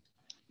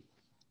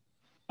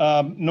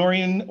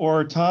 Noreen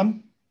or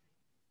Tom?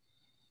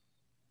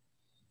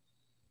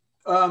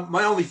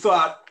 My only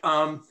thought,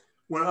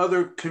 when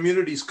other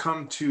communities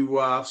come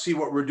to see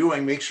what we're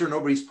doing, make sure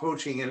nobody's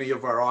poaching any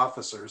of our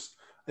officers.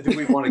 I think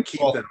we want to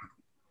keep them.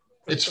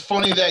 It's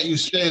funny that you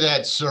say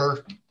that,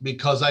 sir,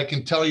 because I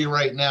can tell you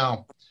right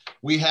now,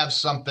 we have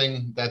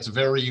something that's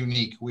very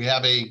unique. We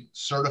have a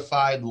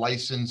certified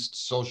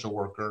licensed social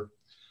worker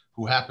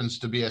who happens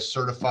to be a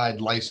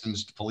certified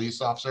licensed police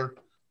officer.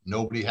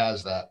 Nobody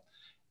has that.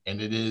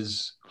 And it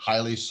is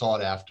highly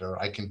sought after.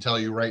 I can tell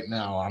you right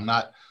now, I'm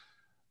not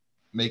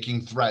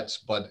making threats,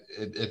 but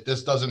if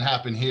this doesn't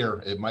happen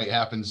here, it might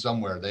happen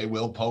somewhere. They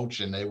will poach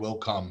and they will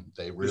come.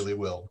 They really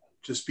will.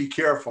 Just be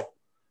careful.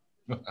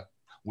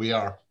 We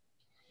are.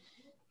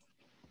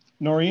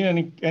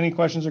 Noreen, any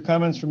questions or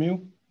comments from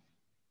you?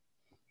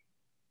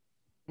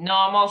 No,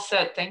 I'm all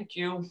set. Thank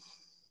you.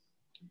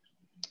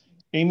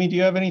 Amy, do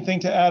you have anything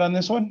to add on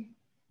this one?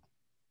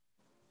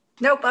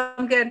 Nope,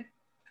 I'm good.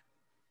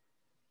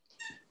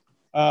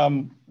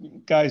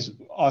 Guys,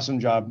 awesome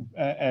job.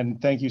 And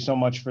thank you so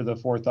much for the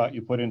forethought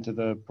you put into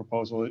the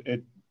proposal.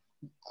 It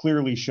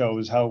clearly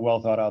shows how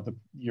well thought out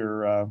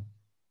your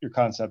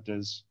concept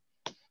is.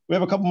 We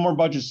have a couple more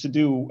budgets to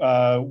do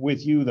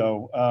with you,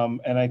 though.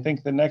 And I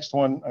think the next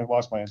one, I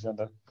lost my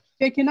agenda.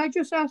 Hey, can I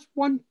just ask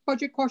one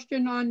budget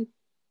question on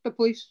the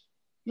police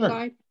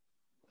side?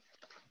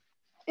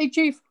 Hey,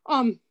 Chief,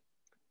 the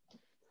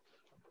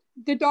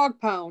dog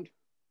pound,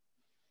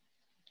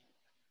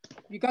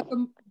 you got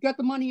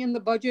the money in the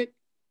budget.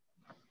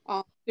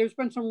 There's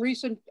been some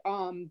recent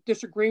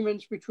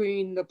disagreements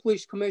between the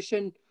police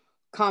commission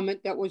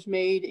comment that was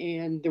made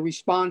and the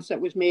response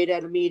that was made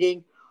at a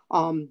meeting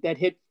that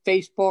hit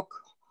Facebook.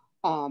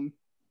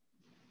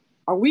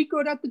 Are we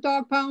good at the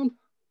dog pound?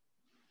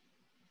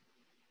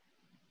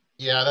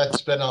 Yeah,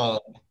 that's been a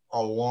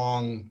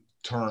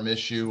long-term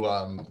issue.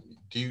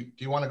 Do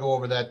you want to go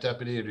over that,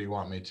 Deputy, or do you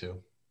want me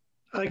to?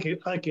 I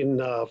can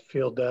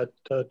field that,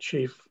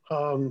 Chief.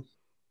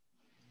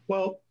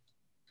 Well,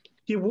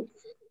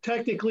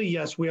 technically,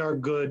 yes, we are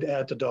good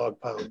at the dog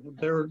pound.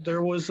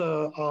 There was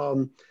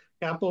a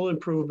capital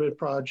improvement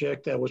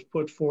project that was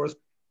put forth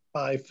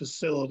by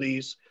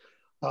facilities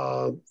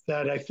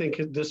that I think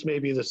this may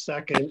be the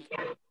second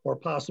or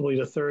possibly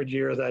the third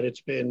year that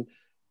it's been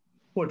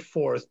put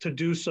forth to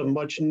do some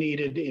much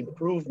needed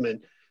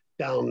improvement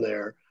down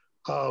there.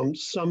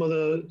 Some of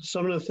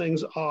the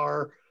things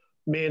are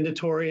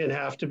mandatory and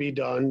have to be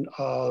done.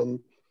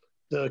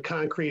 The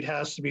concrete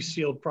has to be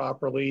sealed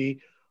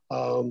properly.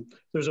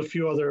 There's a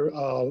few other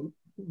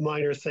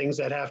minor things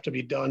that have to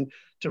be done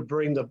to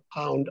bring the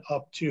pound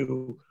up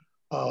to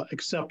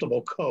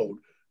acceptable code.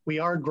 We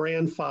are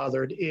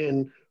grandfathered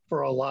in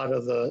for a lot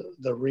of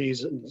the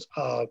reasons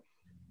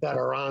that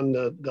are on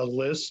the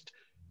list.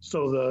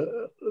 So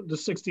the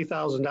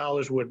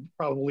 $60,000 would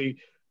probably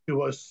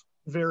do us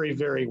very,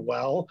 very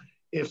well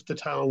if the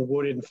town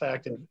would in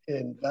fact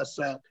invest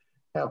that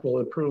capital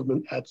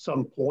improvement at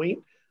some point.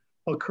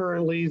 But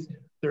currently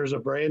there's a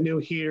brand new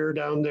heater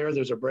down there.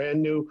 There's a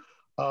brand new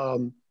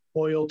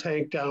oil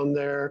tank down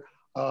there.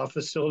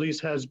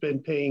 Facilities has been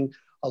paying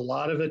a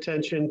lot of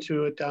attention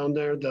to it down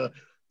there. The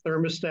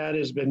thermostat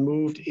has been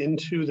moved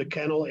into the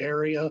kennel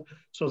area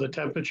so the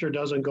temperature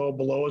doesn't go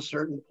below a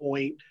certain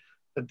point.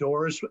 The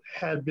doors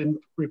had been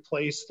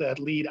replaced that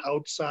lead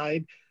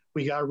outside.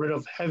 We got rid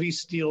of heavy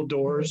steel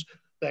doors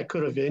that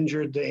could have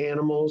injured the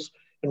animals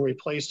and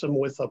replaced them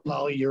with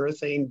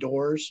polyurethane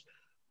doors.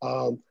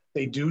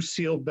 They do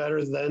seal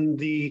better than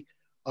the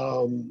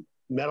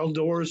metal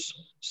doors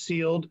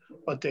sealed,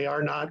 but they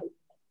are not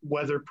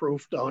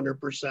weatherproofed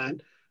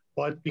 100%.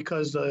 But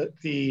because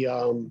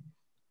the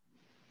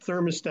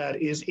thermostat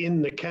is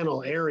in the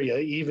kennel area,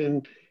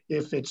 even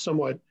if it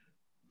somewhat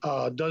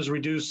does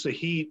reduce the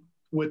heat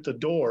with the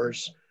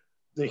doors,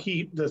 the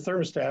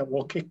thermostat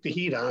will kick the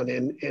heat on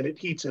and it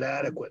heats it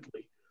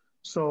adequately.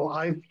 So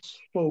I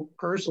spoke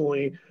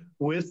personally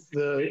with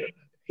the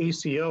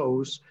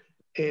ACOs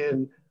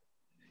and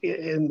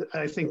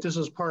I think this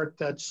is part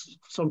that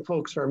some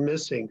folks are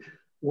missing.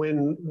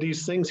 When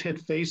these things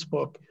hit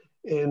Facebook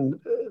and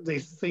they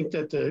think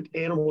that the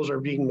animals are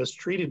being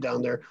mistreated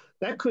down there,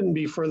 that couldn't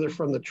be further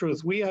from the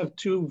truth. We have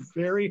two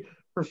very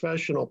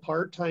professional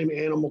part-time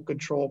animal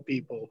control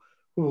people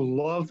who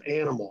love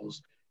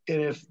animals.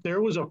 And if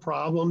there was a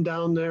problem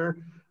down there,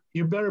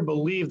 you better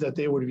believe that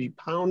they would be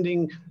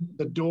pounding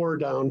the door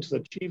down to the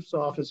chief's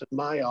office and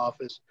my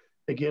office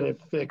to get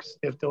it fixed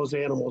if those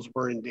animals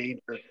were in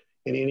danger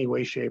in any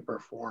way, shape, or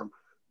form.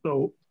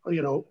 So,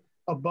 you know,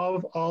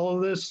 above all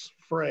of this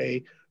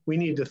fray, we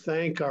need to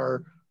thank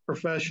our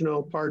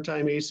professional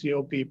part-time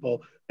ACO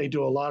people. They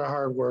do a lot of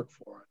hard work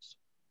for us.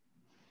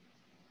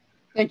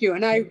 Thank you.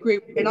 And I agree.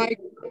 And I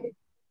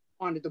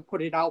wanted to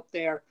put it out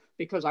there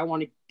because I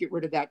want to get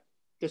rid of that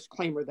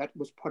disclaimer that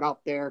was put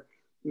out there,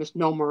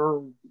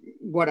 misnomer,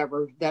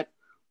 whatever, that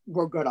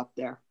we're good up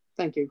there.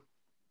 Thank you.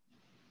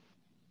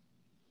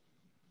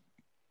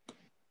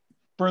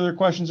 Further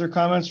questions or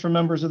comments from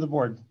members of the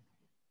board?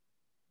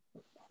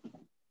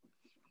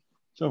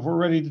 So if we're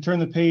ready to turn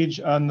the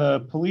page on the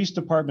police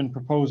department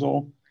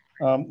proposal,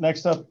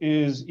 next up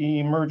is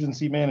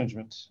emergency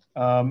management.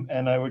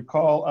 And I would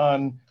call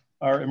on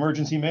our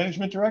emergency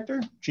management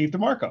director, Chief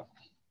DeMarco.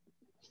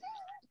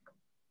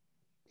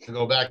 To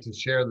go back to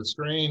share the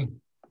screen.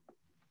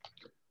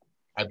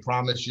 I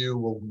promise you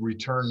we'll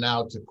return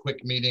now to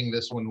quick meeting.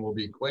 This one will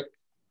be quick.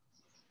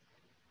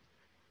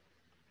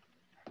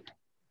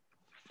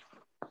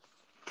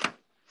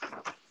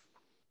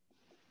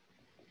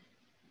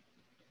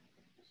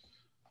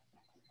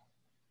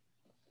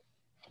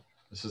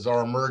 This is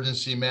our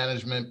emergency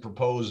management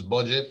proposed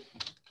budget.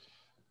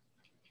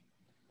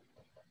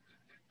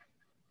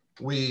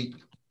 We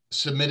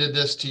submitted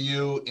this to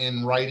you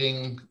in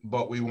writing,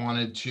 but we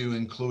wanted to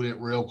include it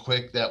real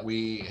quick that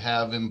we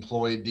have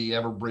employed the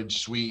Everbridge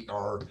Suite,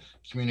 our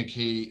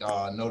communicate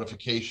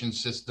notification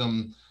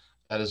system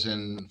that is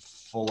in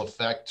full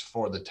effect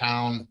for the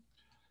town.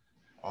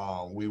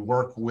 We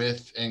work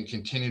with and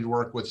continue to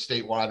work with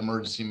statewide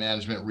emergency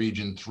management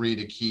region 3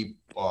 to keep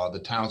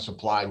the town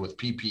supplied with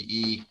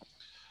PPE.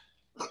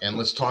 And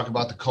let's talk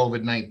about the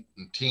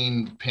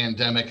COVID-19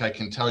 pandemic. I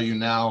can tell you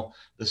now,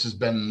 this has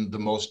been the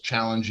most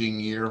challenging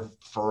year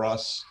for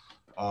us.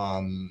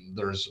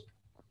 There's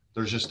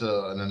just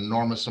an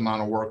enormous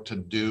amount of work to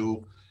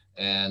do.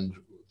 And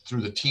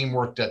through the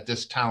teamwork that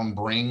this town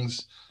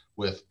brings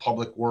with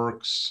public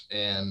works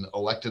and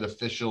elected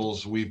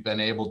officials, we've been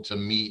able to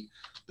meet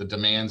the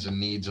demands and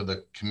needs of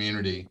the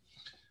community.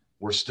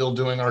 We're still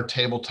doing our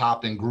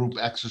tabletop and group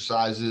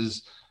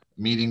exercises,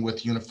 meeting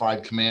with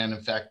Unified Command.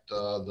 In fact,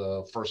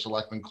 the first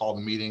selectman called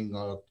a meeting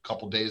a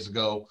couple days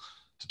ago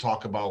to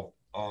talk about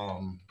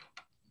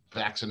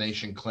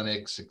vaccination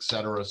clinics, et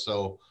cetera.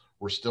 So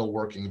we're still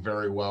working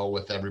very well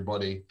with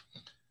everybody.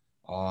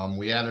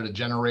 We added a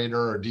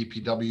generator, or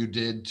DPW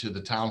did, to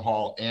the town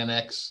hall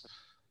annex.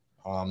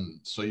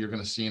 So you're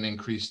going to see an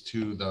increase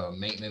to the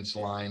maintenance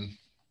line.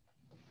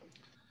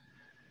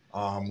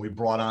 We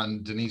brought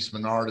on Denise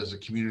Menard as a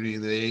community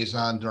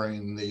liaison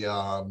during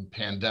the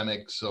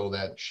pandemic so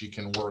that she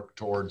can work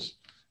towards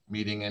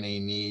meeting any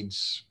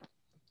needs.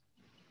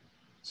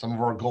 Some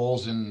of our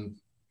goals and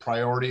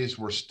priorities,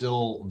 we're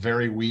still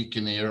very weak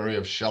in the area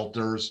of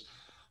shelters.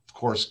 Of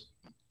course,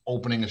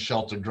 opening a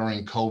shelter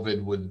during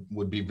COVID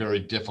would be very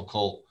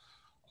difficult,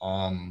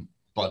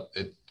 but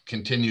it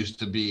continues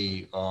to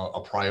be a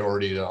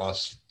priority to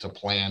us to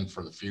plan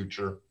for the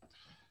future.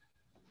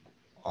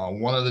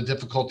 One of the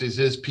difficulties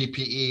is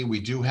PPE.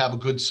 We do have a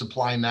good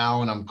supply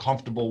now, and I'm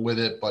comfortable with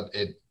it, but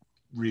it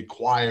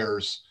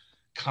requires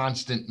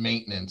constant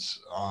maintenance.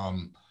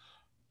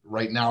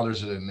 Right now,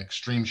 there's an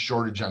extreme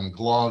shortage on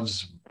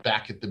gloves.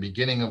 Back at the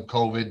beginning of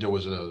COVID, there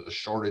was a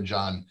shortage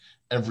on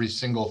every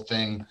single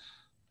thing,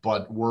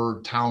 but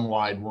we're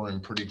townwide, we're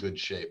in pretty good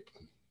shape.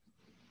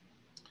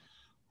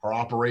 Our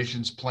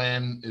operations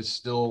plan is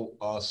still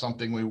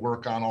something we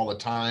work on all the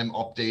time,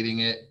 updating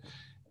it.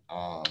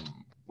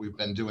 We've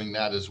been doing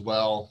that as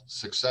well.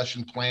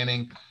 Succession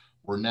planning,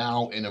 we're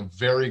now in a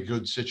very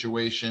good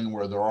situation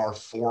where there are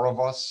 4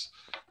 of us.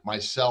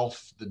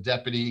 Myself, the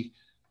deputy,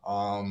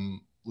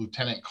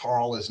 Lieutenant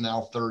Carl is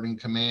now 3rd in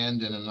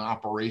command in an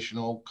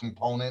operational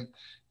component,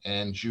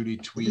 and Judy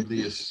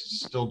Tweedley is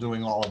still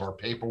doing all of our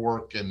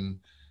paperwork and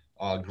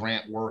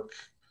grant work.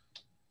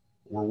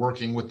 We're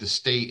working with the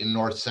state in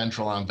North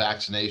Central on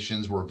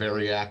vaccinations. We're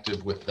very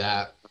active with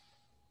that.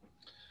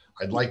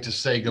 I'd like to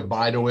say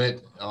goodbye to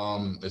it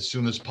as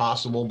soon as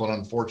possible, but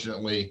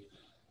unfortunately,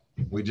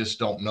 we just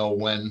don't know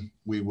when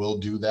we will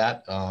do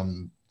that. I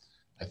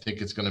think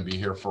it's going to be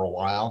here for a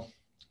while.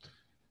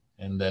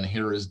 And then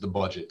here is the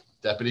budget.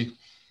 Deputy?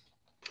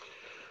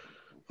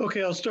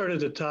 Okay, I'll start at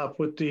the top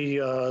with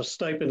the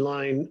stipend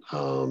line.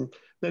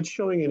 That's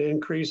showing an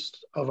increase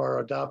of our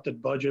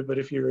adopted budget, but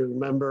if you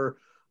remember,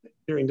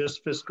 during this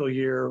fiscal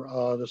year,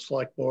 the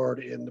select board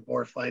and the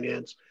board of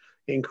finance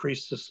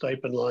increased the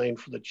stipend line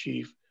for the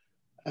chief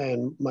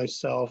and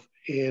myself,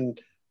 and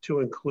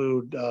to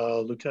include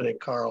Lieutenant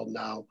Carl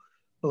now.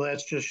 So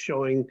that's just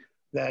showing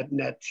that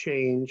net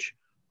change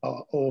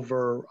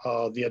over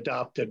the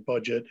adopted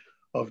budget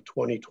of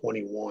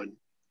 2021.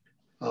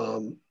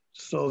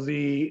 So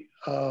the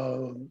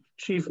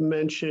chief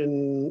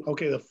mentioned,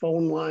 okay, the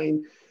phone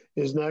line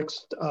is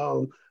next.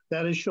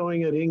 That is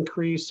showing an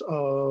increase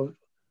of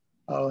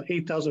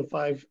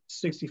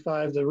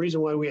 $8,565. The reason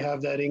why we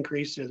have that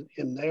increase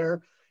in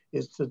there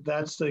is that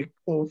that's the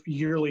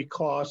yearly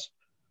cost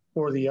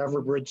for the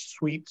Everbridge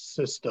suite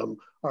system,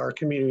 our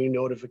community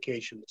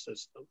notification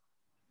system.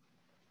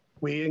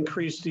 We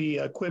increased the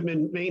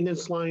equipment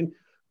maintenance line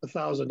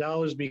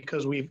 $1,000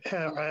 because we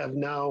have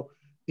now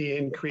the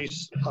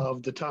increase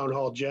of the town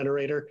hall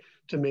generator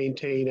to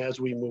maintain as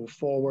we move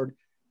forward.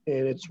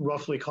 And it's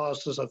roughly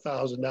cost us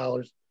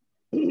 $1,000,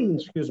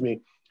 excuse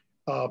me,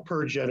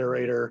 per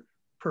generator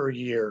per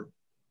year.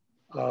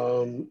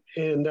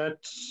 And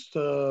that's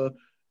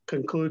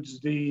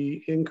concludes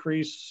the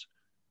increase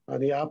on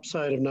the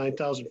upside of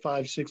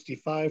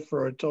 $9,565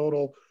 for a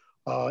total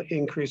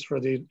increase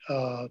for the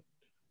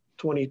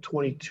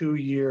 2022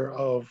 year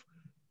of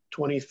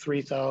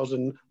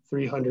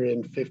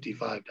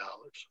 $23,355.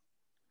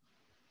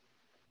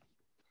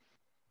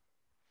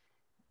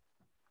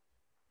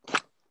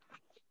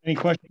 Any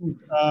questions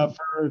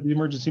for the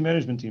emergency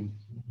management team?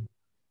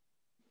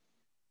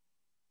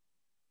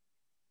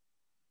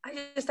 I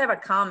just have a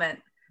comment.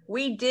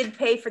 We did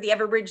pay for the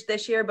Everbridge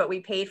this year, but we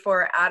paid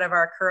for it out of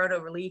our Corona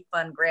Relief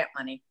Fund grant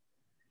money.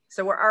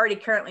 So we're already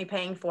currently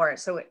paying for it.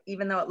 So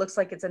even though it looks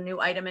like it's a new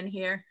item in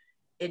here,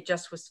 it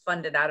just was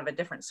funded out of a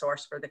different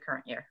source for the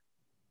current year.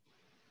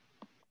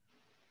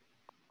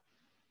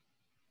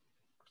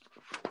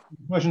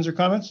 Questions or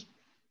comments?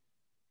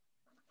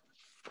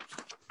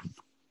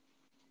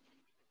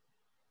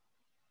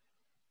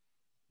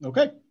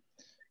 Okay.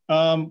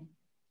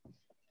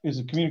 Is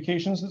it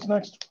communications that's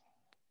next?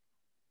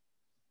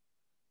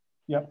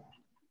 Yep.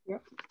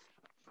 Yep.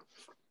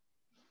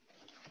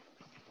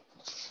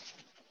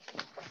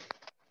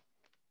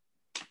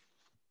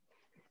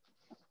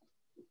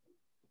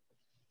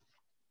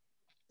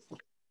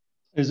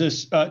 Is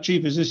this,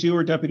 Chief, is this you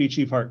or Deputy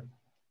Chief Hart?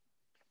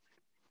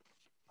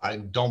 I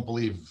don't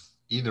believe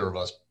either of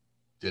us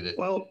did it.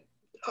 Well,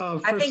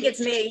 I think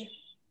it's me.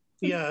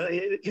 Yeah,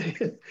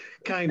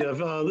 kind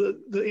of.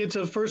 It's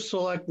a first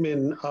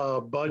selectman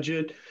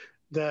budget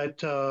that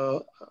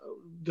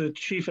the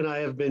chief and I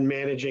have been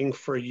managing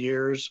for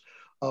years.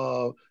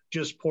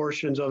 Just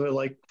portions of it,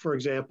 like for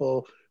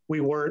example,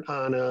 we weren't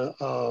on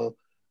a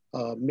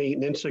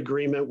maintenance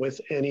agreement with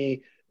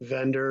any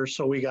vendor,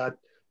 so we got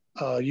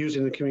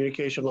using the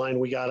communication line.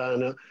 We got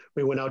on.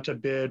 We went out to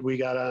bid. We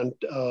got on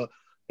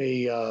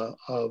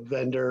a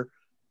vendor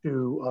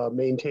to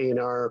maintain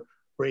our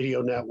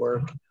radio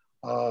network.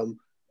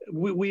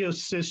 We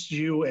assist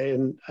you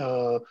and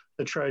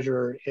the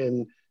treasurer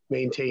in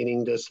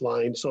maintaining this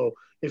line. So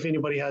if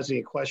anybody has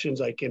any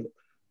questions, I can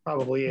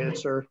probably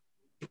answer.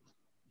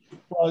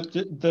 Well,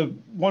 the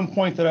one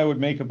point that I would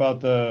make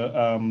about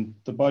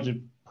the budget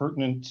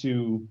pertinent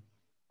to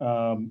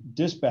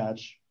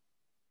dispatch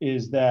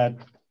is that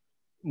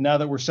now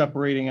that we're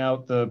separating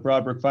out the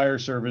Broadbrook Fire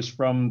Service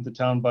from the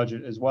town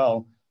budget as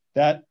well,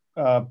 that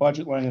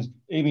budget line is,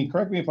 Amy,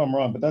 correct me if I'm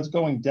wrong, but that's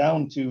going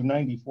down to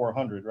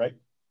 9,400, right?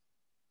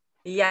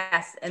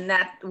 Yes, and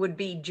that would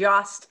be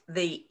just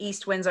the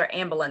East Windsor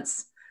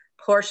ambulance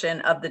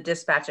portion of the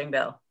dispatching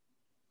bill.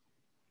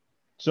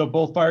 So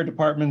both fire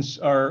departments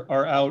are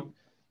out.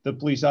 The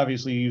police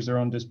obviously use their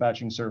own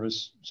dispatching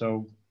service.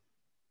 So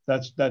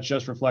that's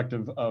just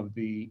reflective of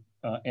the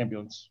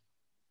ambulance.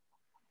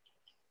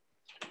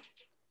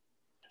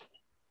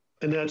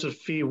 And that's a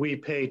fee we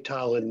pay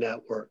Talon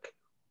Network.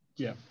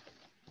 Yeah.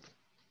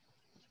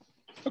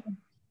 Okay.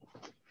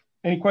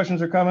 Any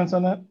questions or comments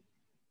on that?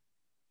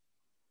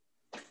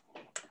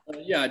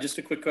 Yeah, just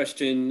a quick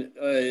question.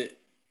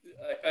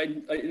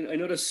 I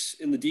notice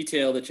in the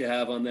detail that you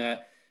have on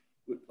that,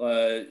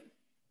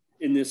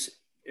 in this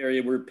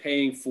area, we're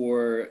paying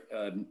for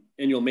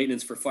annual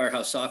maintenance for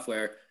Firehouse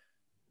software.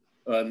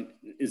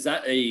 Is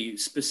that a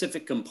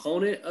specific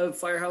component of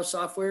Firehouse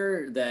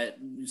software that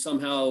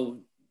somehow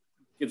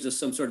gives us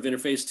some sort of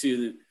interface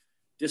to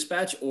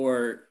dispatch,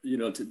 or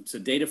to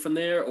data from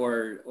there,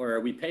 or are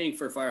we paying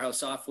for Firehouse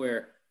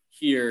software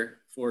here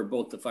for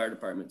both the fire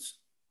departments?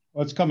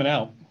 Well, it's coming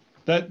out.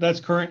 That's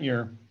current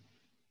year.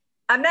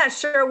 I'm not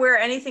sure where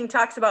anything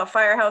talks about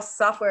Firehouse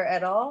software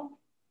at all.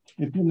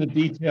 It's in the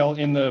detail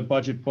in the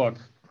budget book.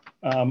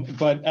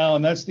 But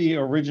Alan, that's the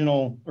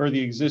original or the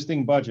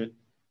existing budget.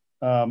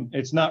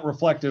 It's not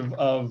reflective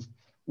of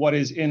what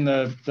is in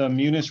the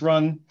Munis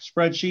Run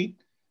spreadsheet,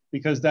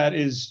 because that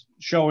is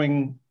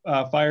showing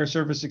fire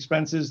service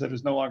expenses that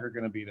is no longer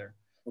going to be there.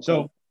 Okay.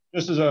 So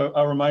just as a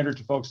reminder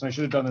to folks, and I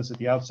should have done this at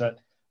the outset,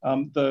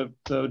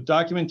 the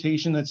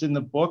documentation that's in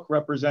the book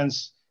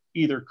represents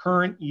either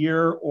current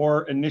year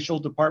or initial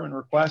department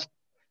request.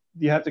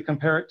 You have to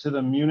compare it to the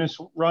Munis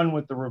Run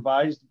with the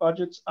revised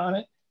budgets on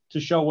it to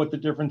show what the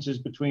difference is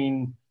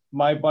between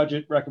my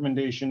budget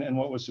recommendation and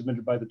what was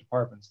submitted by the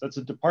departments. That's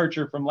a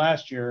departure from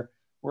last year,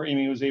 where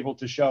Amy was able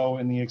to show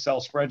in the Excel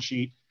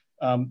spreadsheet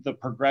the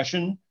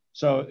progression.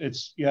 So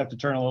you have to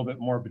turn a little bit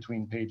more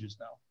between pages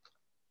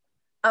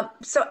now.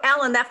 So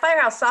Alan, that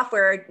Firehouse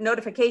software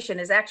notification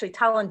is actually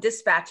Talon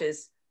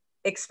Dispatch's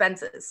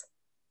expenses.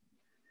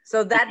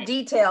 So that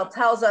detail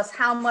tells us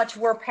how much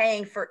we're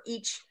paying for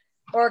each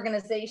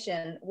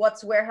organization,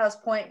 what's Warehouse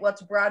Point,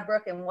 what's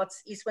Broadbrook, and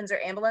what's East Windsor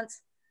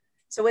Ambulance.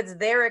 So it's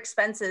their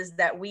expenses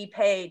that we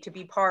pay to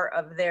be part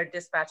of their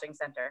dispatching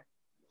center.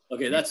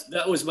 Okay,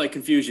 that was my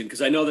confusion,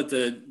 because I know that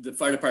the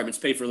fire departments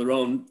pay for their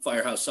own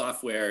Firehouse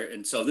software,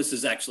 and so this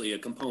is actually a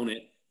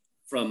component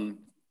from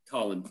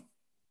Talon.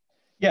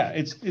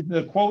 Yeah,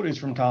 the quote is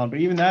from Talon, but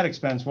even that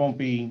expense won't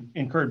be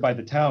incurred by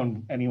the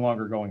town any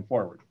longer going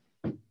forward.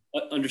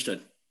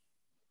 Understood.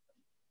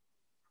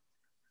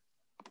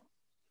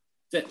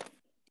 That's it.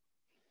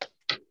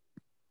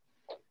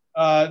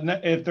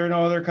 If there are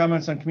no other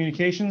comments on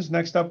communications,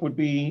 next up would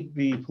be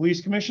the Police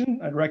Commission.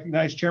 I'd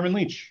recognize Chairman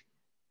Leach.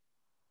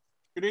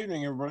 Good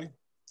evening, everybody.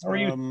 How are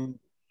you?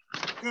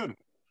 Good.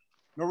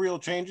 No real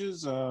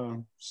changes.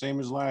 Same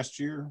as last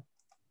year.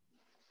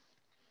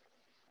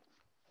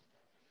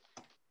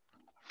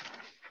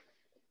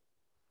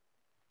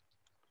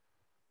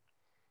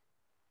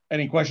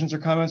 Any questions or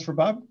comments for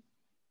Bob?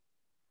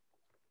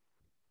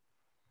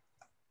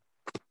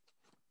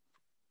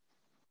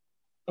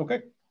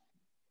 Okay.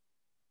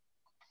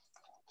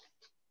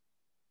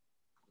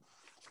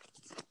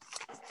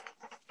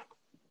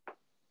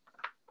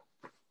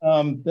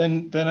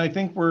 Then I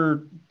think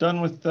we're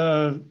done with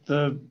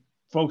the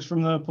folks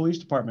from the police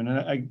department. And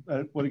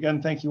I would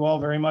again thank you all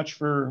very much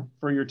for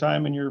your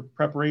time and your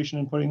preparation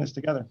in putting this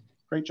together.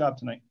 Great job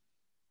tonight.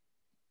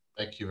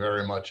 Thank you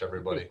very much,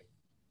 everybody.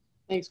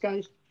 Thanks,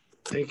 guys.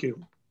 Thank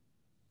you.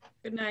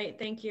 Good night.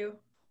 Thank you.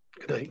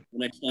 Good night.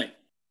 Next night.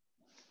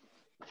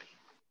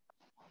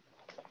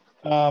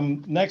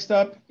 Next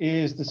up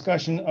is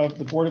discussion of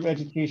the Board of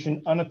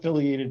Education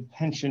unaffiliated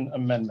pension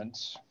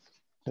amendments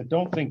that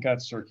don't think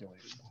got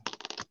circulated.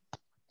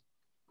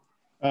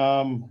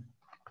 I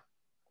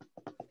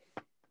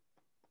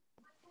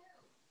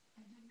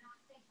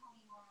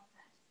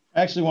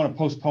actually want to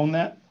postpone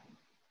that,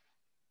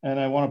 and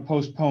I want to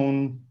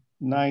postpone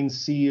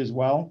 9C as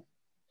well.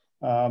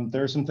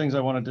 There are some things I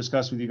want to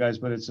discuss with you guys,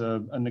 but it's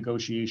a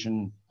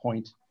negotiation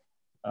point.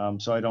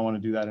 So I don't want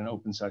to do that in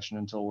open session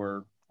until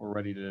we're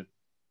ready to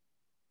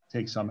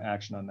take some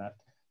action on that.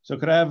 So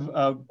could I have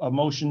a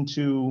motion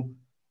to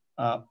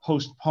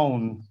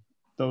postpone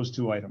those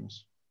two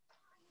items?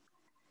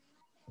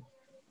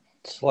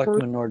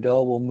 Selectman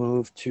Nordell will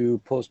move to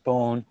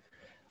postpone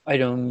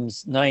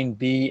Items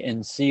 9B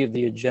and C of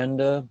the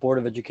agenda, Board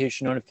of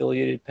Education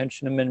unaffiliated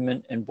pension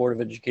amendment and Board of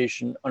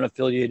Education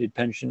unaffiliated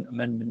pension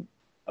amendment,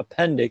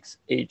 Appendix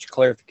H,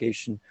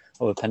 clarification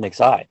of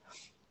Appendix I.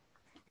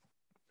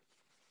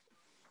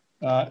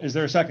 Is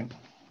there a second?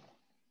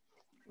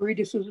 Marie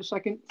D'Souza,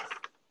 second.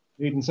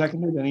 Made and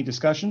seconded. Any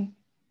discussion?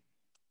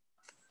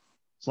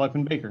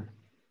 Selectman Baker.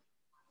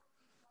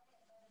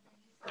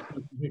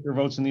 Selectman Baker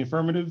votes in the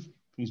affirmative.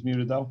 He's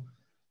muted though.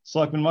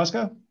 Selectman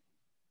Muska.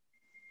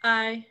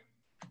 Aye.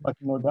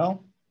 Selectman Nordell.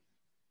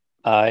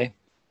 Aye.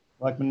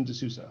 Selectman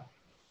D'Souza.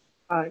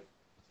 Aye.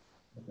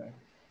 Okay.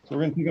 So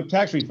we're going to pick up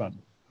tax refund.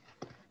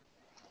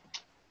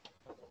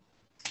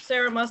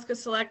 Sarah Muska,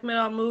 Selectmen,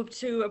 I'll move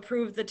to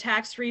approve the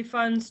tax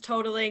refunds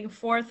totaling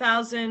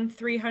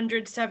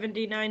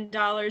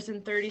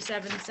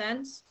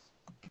 $4,379.37. Is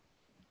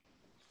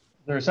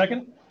there a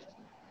second?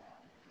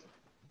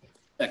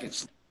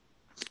 Second.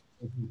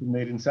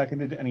 Made and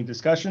seconded. Any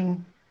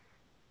discussion?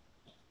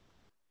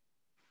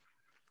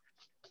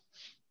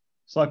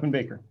 Selectman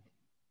Baker.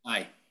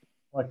 Aye.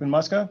 Selectman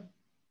Muska.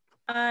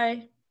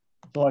 Aye.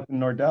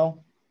 Selectman Nordell.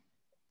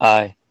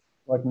 Aye.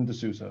 Selectman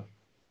D'Souza.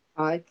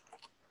 Aye.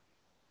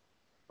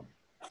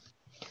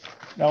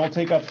 Now we'll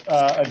take up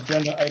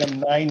agenda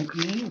item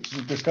 9E, which is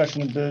a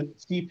discussion of the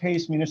Steep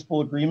Pace Municipal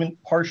Agreement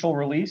partial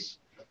release.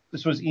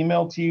 This was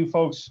emailed to you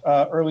folks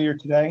earlier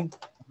today.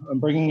 I'm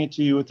bringing it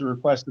to you at the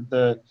request of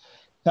the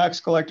tax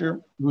collector,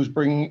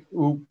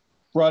 who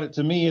brought it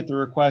to me at the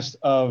request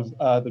of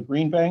the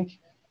Green Bank.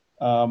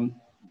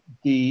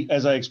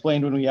 As I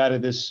explained when we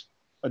added this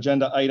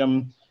agenda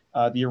item,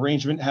 the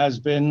arrangement has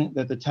been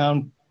that the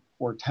town,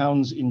 or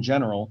towns in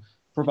general,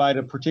 provide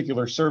a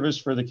particular service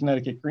for the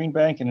Connecticut Green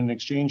Bank, and in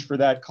exchange for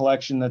that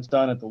collection that's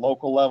done at the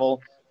local level,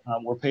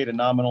 we're paid a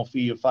nominal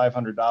fee of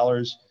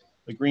 $500.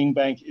 The Green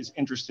Bank is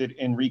interested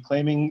in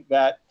reclaiming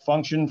that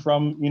function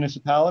from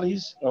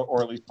municipalities,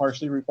 or at least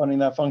partially refunding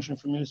that function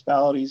from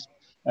municipalities,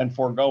 and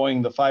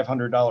foregoing the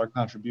 $500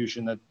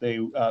 contribution that they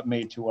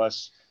made to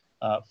us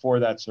for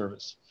that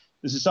service.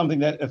 This is something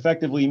that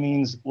effectively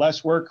means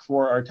less work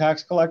for our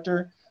tax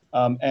collector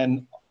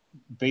and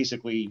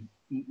basically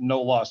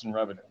no loss in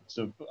revenue.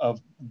 So a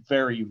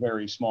very,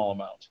 very small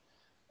amount.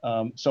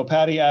 So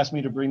Patty asked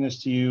me to bring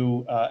this to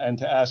you and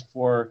to ask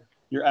for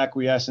your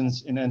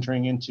acquiescence in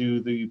entering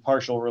into the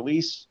partial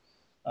release.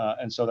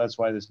 And so that's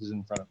why this is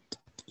in front of you.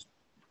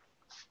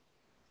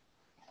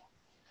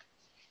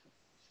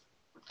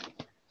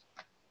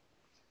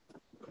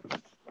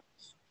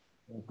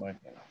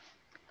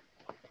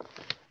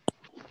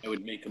 I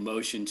would make a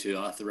motion to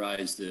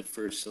authorize the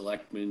first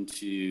selectman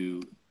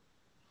to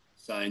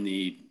sign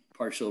the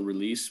partial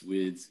release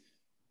with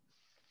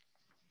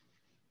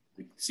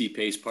the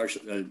C-PACE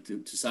partial,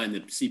 to sign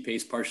the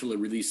C-PACE partial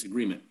release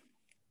agreement.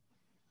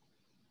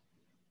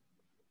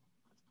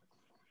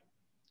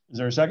 Is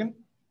there a second?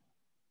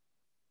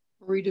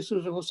 Marie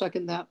D'Souza will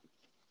second that.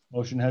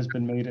 Motion has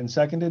been made and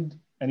seconded.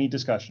 Any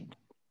discussion?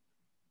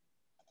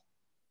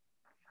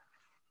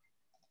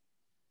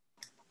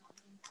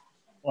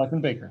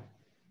 Selectman Baker.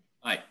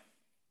 Aye.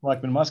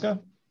 Selectman Muska.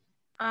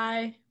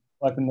 Aye.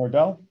 Selectman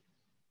Nordell.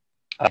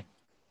 Aye.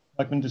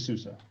 Selectman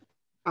D'Souza.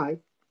 Aye.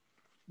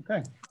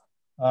 Okay.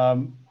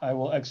 I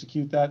will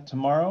execute that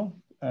tomorrow.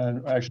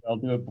 And actually, I'll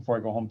do it before I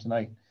go home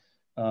tonight.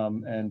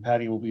 And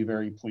Patty will be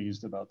very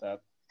pleased about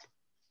that.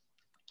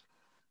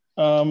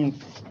 On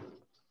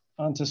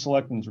to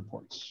Selectmen's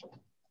reports.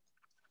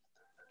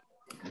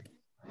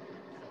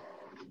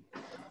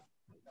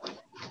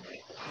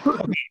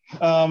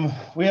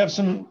 We have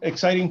some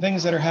exciting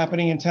things that are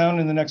happening in town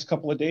in the next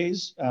couple of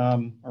days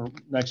or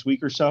next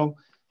week or so.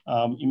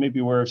 You may be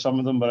aware of some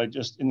of them, but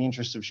just in the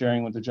interest of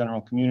sharing with the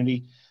general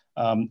community,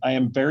 I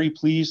am very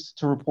pleased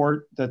to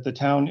report that the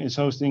town is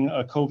hosting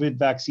a COVID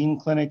vaccine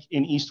clinic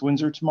in East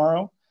Windsor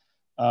tomorrow.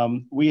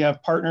 We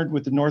have partnered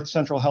with the North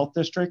Central Health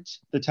District,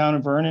 the town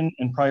of Vernon,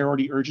 and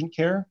Priority Urgent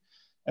Care,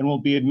 and will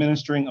be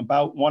administering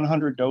about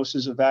 100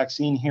 doses of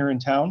vaccine here in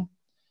town.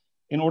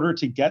 In order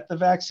to get the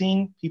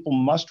vaccine, people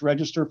must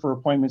register for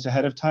appointments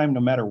ahead of time,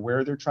 no matter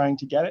where they're trying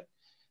to get it.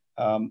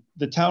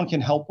 The town can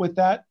help with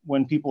that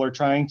when people are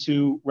trying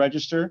to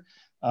register,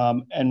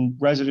 and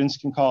residents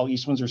can call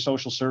East Windsor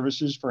Social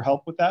Services for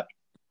help with that.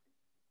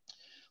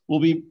 We'll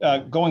be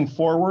going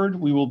forward,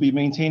 we will be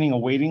maintaining a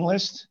waiting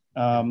list,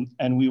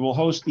 and we will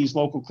host these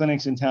local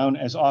clinics in town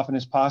as often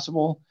as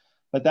possible,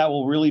 but that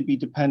will really be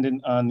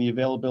dependent on the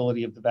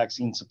availability of the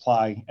vaccine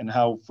supply and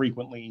how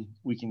frequently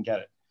we can get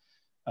it.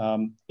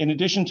 In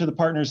addition to the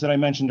partners that I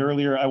mentioned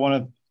earlier, I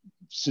want to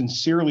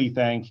sincerely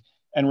thank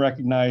and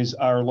recognize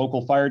our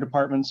local fire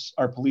departments,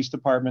 our police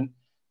department,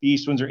 the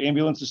East Windsor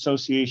Ambulance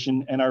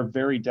Association, and our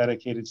very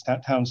dedicated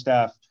town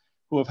staff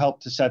who have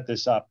helped to set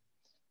this up.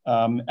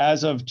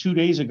 As of 2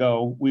 days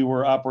ago, we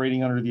were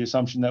operating under the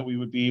assumption that we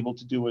would be able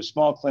to do a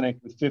small clinic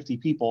with 50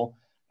 people.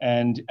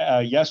 And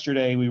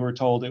yesterday we were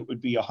told it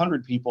would be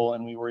 100 people,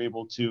 and we were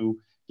able to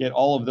get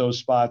all of those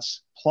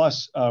spots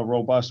plus a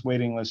robust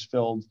waiting list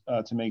filled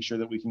to make sure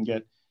that we can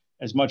get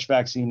as much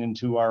vaccine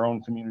into our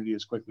own community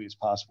as quickly as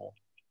possible.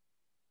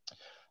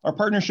 Our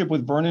partnership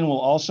with Vernon will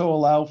also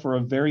allow for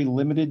a very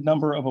limited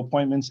number of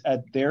appointments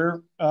at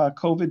their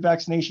COVID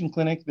vaccination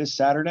clinic this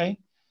Saturday.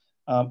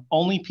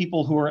 Only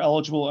people who are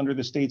eligible under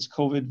the state's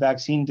COVID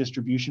vaccine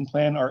distribution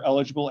plan are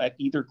eligible at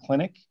either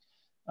clinic.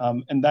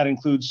 And that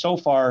includes so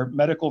far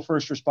medical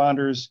first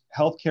responders,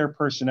 healthcare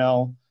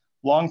personnel,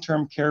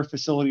 long-term care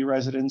facility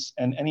residents,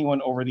 and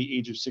anyone over the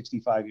age of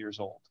 65 years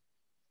old.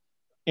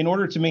 In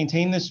order to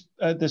maintain this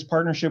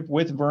partnership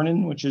with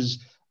Vernon, which has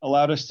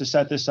allowed us to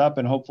set this up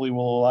and hopefully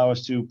will allow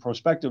us to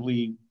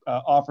prospectively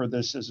offer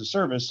this as a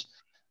service,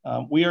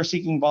 we are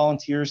seeking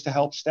volunteers to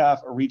help staff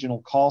a regional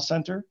call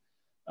center.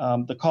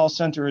 The call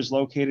center is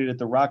located at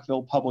the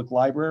Rockville Public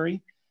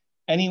Library.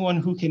 Anyone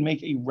who can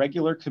make a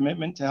regular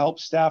commitment to help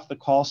staff the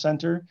call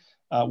center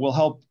will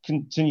help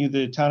continue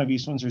the town of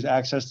East Windsor's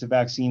access to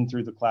vaccine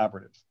through the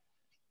collaborative.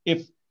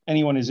 If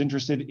anyone is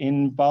interested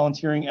in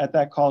volunteering at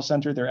that call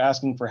center, they're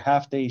asking for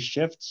half-day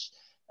shifts,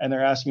 and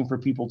they're asking for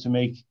people to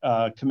make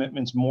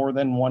commitments more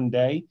than one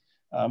day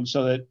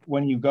so that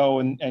when you go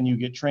and you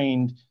get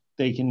trained,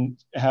 they can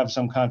have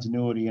some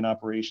continuity in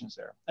operations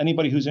there.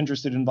 Anybody who's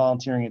interested in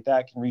volunteering at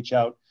that can reach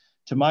out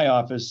to my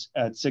office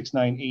at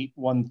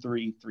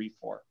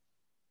 698-1334.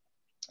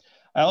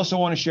 I also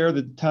want to share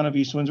that the town of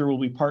East Windsor will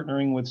be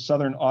partnering with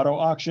Southern Auto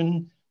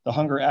Auction, the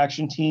Hunger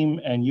Action Team,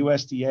 and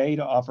USDA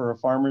to offer a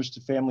farmers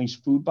to families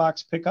food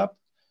box pickup.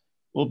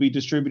 We'll be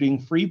distributing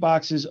free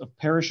boxes of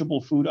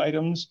perishable food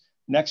items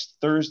next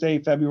Thursday,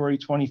 February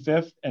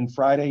 25th and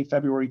Friday,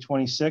 February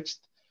 26th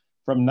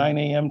from 9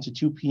 a.m. to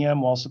 2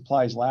 p.m. while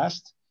supplies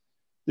last.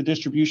 The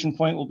distribution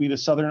point will be the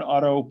Southern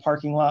Auto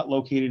parking lot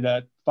located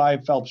at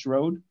 5 Phelps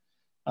Road.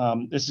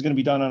 This is going to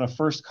be done on a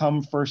first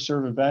come, first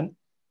serve event.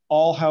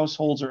 All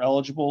households are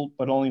eligible,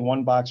 but only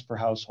one box per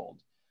household.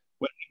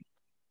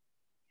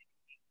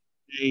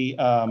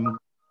 They'll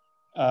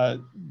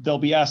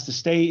be asked to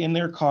stay in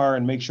their car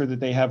and make sure that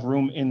they have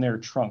room in their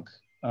trunk.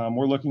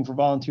 We're looking for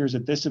volunteers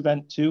at this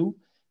event too,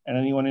 and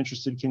anyone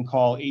interested can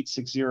call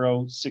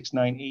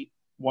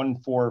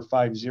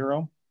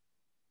 860-698-1450.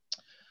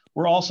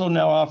 We're also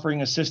now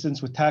offering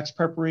assistance with tax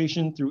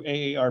preparation through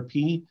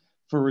AARP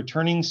for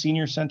returning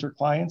senior center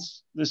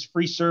clients. This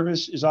free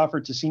service is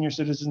offered to senior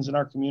citizens in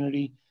our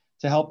community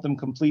to help them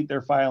complete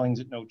their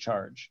filings at no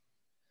charge.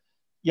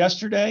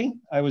 Yesterday,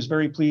 I was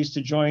very pleased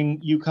to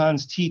join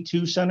UConn's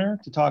T2 Center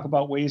to talk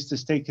about ways to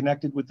stay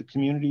connected with the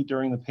community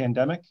during the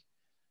pandemic.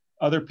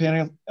 Other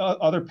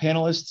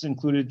panelists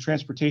included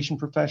transportation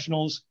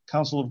professionals,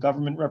 Council of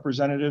Government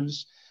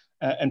representatives,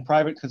 and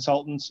private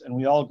consultants, and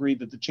we all agreed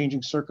that the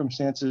changing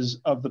circumstances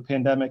of the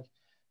pandemic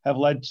have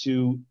led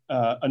to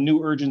a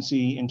new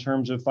urgency in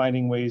terms of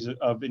finding ways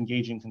of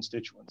engaging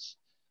constituents.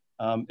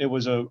 It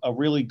was a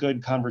really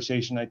good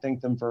conversation. I thank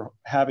them for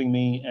having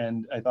me,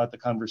 and I thought the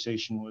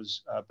conversation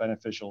was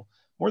beneficial.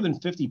 More than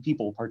 50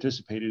 people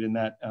participated in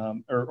that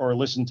or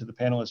listened to the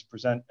panelists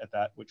present at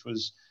that, which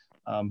was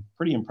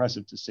pretty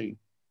impressive to see.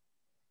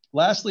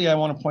 Lastly, I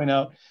want to point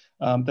out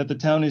that the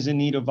town is in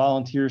need of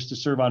volunteers to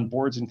serve on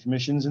boards and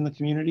commissions in the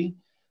community.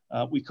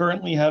 We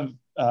currently have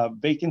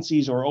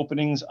vacancies or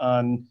openings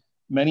on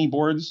many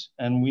boards,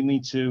 and we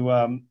need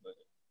to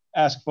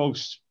ask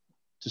folks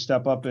to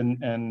step up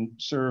and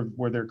serve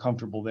where they're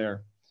comfortable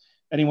there.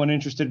 Anyone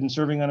interested in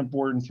serving on a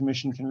board and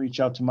commission can reach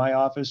out to my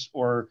office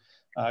or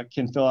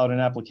can fill out an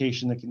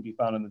application that can be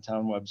found on the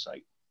town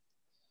website.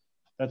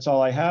 That's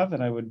all I have,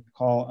 and I would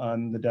call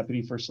on the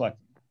Deputy First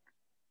Selectman.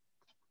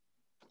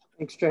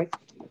 Thanks, Jay.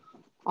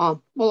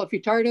 Well, if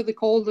you're tired of the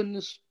cold and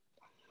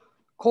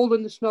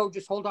the snow,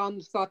 just hold on to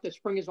the thought that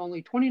spring is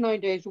only 29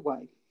 days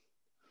away.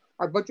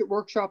 Our budget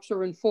workshops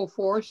are in full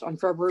force. On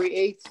February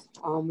 8th,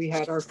 we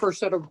had our first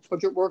set of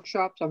budget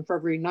workshops. On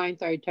February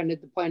 9th, I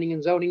attended the Planning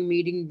and Zoning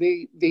meeting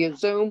via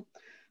Zoom.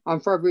 On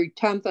February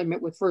 10th, I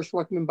met with First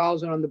Selectman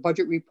Bowsen on the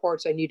budget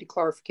reports. I needed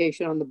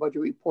clarification on the budget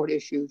report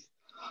issues.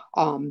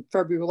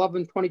 February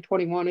 11th,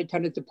 2021, I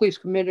attended the Police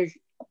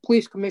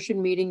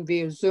Commission meeting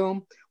via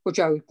Zoom, which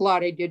I was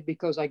glad I did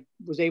because I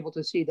was able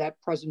to see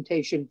that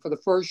presentation for the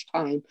first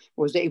time,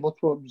 was able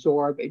to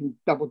absorb and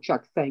double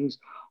check things.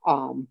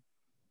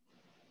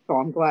 So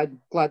I'm glad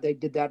they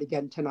did that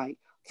again tonight.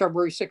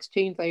 February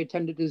 16th, I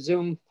attended a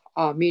Zoom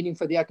meeting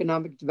for the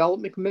Economic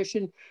Development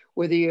Commission,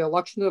 where the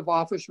elections of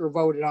office were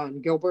voted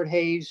on. Gilbert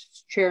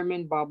Hayes,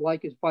 chairman, Bob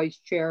Like is vice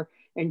chair,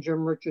 and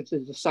Jim Richards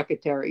is the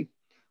secretary.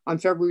 On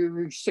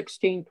February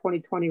 16,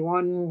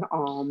 2021,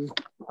 our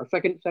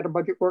second set of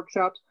budget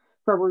workshops.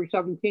 February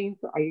 17th,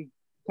 I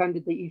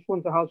attended the East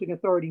Windsor Housing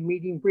Authority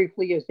meeting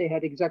briefly as they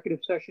had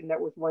executive session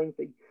that was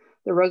lengthy.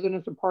 The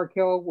residents of Park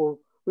Hill were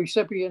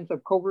recipients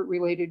of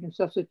COVID-related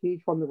necessities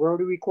from the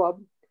Rotary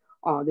Club.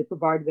 They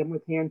provided them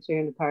with hand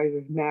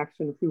sanitizers, masks,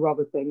 and a few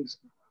other things.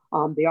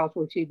 They also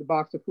received a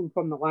box of food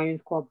from the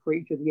Lions Club for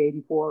each of the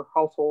 84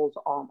 households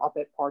up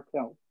at Park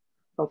Hill.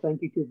 So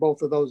thank you to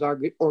both of those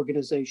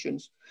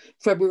organizations.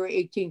 February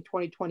 18,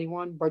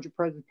 2021, budget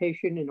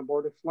presentation in a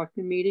Board of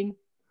Selectmen meeting.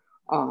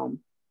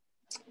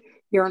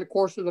 During the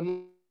course of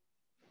the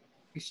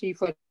received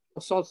for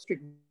South Street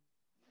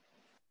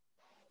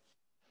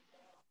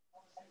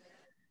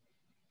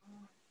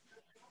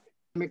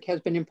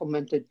has been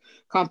implemented.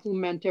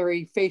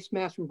 Complimentary face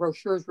masks and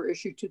brochures were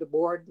issued to the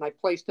board, and I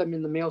placed them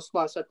in the mail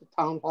slots at the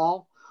town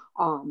hall.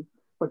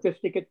 But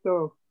just to get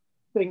the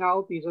thing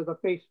out, these are the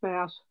face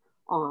masks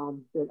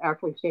that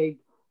actually say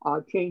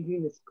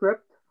changing the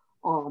script.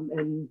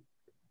 And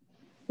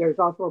there's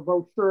also a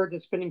brochure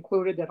that's been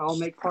included that I'll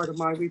make part of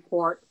my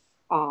report.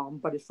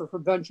 But it's for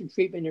prevention,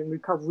 treatment, and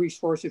recovery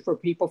resources for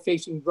people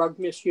facing drug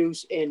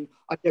misuse and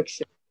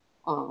addiction.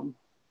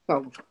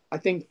 So I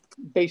think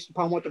based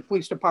upon what the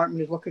police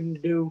department is looking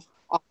to do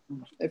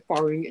as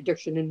far as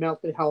addiction and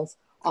mental health,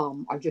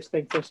 I just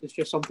think this is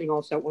just something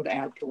else that would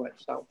add to it.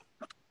 So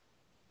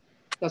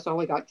that's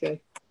all I got,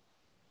 Jay.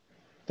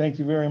 Thank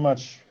you very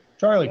much.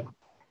 Charlie.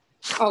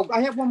 Oh,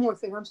 I have one more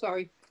thing. I'm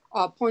sorry.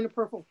 Point of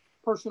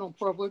personal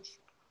privilege.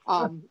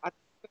 I don't know if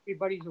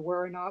everybody's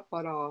aware or not,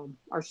 but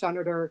our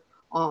Senator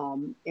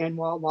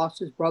Anwar lost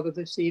his brother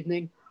this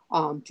evening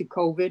to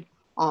COVID.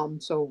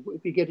 So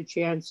if you get a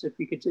chance, if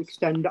you could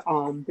extend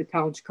the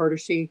town's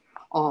courtesy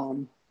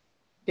to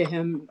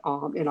him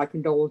and our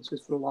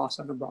condolences for the loss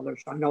of a brother.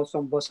 So I know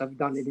some of us have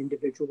done it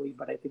individually,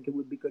 but I think it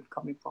would be good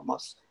coming from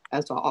us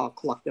as a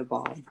collective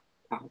town.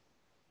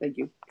 Thank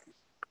you.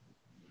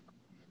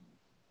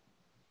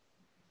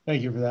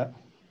 Thank you for that.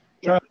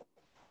 Yeah.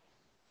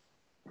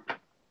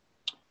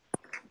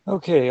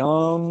 Okay,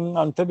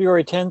 on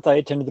February 10th, I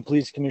attended the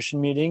Police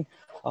Commission meeting.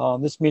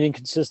 This meeting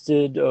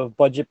consisted of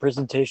budget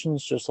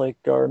presentations, just like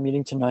our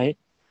meeting tonight.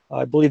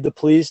 I believe the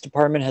police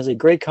department has a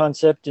great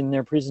concept in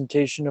their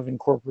presentation of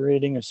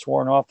incorporating a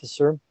sworn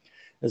officer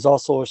as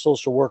also a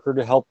social worker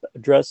to help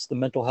address the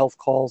mental health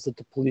calls that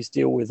the police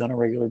deal with on a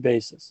regular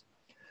basis.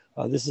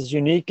 This is a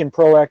unique and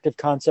proactive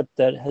concept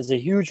that has a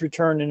huge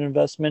return in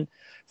investment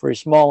for a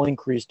small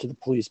increase to the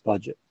police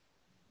budget.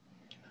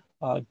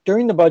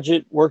 During the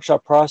budget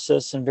workshop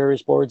process in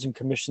various boards and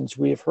commissions,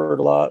 we have heard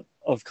a lot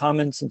of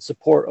comments in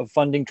support of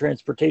funding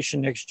transportation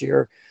next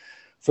year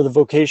for the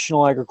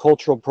vocational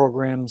agricultural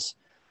programs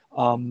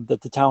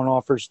that the town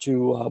offers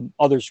to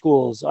other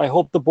schools. I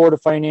hope the Board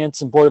of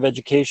Finance and Board of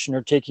Education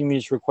are taking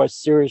these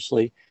requests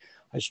seriously.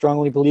 I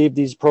strongly believe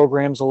these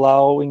programs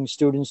allowing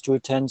students to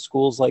attend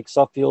schools like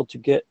Suffield to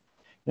get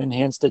an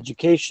enhanced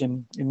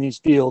education in these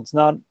fields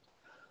not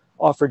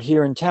offered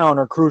here in town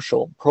are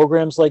crucial.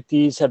 Programs like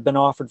these have been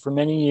offered for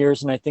many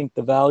years, and I think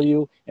the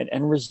value and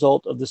end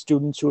result of the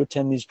students who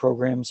attend these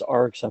programs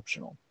are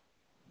exceptional.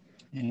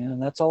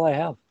 And that's all I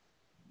have.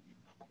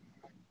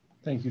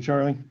 Thank you,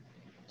 Charlie.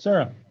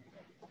 Sarah.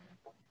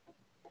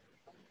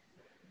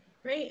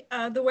 Great.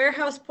 The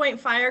Warehouse Point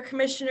Fire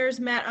Commissioners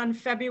met on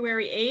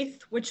February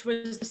 8th, which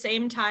was the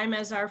same time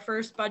as our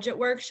first budget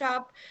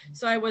workshop,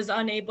 so I was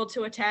unable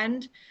to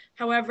attend.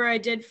 However, I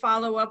did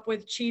follow up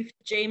with Chief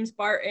James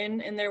Barton,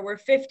 and there were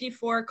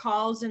 54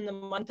 calls in the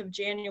month of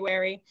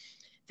January.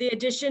 The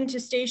addition to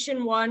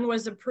Station 1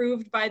 was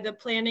approved by the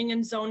Planning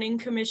and Zoning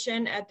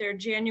Commission at their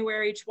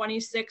January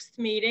 26th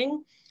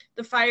meeting.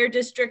 The fire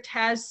district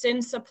has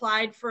since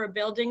applied for a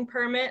building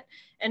permit,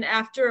 and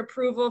after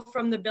approval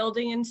from the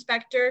building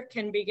inspector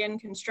can begin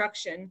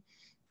construction.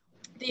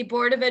 The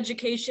Board of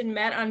Education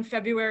met on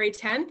February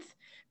 10th.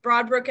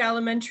 Broadbrook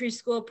Elementary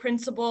School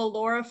Principal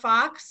Laura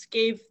Fox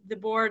gave the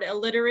board a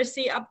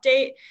literacy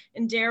update,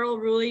 and Daryl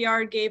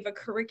Rouliard gave a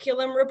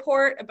curriculum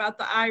report about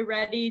the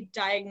iReady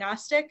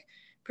diagnostic.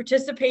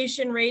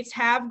 Participation rates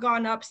have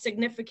gone up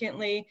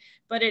significantly,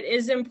 but it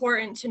is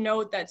important to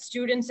note that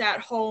students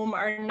at home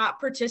are not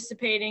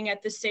participating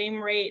at the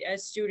same rate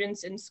as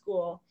students in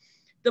school.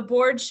 The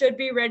board should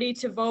be ready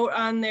to vote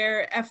on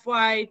their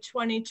FY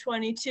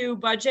 2022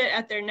 budget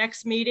at their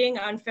next meeting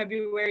on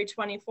February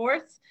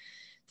 24th.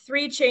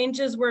 3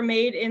 changes were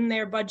made in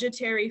their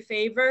budgetary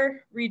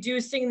favor,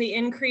 reducing the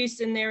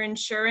increase in their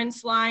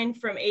insurance line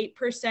from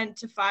 8%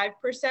 to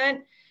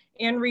 5%,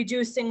 and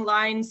reducing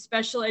lines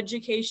special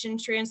education,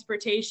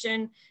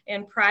 transportation,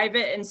 and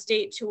private and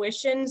state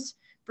tuitions,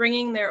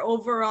 bringing their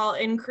overall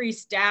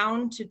increase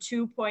down to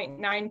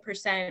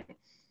 2.9%.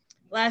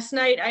 Last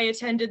night, I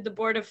attended the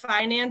Board of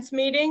Finance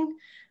meeting.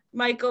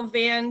 Michael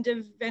Van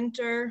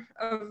Deventer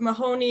of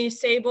Mahoney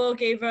Sable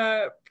gave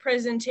a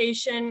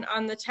presentation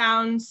on the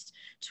town's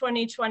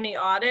 2020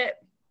 audit.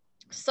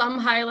 Some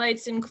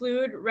highlights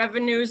include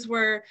revenues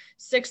were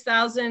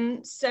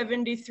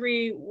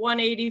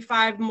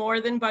 $6,073,185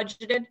 more than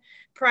budgeted,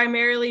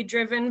 primarily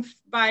driven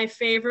by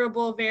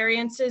favorable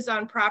variances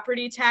on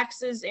property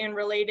taxes and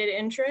related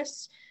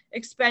interests.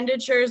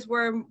 Expenditures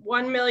were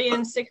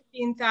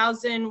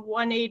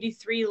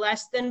 $1,016,183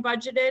 less than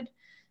budgeted.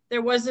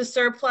 There was a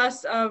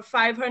surplus of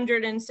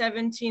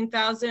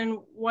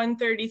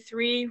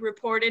 $517,133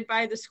 reported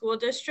by the school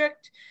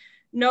district.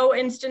 No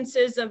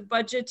instances of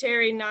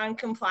budgetary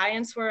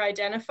non-compliance were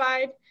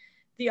identified.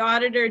 The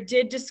auditor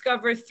did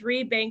discover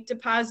 3 bank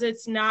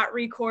deposits not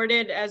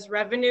recorded as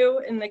revenue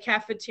in the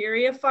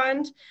cafeteria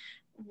fund.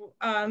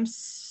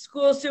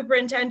 School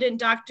Superintendent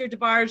Dr.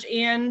 DeBarge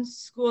and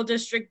School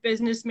District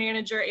Business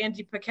Manager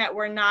Andy Paquette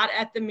were not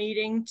at the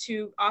meeting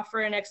to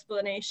offer an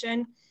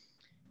explanation.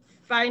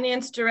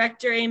 Finance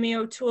Director Amy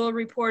O'Toole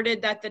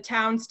reported that the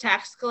town's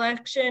tax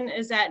collection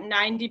is at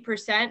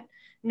 90%,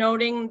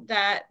 noting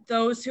that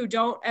those who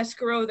don't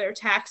escrow their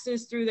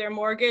taxes through their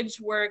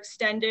mortgage were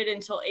extended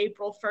until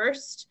April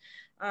 1st.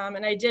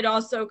 And I did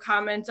also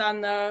comment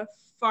on the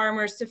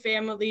farmers to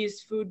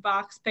families food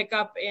box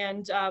pickup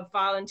and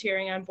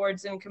volunteering on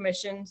boards and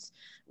commissions,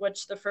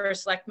 which the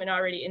first selectman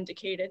already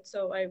indicated,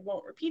 so I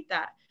won't repeat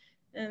that.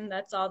 And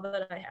that's all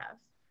that I have.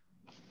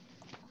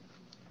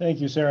 Thank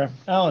you, Sarah.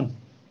 Alan.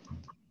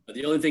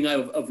 The only thing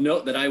of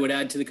note that I would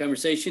add to the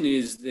conversation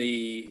is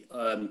the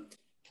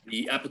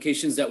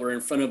applications that were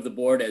in front of the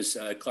board, as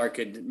Clark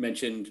had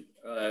mentioned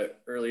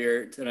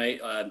earlier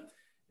tonight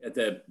at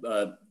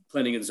the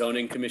Planning and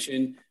Zoning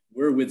Commission,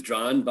 were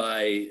withdrawn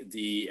by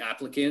the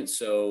applicant.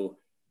 So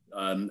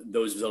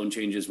those zone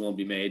changes won't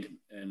be made.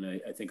 And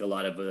I think a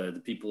lot of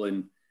the people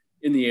in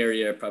the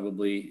area are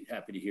probably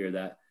happy to hear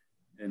that.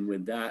 And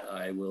with that,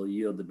 I will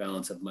yield the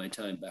balance of my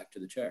time back to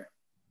the chair.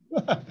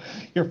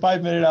 Your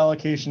 5-minute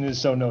allocation is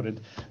so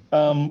noted.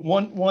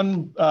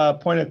 One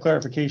point of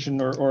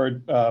clarification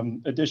or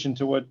addition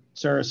to what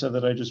Sarah said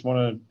that I just want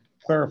to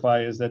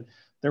clarify is that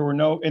there were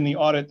no, in the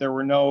audit, there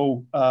were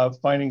no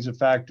findings of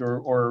fact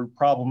or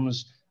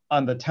problems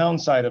on the town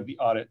side of the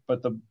audit,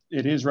 but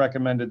it is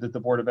recommended that the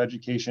Board of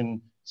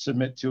Education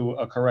submit to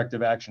a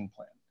corrective action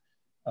plan.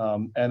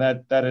 And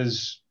that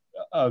is,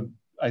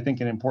 I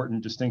think, an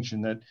important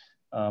distinction that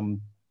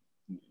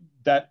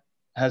that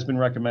has been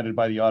recommended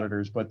by the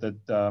auditors, but that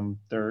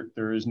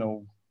there is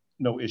no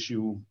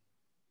issue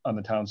on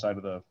the town side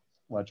of the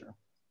ledger.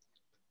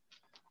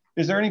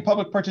 Is there any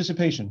public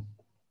participation?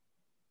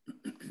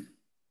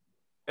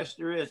 Yes,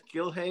 there is.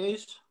 Gil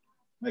Hayes.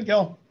 Hey,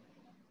 Gil.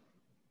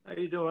 How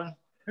you doing?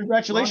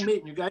 Congratulations. Long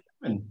meeting, you guys.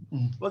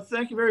 Well,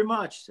 thank you very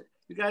much.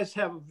 You guys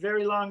have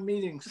very long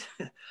meetings.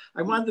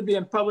 I wanted to be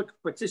in public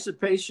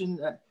participation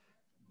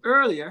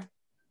earlier,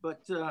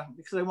 but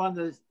because I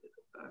wanted to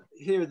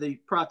hear the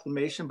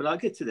proclamation, but I'll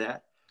get to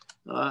that.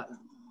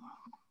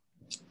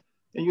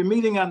 In your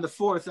meeting on the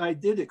 4th, I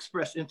did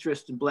express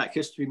interest in Black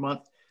History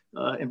Month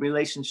in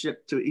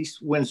relationship to East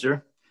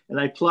Windsor, and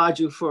I applaud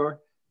you for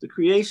the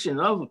creation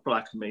of a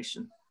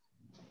proclamation.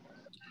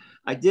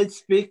 I did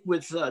speak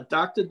with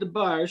Dr.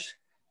 DeBarge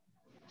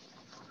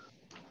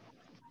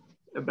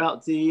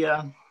about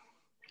the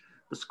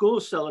school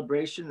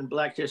celebration in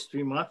Black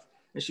History Month,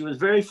 and she was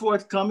very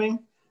forthcoming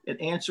in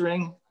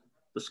answering.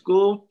 The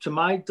school, to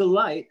my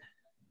delight,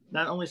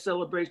 not only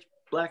celebrates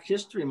Black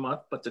History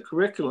Month, but the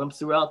curriculum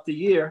throughout the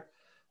year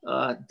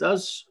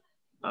does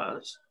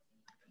go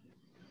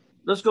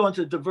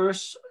into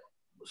diverse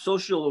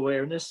social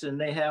awareness, and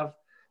they have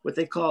what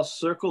they call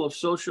Circle of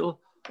Social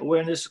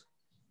Awareness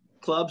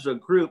clubs or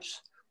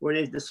groups where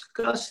they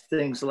discuss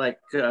things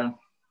like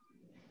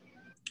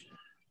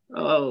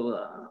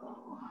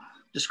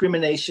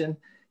discrimination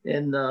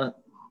in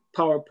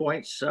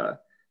PowerPoints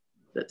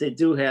that they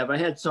do have. I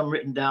had some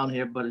written down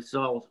here, but it's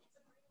all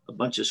a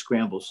bunch of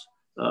scrambles.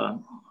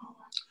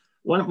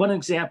 One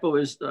example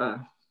is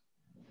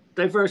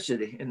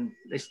diversity, and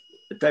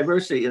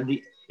diversity, and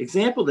the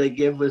example they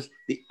give was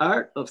the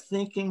art of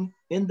thinking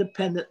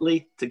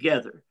independently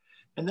together,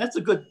 and that's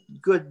a good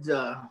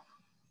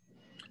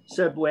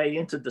segue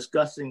into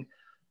discussing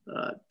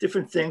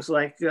different things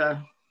like they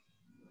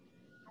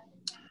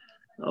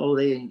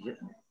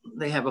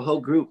have a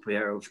whole group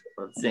here of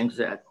things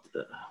that.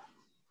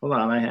 Hold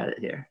on, I had it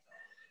here.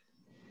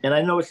 And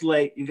I know it's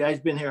late. You guys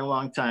been here a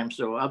long time,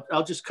 so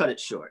I'll just cut it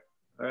short,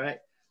 all right?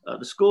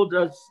 The school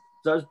does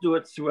do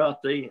it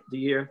throughout the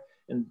year,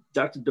 and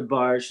Dr.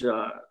 DeBarge,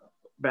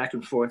 back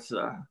and forth,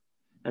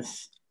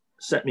 has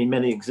sent me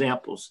many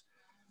examples.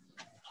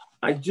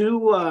 I do,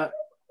 well,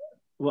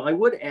 I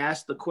would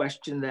ask the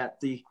question that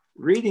the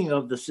reading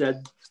of the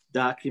said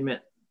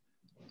document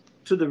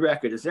to the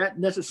record, is that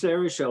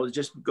necessary? Shall it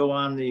just go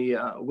on the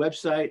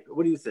website?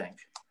 What do you think?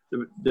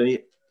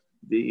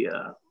 The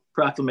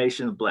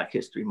proclamation of Black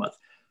History Month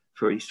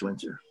for East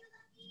Windsor.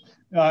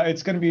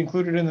 It's going to be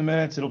included in the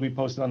minutes. It'll be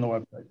posted on the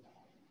website.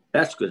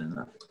 That's good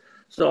enough.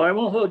 So I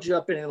won't hold you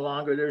up any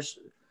longer. There's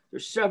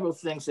several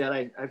things that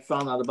I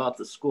found out about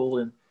the school,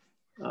 and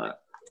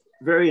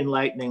very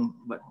enlightening,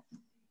 but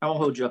I won't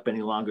hold you up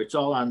any longer. It's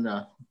all on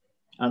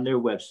their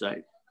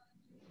website.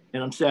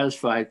 And I'm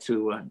satisfied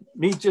to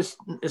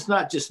it's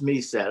not just me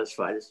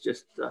satisfied. It's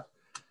just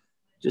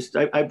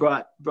I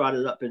brought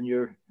it up in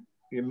your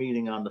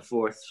meeting on the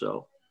 4th.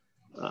 So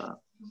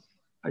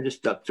I just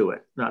stuck to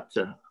it, not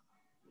to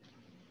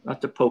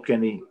poke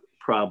any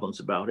problems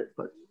about it,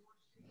 but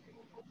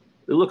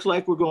it looks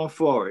like we're going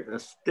forward. A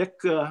stick,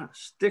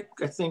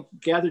 I think,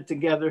 gathered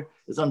together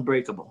is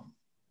unbreakable.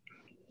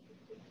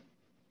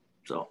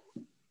 So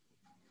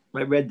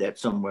I read that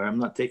somewhere. I'm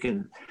not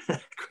taking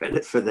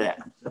credit for that.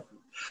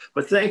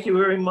 But thank you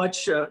very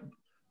much,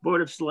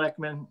 Board of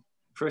Selectmen,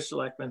 First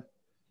Selectman,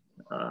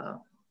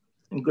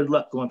 and good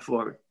luck going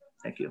forward.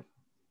 Thank you.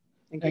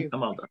 Thank you.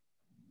 I'm all done.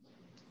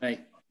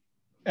 Right.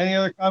 Any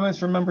other comments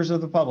from members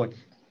of the public?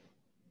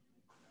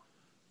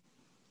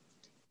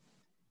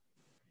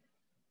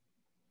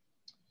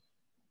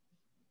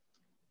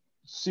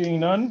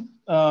 Seeing none,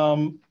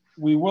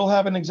 We will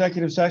have an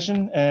executive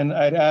session, and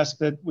I'd ask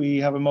that we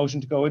have a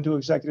motion to go into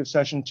executive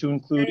session to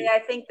include. Hey, I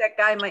think that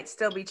guy might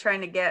still be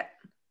trying to get,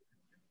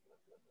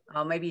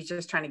 oh, maybe he's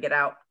just trying to get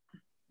out.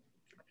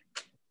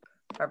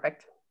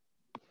 Perfect.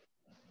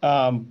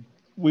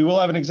 We will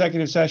have an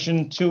executive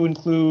session to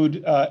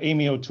include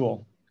Amy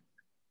O'Toole.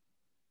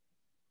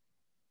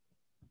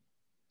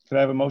 Could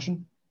I have a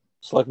motion?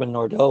 Selectman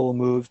Nordell will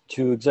move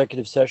to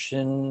executive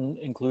session,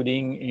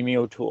 including Amy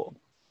O'Toole.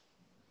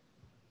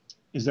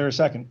 Is there a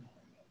second?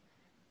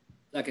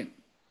 Second.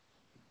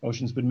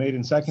 Motion's been made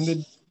and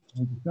seconded.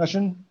 Any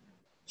discussion?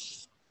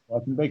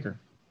 Selectman Baker.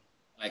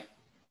 Aye.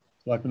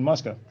 Selectman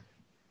Muska.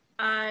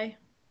 Aye.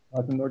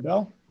 Selectman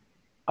Nordell.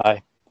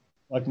 Aye.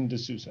 Selectman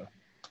D'Souza.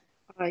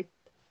 Aye.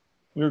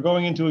 We're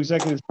going into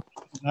executive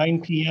session at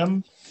 9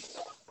 p.m.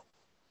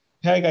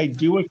 Peg, I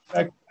do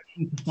expect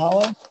questions to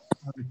follow,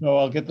 so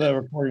I'll get the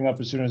recording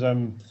up as soon as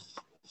I'm.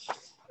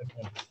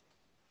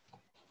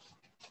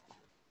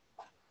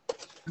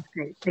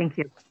 Okay, thank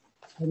you.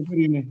 Have a good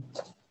evening.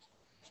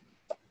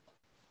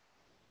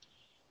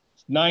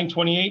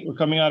 9:28, we're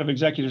coming out of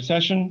executive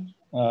session.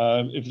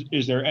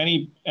 Is there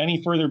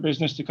any further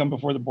business to come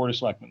before the Board of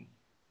Selectmen?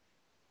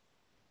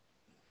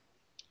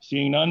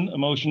 Seeing none, a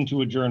motion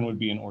to adjourn would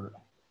be in order.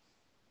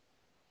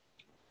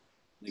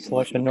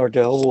 Selectman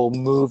Nordell will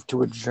move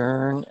to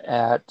adjourn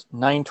at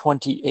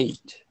 9:28.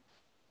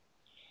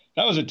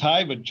 That was a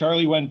tie, but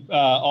Charlie went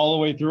all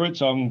the way through it,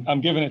 so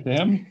I'm giving it to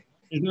him.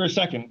 Is there a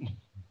second?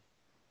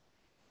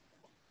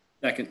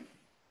 Second.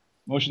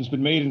 Motion's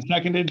been made and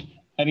seconded.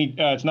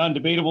 It's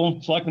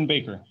non-debatable. Selectman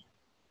Baker.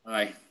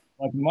 Aye.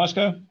 Selectman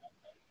Muska.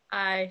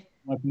 Aye.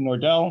 Selectman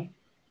Nordell.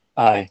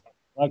 Aye.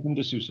 Selectman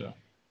D'Souza.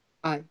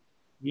 Aye.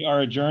 We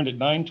are adjourned at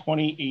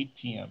 9:28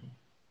 p.m.